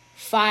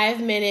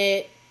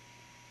 5-minute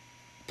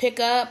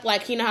pickup.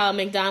 Like, you know how at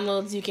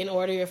McDonald's you can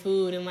order your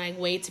food and like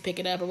wait to pick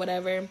it up or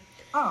whatever.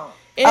 Oh,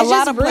 a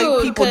lot of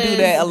people do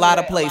that. A lot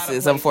of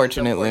places,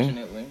 unfortunately.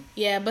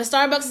 Yeah, but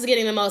Starbucks is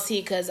getting the most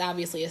heat because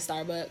obviously it's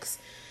Starbucks.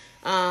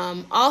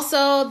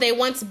 Also, they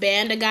once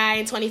banned a guy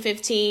in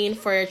 2015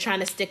 for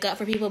trying to stick up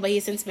for people, but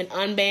he's since been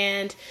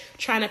unbanned,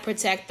 trying to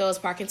protect those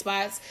parking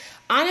spots.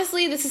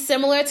 Honestly, this is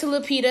similar to the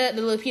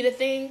Lupita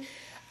thing.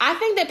 I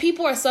think that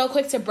people are so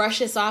quick to brush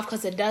this off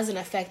because it doesn't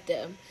affect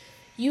them.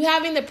 You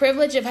having the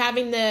privilege of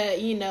having the,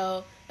 you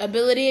know,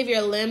 ability of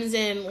your limbs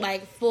and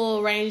like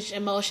full range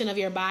of motion of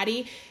your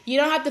body, you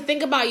don't have to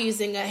think about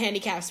using a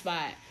handicap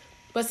spot.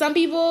 But some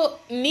people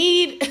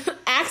need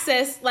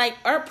access, like,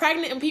 or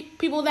pregnant and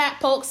people that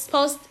post,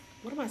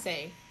 what am I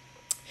saying?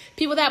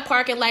 People that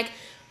park at, like,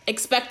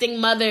 expecting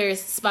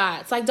mothers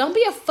spots. Like, don't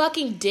be a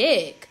fucking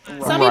dick.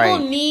 Right. Some people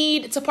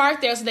need to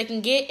park there so they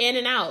can get in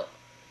and out.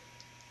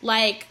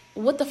 Like,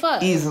 what the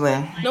fuck?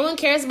 Easily. No one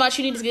cares about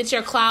you need to get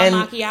your cloud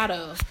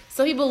macchiato.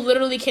 Some people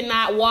literally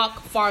cannot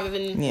walk farther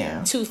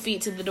than 2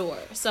 feet to the door.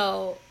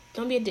 So,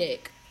 don't be a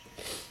dick.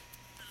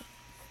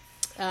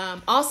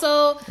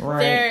 Also,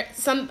 there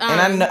some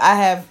and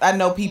I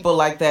know people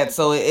like that,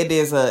 so it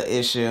is a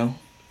issue.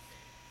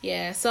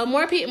 Yeah, so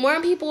more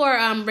people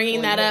are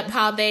bringing that up.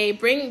 How they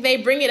bring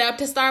it up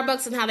to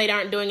Starbucks and how they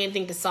aren't doing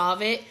anything to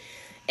solve it,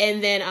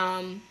 and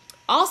then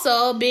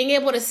also being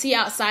able to see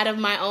outside of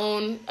my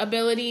own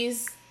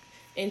abilities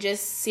and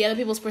just see other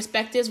people's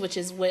perspectives, which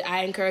is what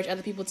I encourage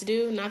other people to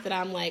do. Not that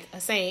I'm like a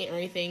saint or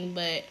anything,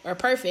 or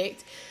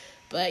perfect,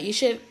 but you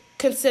should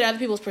consider other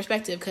people's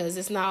perspective because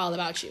it's not all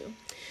about you.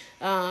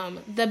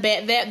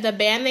 The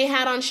ban they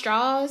had on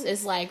straws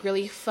is like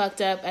really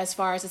fucked up as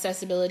far as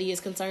accessibility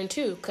is concerned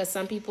too, because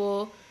some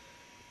people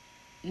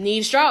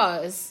need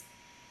straws,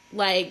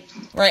 like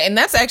right, and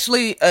that's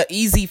actually an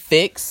easy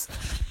fix,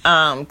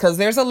 because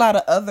there's a lot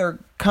of other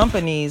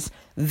companies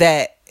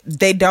that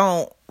they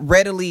don't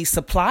readily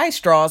supply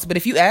straws, but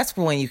if you ask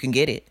for one, you can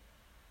get it.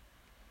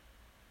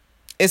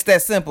 It's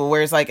that simple,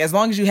 where it's like, as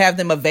long as you have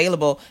them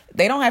available,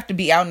 they don't have to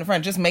be out in the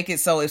front. Just make it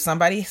so if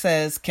somebody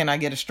says, "Can I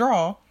get a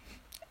straw?"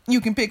 you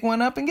can pick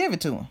one up and give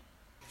it to them.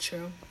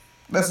 True.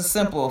 That's a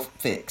simple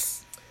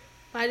fix.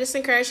 I just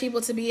encourage people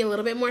to be a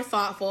little bit more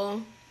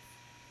thoughtful,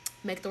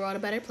 make the world a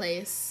better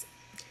place.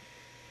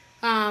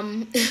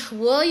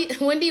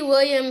 Wendy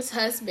Williams'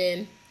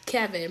 husband,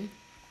 Kevin,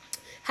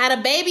 had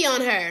a baby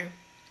on her,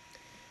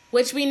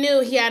 which we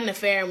knew he had an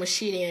affair and was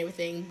cheating and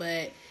everything,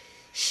 but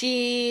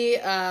she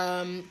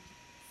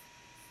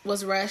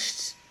was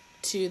rushed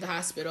to the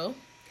hospital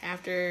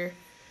after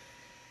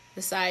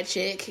the side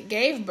chick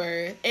gave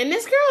birth. And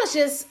this girl is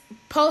just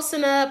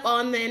posting up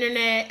on the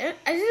internet.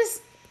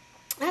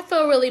 I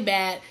feel really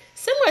bad.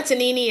 Similar to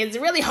Nene, it's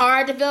really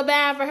hard to feel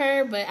bad for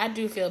her, but I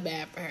do feel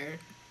bad for her.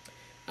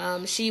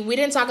 We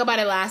didn't talk about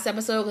it last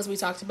episode because we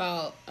talked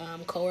about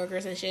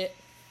coworkers and shit.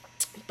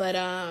 But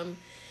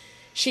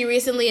she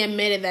recently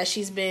admitted that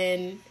she's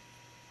been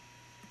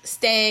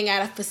staying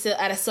at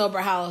a sober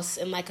house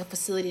in like a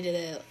facility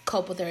to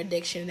cope with her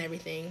addiction and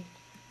everything.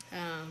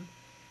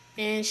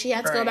 And she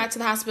had to go back to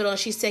the hospital, and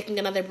she's taking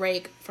another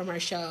break from her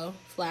show,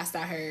 last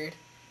I heard,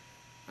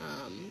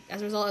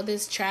 as a result of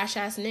this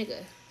trash-ass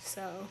nigga.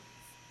 So,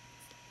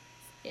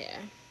 yeah.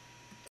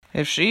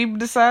 If she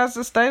decides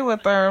to stay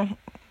with her,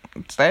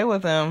 stay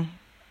with him.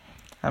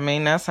 I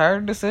mean, that's her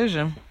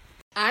decision.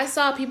 I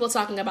saw people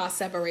talking about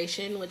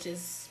separation, which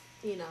is,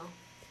 you know,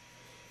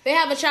 they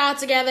have a child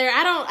together.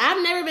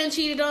 I've never been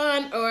cheated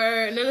on,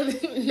 or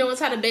no one's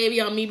had a baby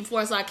on me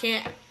before, so I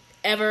can't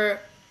ever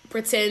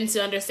pretend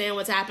to understand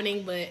what's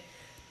happening, but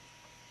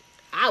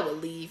I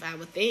would leave, I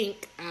would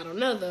think. I don't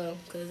know, though,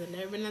 because I've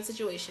never been in that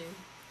situation.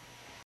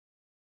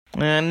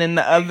 And then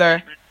the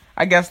other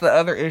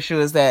issue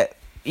is that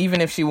even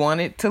if she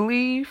wants to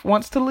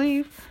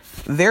leave,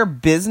 their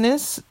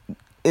business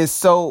is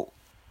so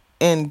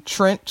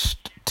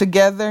entrenched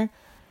together.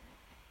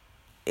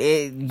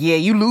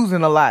 You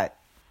losing a lot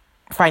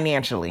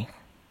financially.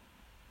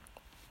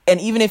 And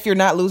even if you're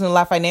not losing a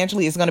lot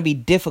financially, it's going to be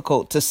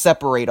difficult to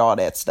separate all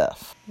that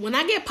stuff. When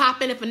I get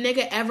popping, if a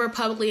nigga ever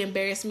publicly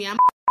embarrassed me, I'm...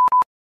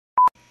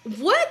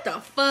 What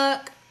the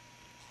fuck?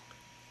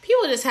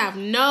 People just have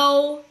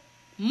no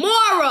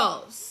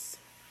morals.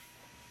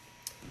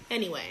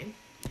 Anyway.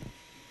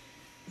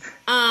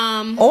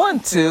 On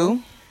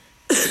to...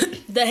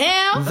 The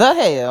hell? The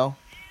hell.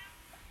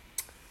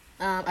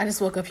 I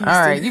just woke up Houston. All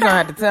right, you're going to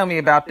have to tell me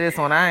about this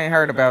one. I ain't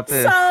heard about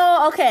this.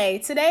 So, okay,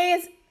 today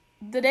is...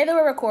 The day that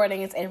we're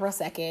recording is April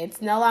 2nd.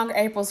 It's no longer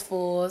April's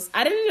Fools.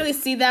 I didn't really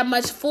see that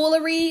much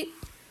foolery,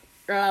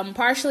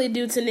 partially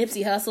due to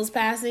Nipsey Hussle's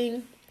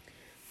passing,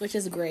 which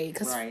is great.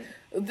 Cause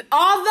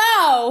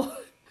although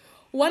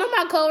one of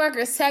my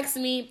coworkers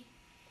texted me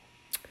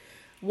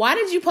why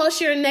did you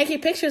post your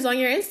naked pictures on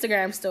your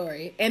Instagram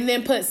story? And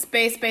then put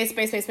space.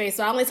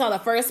 So I only saw the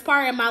first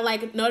part in my,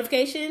 like,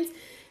 notifications.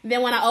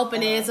 Then when I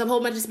open it, it's a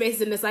whole bunch of spaces,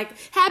 and it's like,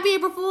 Happy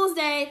April Fool's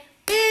Day,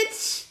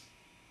 bitch.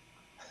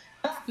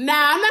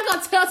 Now, I'm not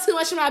going to tell too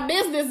much of my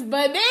business,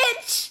 but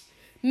bitch,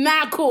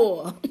 not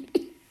cool.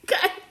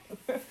 Okay?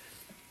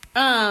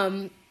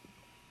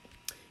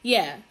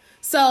 Yeah.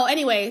 So,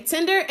 anyway,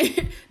 Tinder,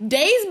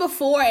 days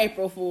before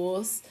April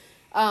Fool's,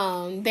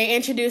 they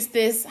introduced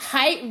this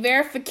height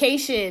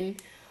verification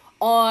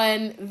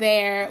on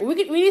their... We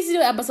need to do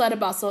an episode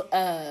about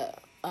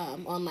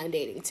online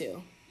dating,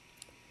 too.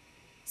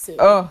 Soon.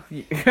 Oh.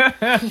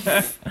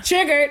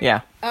 Triggered.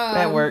 Yeah,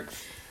 that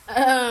works.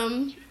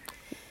 I'm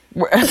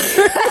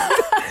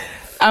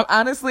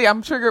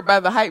triggered by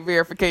the height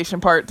verification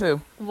part,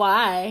 too.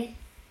 Why?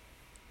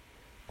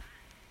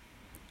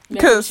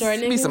 Because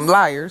be some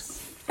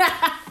liars.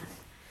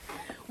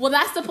 Well,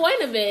 that's the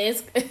point of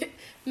it.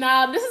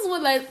 Now, this is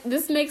what, like,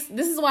 this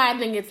is why I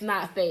think it's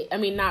not fake. I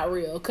mean, not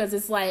real. Because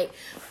it's like,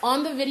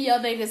 on the video,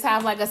 they just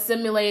have, like, a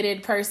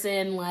simulated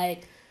person,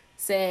 like,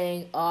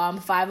 saying, oh, I'm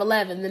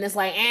 5'11", then it's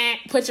like,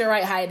 put your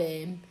right height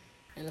in,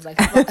 and it's like,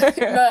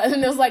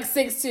 and it's like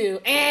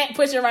 6'2",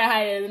 put your right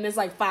height in, and it's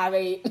like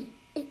 5'8",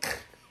 and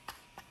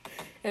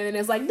then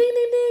it's like ding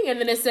ding ding, and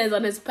then it says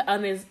on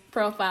his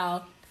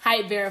profile,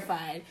 height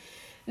verified.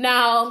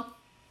 Now,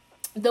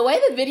 the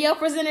way the video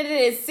presented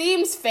it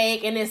seems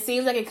fake, and it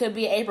seems like it could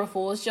be an April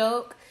Fool's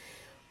joke,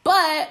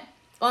 but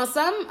on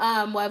some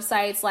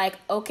websites like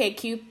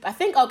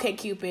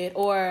OkCupid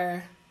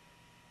or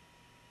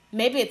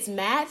maybe it's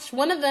Match.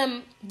 One of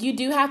them, you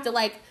do have to,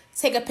 like,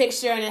 take a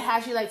picture, and it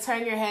has you, like,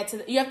 turn your head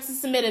you have to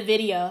submit a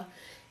video,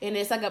 and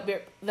it's, like,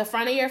 the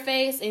front of your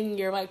face and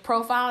your, like,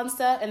 profile and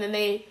stuff, and then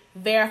they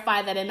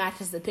verify that it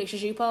matches the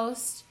pictures you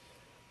post.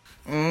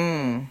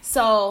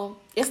 So,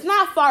 it's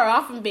not far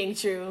off from being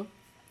true.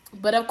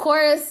 But, of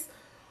course,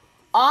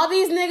 all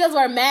these niggas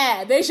are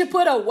mad. They should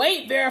put a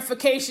weight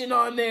verification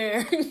on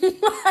there.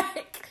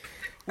 Like...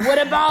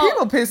 What about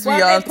people piss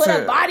me off they put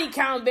too. A body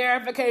count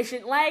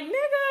verification? Like,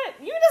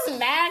 nigga, you just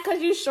mad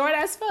because you short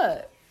as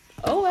fuck.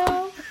 Oh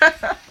well.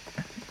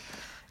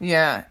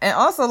 Yeah, and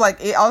also,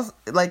 like, it also,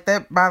 like,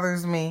 that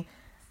bothers me.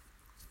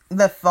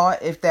 The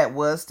thought, if that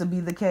was to be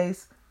the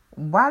case,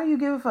 why do you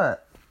give a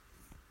fuck?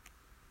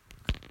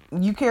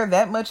 You care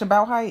that much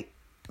about height?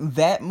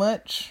 That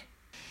much?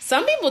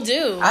 Some people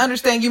do. I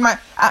understand you might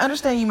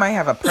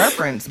have a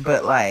preference,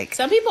 but, like,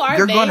 some people are.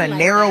 You're gonna like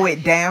narrow that.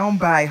 it down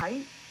by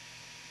height.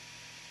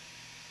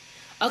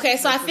 Okay,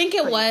 so I think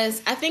it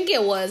was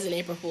an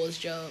April Fool's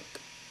joke.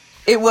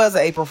 It was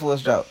an April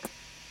Fool's joke.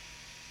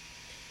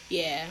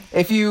 Yeah.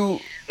 If you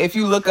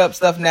look up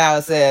stuff now,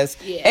 it says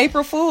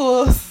April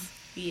Fool's.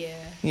 Yeah.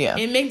 Yeah.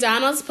 And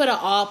McDonald's put an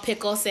all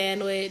pickle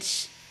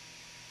sandwich.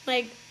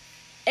 Like,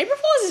 April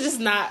Fool's is just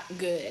not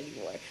good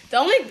anymore. The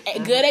only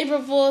good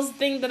April Fool's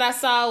thing that I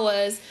saw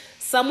was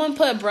someone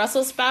put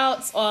Brussels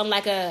sprouts on,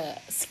 like, a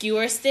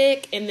skewer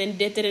stick and then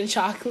dipped it in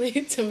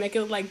chocolate to make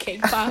it look like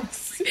cake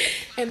pops.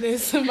 And then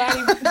somebody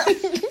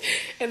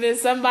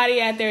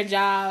at their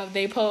job,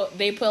 they put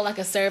like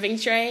a serving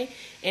tray,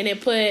 and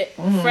it put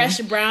fresh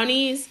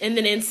brownies, and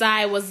then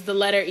inside was the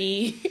letter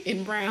E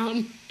in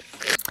brown.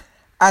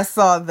 I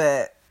saw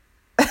that.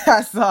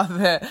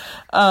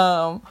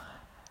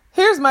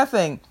 Here's my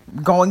thing.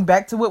 Going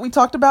back to what we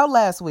talked about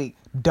last week.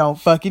 Don't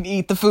fucking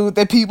eat the food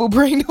that people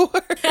bring to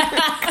work.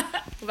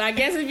 But I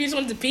guess if you just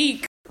want to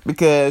peek.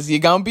 Because you're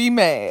gonna be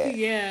mad.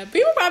 Yeah.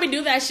 People probably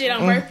do that shit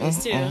on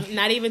purpose, too.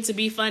 Not even to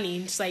be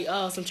funny. Just like,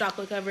 oh, some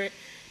chocolate covered.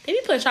 They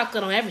be putting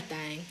chocolate on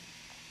everything.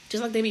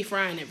 Just like they be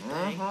frying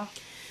everything.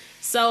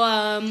 So,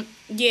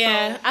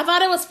 yeah. I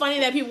thought it was funny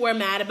that people were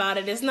mad about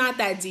it. It's not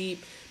that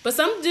deep. But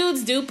some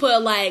dudes do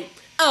put, like,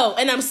 oh,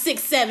 and I'm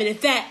 6'7",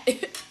 if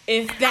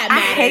that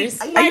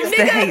matters. I used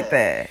to hate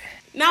that.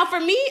 Now, for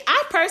me,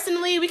 I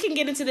personally, we can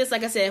get into this,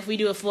 like I said, if we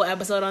do a full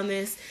episode on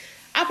this.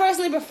 I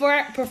personally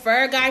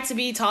prefer a guy to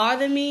be taller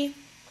than me.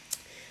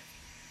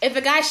 If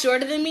a guy's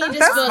shorter than me, it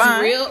just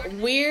feels real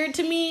weird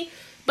to me.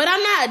 But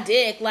I'm not a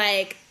dick.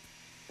 Like,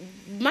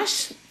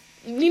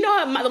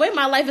 the way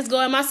my life is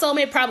going, my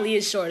soulmate probably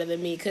is shorter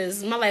than me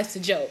because my life's a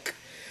joke.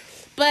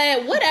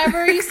 But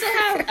whatever, you still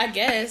have, I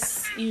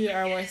guess, you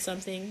are worth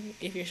something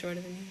if you're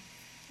shorter than me.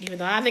 Even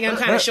though I think I'm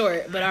kind of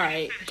short, but all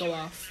right, go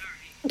off.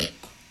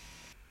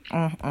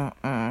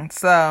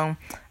 So,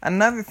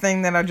 another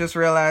thing that I just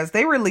realized,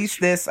 they released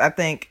this, I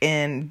think,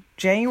 in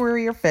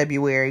January or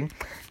February,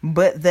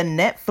 but the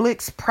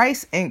Netflix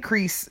price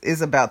increase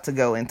is about to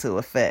go into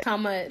effect. How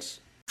much?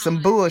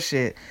 Some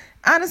bullshit.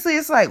 Honestly,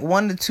 it's like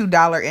 $1 to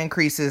 $2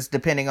 increases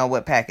depending on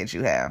what package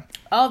you have.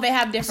 Oh, they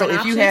have different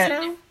options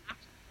now?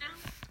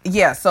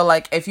 Yeah, so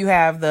like if you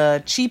have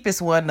the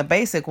cheapest one, the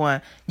basic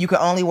one, you can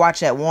only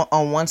watch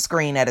on one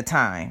screen at a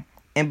time.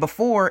 And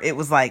before, it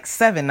was like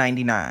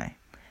 $7.99.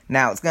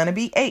 Now it's going to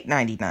be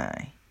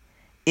 $8.99.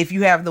 If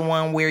you have the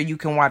one where you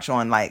can watch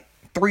on like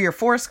 3 or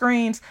 4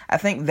 screens, I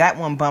think that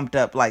one bumped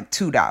up like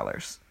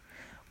 $2.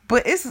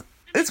 But it's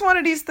It's one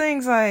of these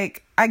things,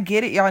 like, I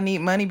get it, y'all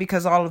need money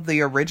because all of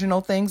the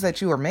original things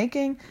that you are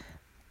making,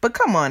 but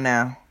come on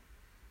now.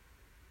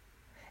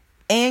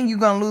 And you're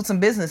going to lose some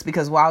business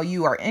because while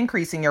you are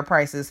increasing your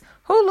prices,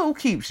 Hulu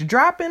keeps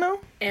dropping them.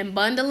 And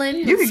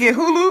bundling. You could get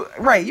Hulu,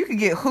 right, you could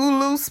get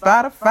Hulu,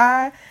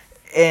 Spotify,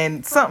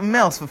 and something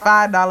else for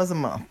 $5 a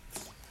month.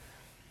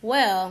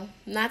 Well,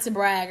 not to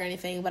brag or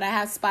anything, but I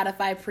have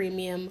Spotify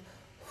Premium,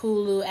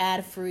 Hulu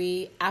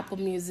ad-free, Apple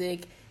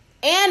Music,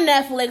 and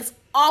Netflix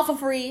all for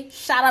free.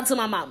 Shout out to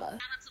my mama.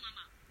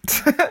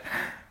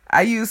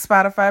 I use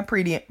Spotify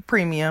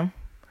Premium.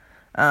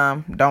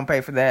 Don't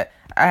pay for that.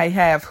 I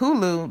have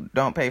Hulu.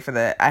 Don't pay for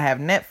that. I have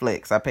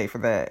Netflix. I pay for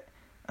that.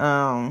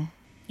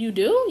 You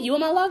do? You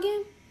want my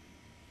login?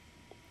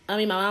 I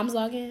mean, my mom's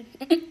login.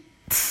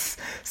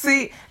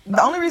 See,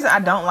 the only reason I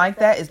don't like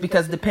that is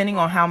because depending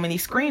on how many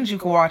screens you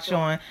can watch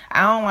on,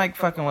 I don't like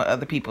fucking with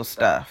other people's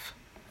stuff.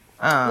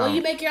 Well,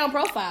 you make your own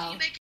profile.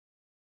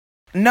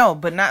 No,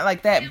 but not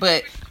like that.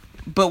 But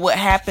what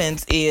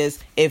happens is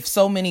if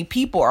so many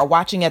people are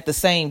watching at the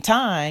same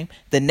time,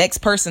 the next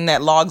person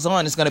that logs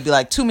on is going to be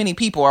like, too many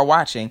people are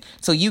watching,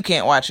 so you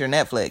can't watch your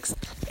Netflix.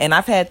 And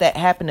I've had that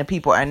happen to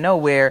people I know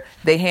where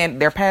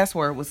their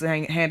password was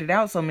handed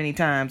out so many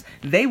times,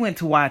 they went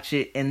to watch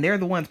it and they're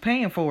the ones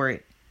paying for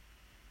it.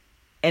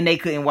 And they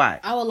couldn't watch.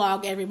 I will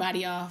log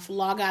everybody off.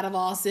 Log out of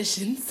all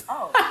sessions.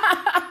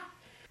 Oh.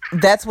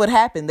 That's what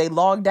happened. They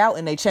logged out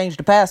and they changed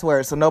the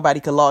password so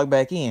nobody could log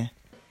back in.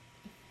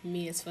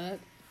 Me as fuck.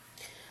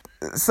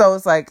 So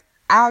it's like,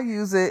 I'll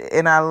use it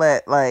and I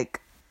let,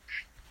 like,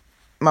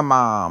 my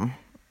mom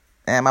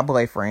and my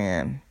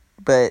boyfriend.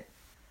 But,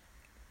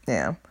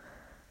 yeah.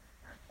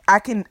 I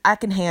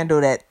can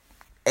handle that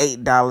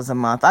 $8 a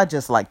month. I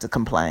just like to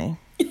complain.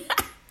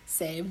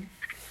 Same.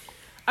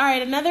 All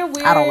right, another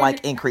weird... I don't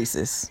like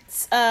increases.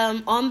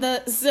 On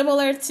the...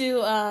 Similar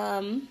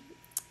to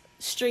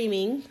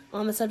streaming,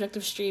 on the subject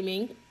of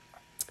streaming,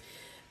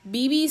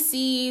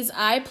 BBC's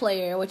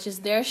iPlayer, which is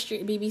their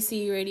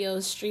BBC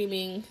radio's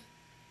streaming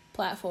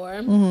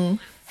platform,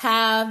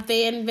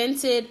 they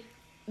invented...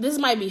 This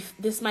might be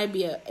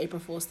a April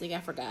Fool's thing,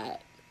 I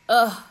forgot.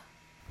 Ugh.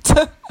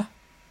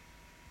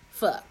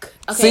 Fuck.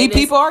 Okay, see,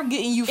 people are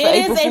getting you for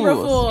April Fools. It is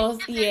April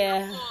Fool's.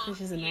 Yeah,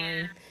 which is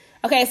annoying.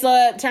 Okay, so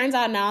it turns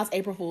out now it's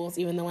April Fool's,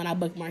 even though when I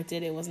bookmarked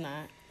it, it was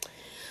not.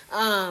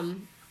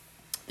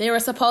 They were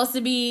supposed to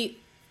be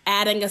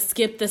adding a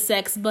skip the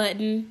sex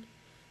button,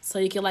 so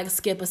you can, like,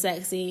 skip a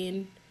sex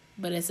scene,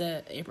 but it's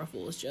a April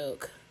Fool's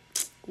joke.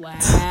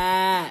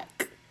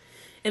 Whack.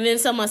 And then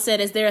someone said,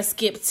 is there a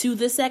skip to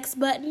the sex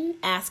button?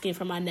 Asking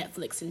for my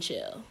Netflix and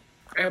chill.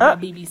 Or my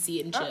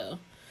BBC and chill.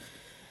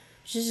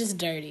 Which is just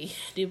dirty.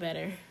 Do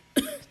better.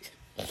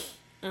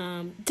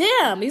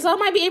 Damn, these all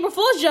might be April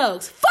Fool's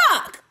jokes.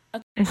 Fuck!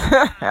 Okay.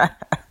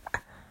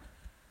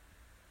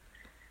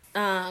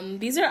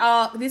 These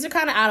are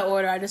kind of out of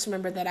order. I just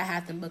remember that I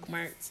had them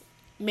bookmarked.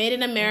 Made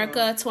in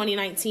America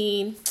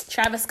 2019.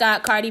 Travis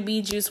Scott, Cardi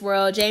B, Juice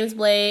WRLD, James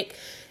Blake,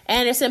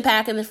 Anderson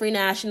 .Paak and the Free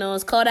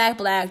Nationals, Kodak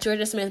Black,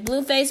 Georgia Smith,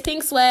 Blueface,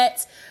 Pink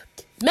Sweats,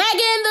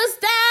 Megan Thee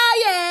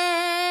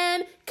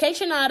Stallion, Kate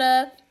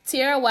Shinada,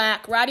 Tierra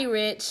Whack, Roddy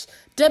Ricch,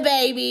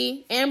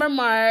 DaBaby, Amber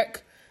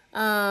Mark,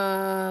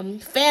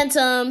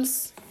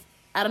 Phantoms.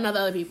 I don't know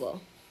the other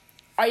people.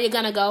 Are you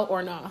gonna go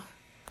or no?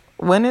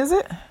 When is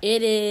it?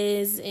 It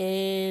is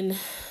in...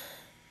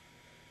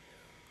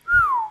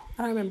 I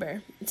don't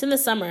remember. It's in the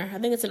summer. I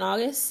think it's in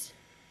August.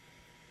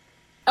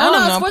 Oh,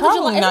 no, it's 4th of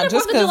July. Not,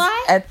 just because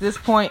at this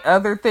point,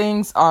 other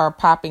things are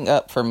popping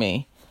up for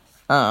me.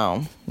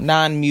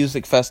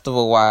 Non-music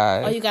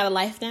festival-wise. Oh, you got a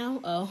life now?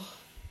 Oh.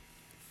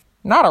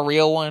 Not a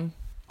real one.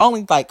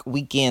 Only, like,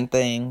 weekend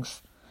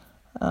things.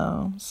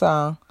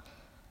 So...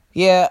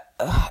 yeah,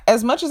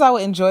 as much as I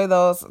would enjoy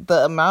those,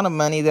 the amount of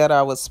money that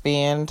I would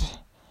spend,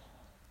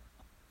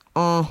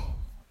 I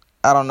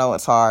don't know,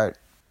 it's hard.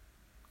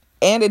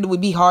 And it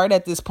would be hard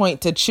at this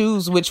point to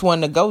choose which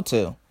one to go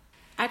to.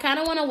 I kind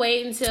of want to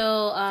wait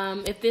until,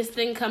 if this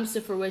thing comes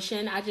to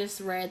fruition. I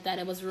just read that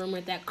it was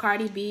rumored that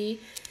Cardi B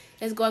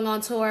is going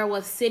on tour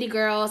with City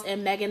Girls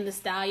and Megan Thee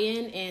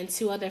Stallion and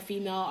 2 other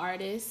female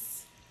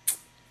artists.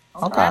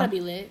 So okay. that'll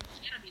be lit.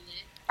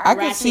 I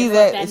could see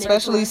that,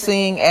 especially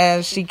seeing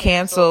as she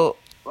canceled,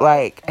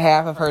 like,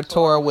 half of her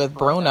tour with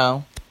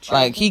Bruno.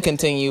 Like, he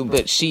continued,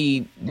 but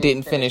she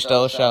didn't finish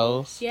those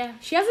shows. Yeah,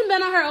 she hasn't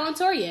been on her own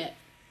tour yet.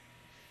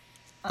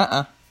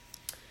 But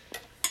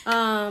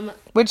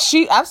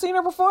I've seen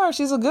her perform.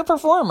 She's a good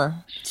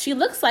performer. She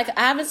looks like...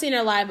 I haven't seen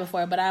her live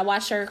before, but I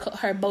watched her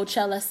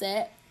Bochella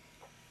set.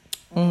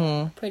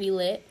 Mm-hmm. Pretty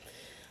lit.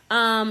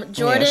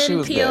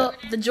 Jordan Peele...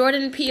 The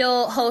Jordan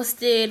Peele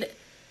hosted...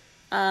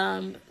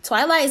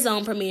 Twilight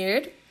Zone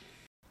premiered.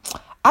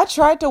 I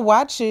tried to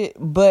watch it,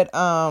 but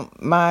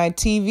my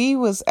TV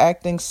was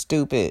acting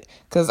stupid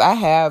because I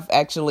have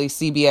actually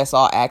CBS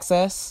All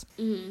Access.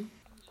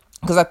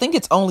 Because I think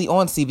it's only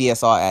on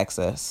CBS All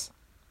Access.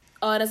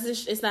 Oh,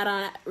 it's not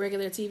on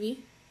regular TV?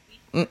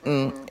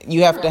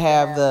 You have to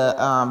have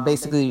the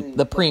basically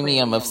the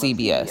premium of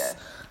CBS.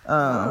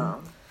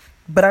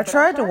 But I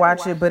tried to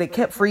watch it, but it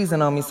kept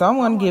freezing on me. So I'm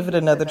going to give it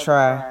another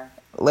try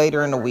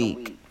later in the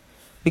week.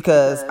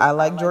 Because I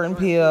like Jordan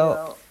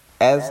Peele.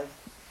 As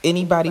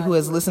anybody who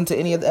has listened to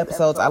any of the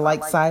episodes, I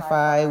like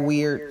sci-fi,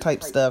 weird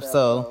type stuff.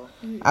 So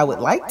I would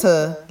like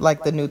to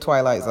like the new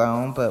Twilight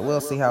Zone, but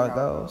we'll see how it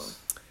goes.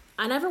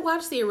 I never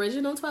watched the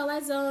original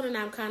Twilight Zone, and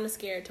I'm kind of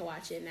scared to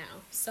watch it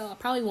now. So I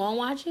probably won't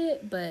watch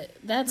it, but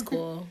that's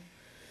cool.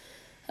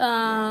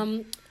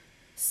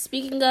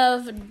 Speaking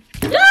of... Ooh,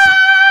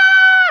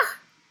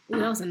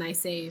 that was a nice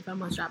save. I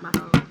almost dropped my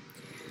phone.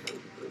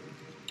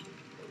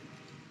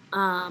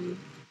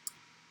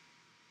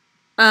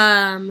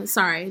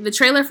 Sorry. The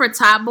trailer for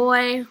Top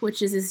Boy,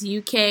 which is this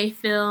UK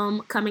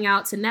film coming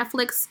out to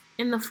Netflix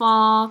in the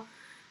fall,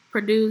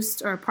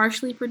 produced or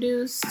partially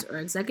produced or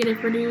executive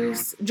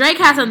produced. Drake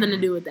has something to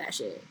do with that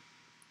shit.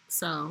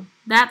 So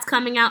that's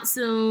coming out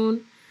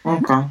soon.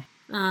 Okay.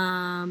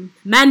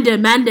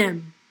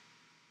 Mandem.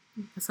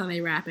 That's how they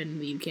rap in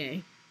the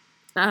UK.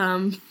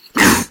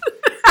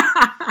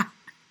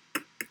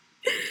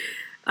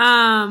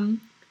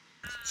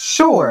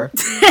 Sure.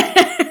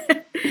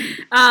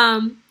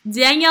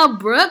 Danielle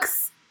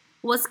Brooks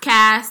was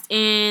cast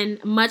in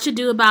Much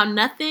Ado About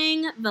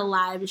Nothing, the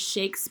live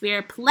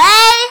Shakespeare play.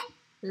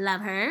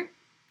 Love her.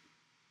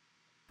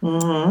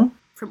 Mm-hmm.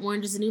 From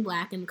Orange is the New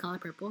Black and The Color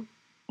Purple.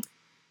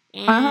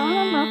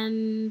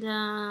 And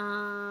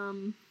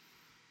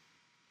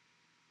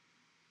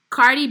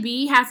Cardi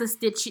B has a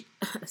statue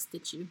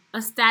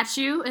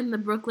in the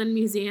Brooklyn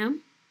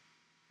Museum.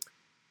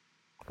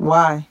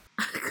 Why?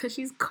 Because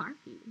she's Cardi.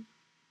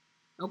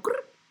 Okay.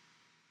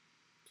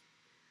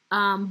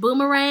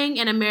 Boomerang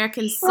and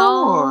American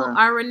Soul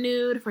are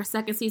renewed for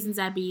second seasons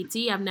at BET.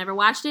 I've never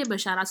watched it,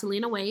 but shout out to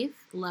Lena Waithe.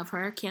 Love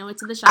her. Can't wait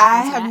to the show.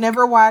 I have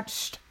never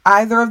watched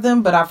either of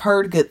them, but I've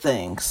heard good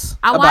things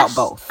about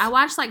both. I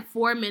watched like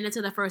 4 minutes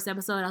of the first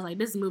episode. I was like,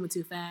 this is moving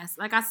too fast.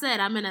 Like I said,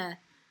 I'm in a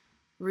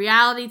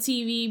reality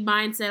TV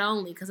mindset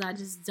only because I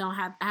just don't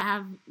have... I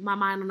have my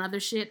mind on other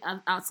shit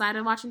outside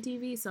of watching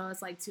TV, so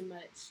it's like too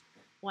much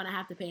when I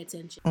have to pay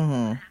attention.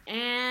 Mm-hmm.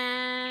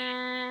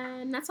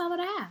 And that's all that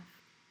I have.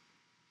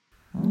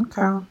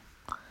 Okay.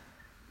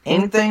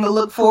 Anything to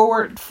look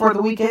forward for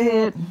the week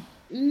ahead?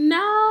 No,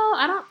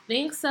 I don't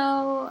think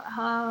so.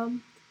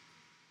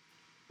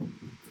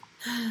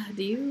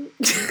 Do you?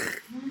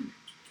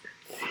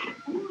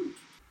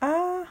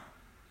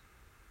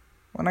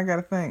 When I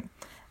gotta think.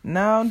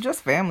 No,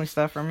 just family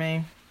stuff for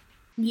me.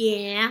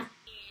 Yeah.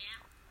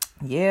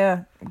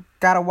 Yeah.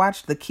 Gotta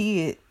watch The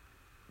Kid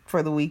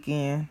for the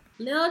weekend.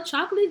 Little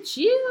chocolate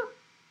chip.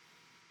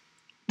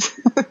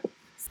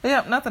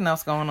 Yep, nothing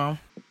else going on.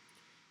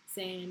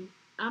 Same.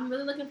 I'm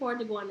really looking forward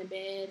to going to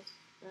bed.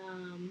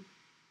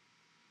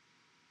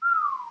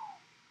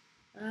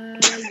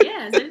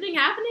 Yeah, is anything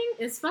happening?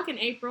 It's fucking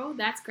April.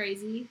 That's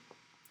crazy.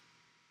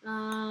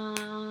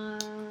 Yeah.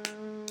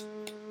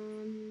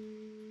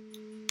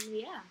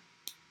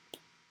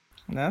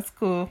 That's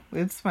cool.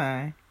 It's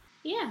fine.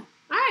 Yeah.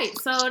 All right.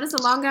 So this is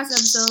a long ass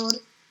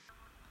episode.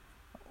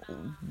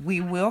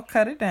 We will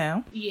cut it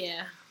down.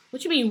 Yeah.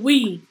 What you mean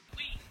we?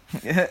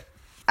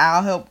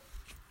 I'll help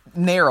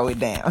narrow it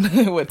down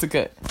what to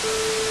cut.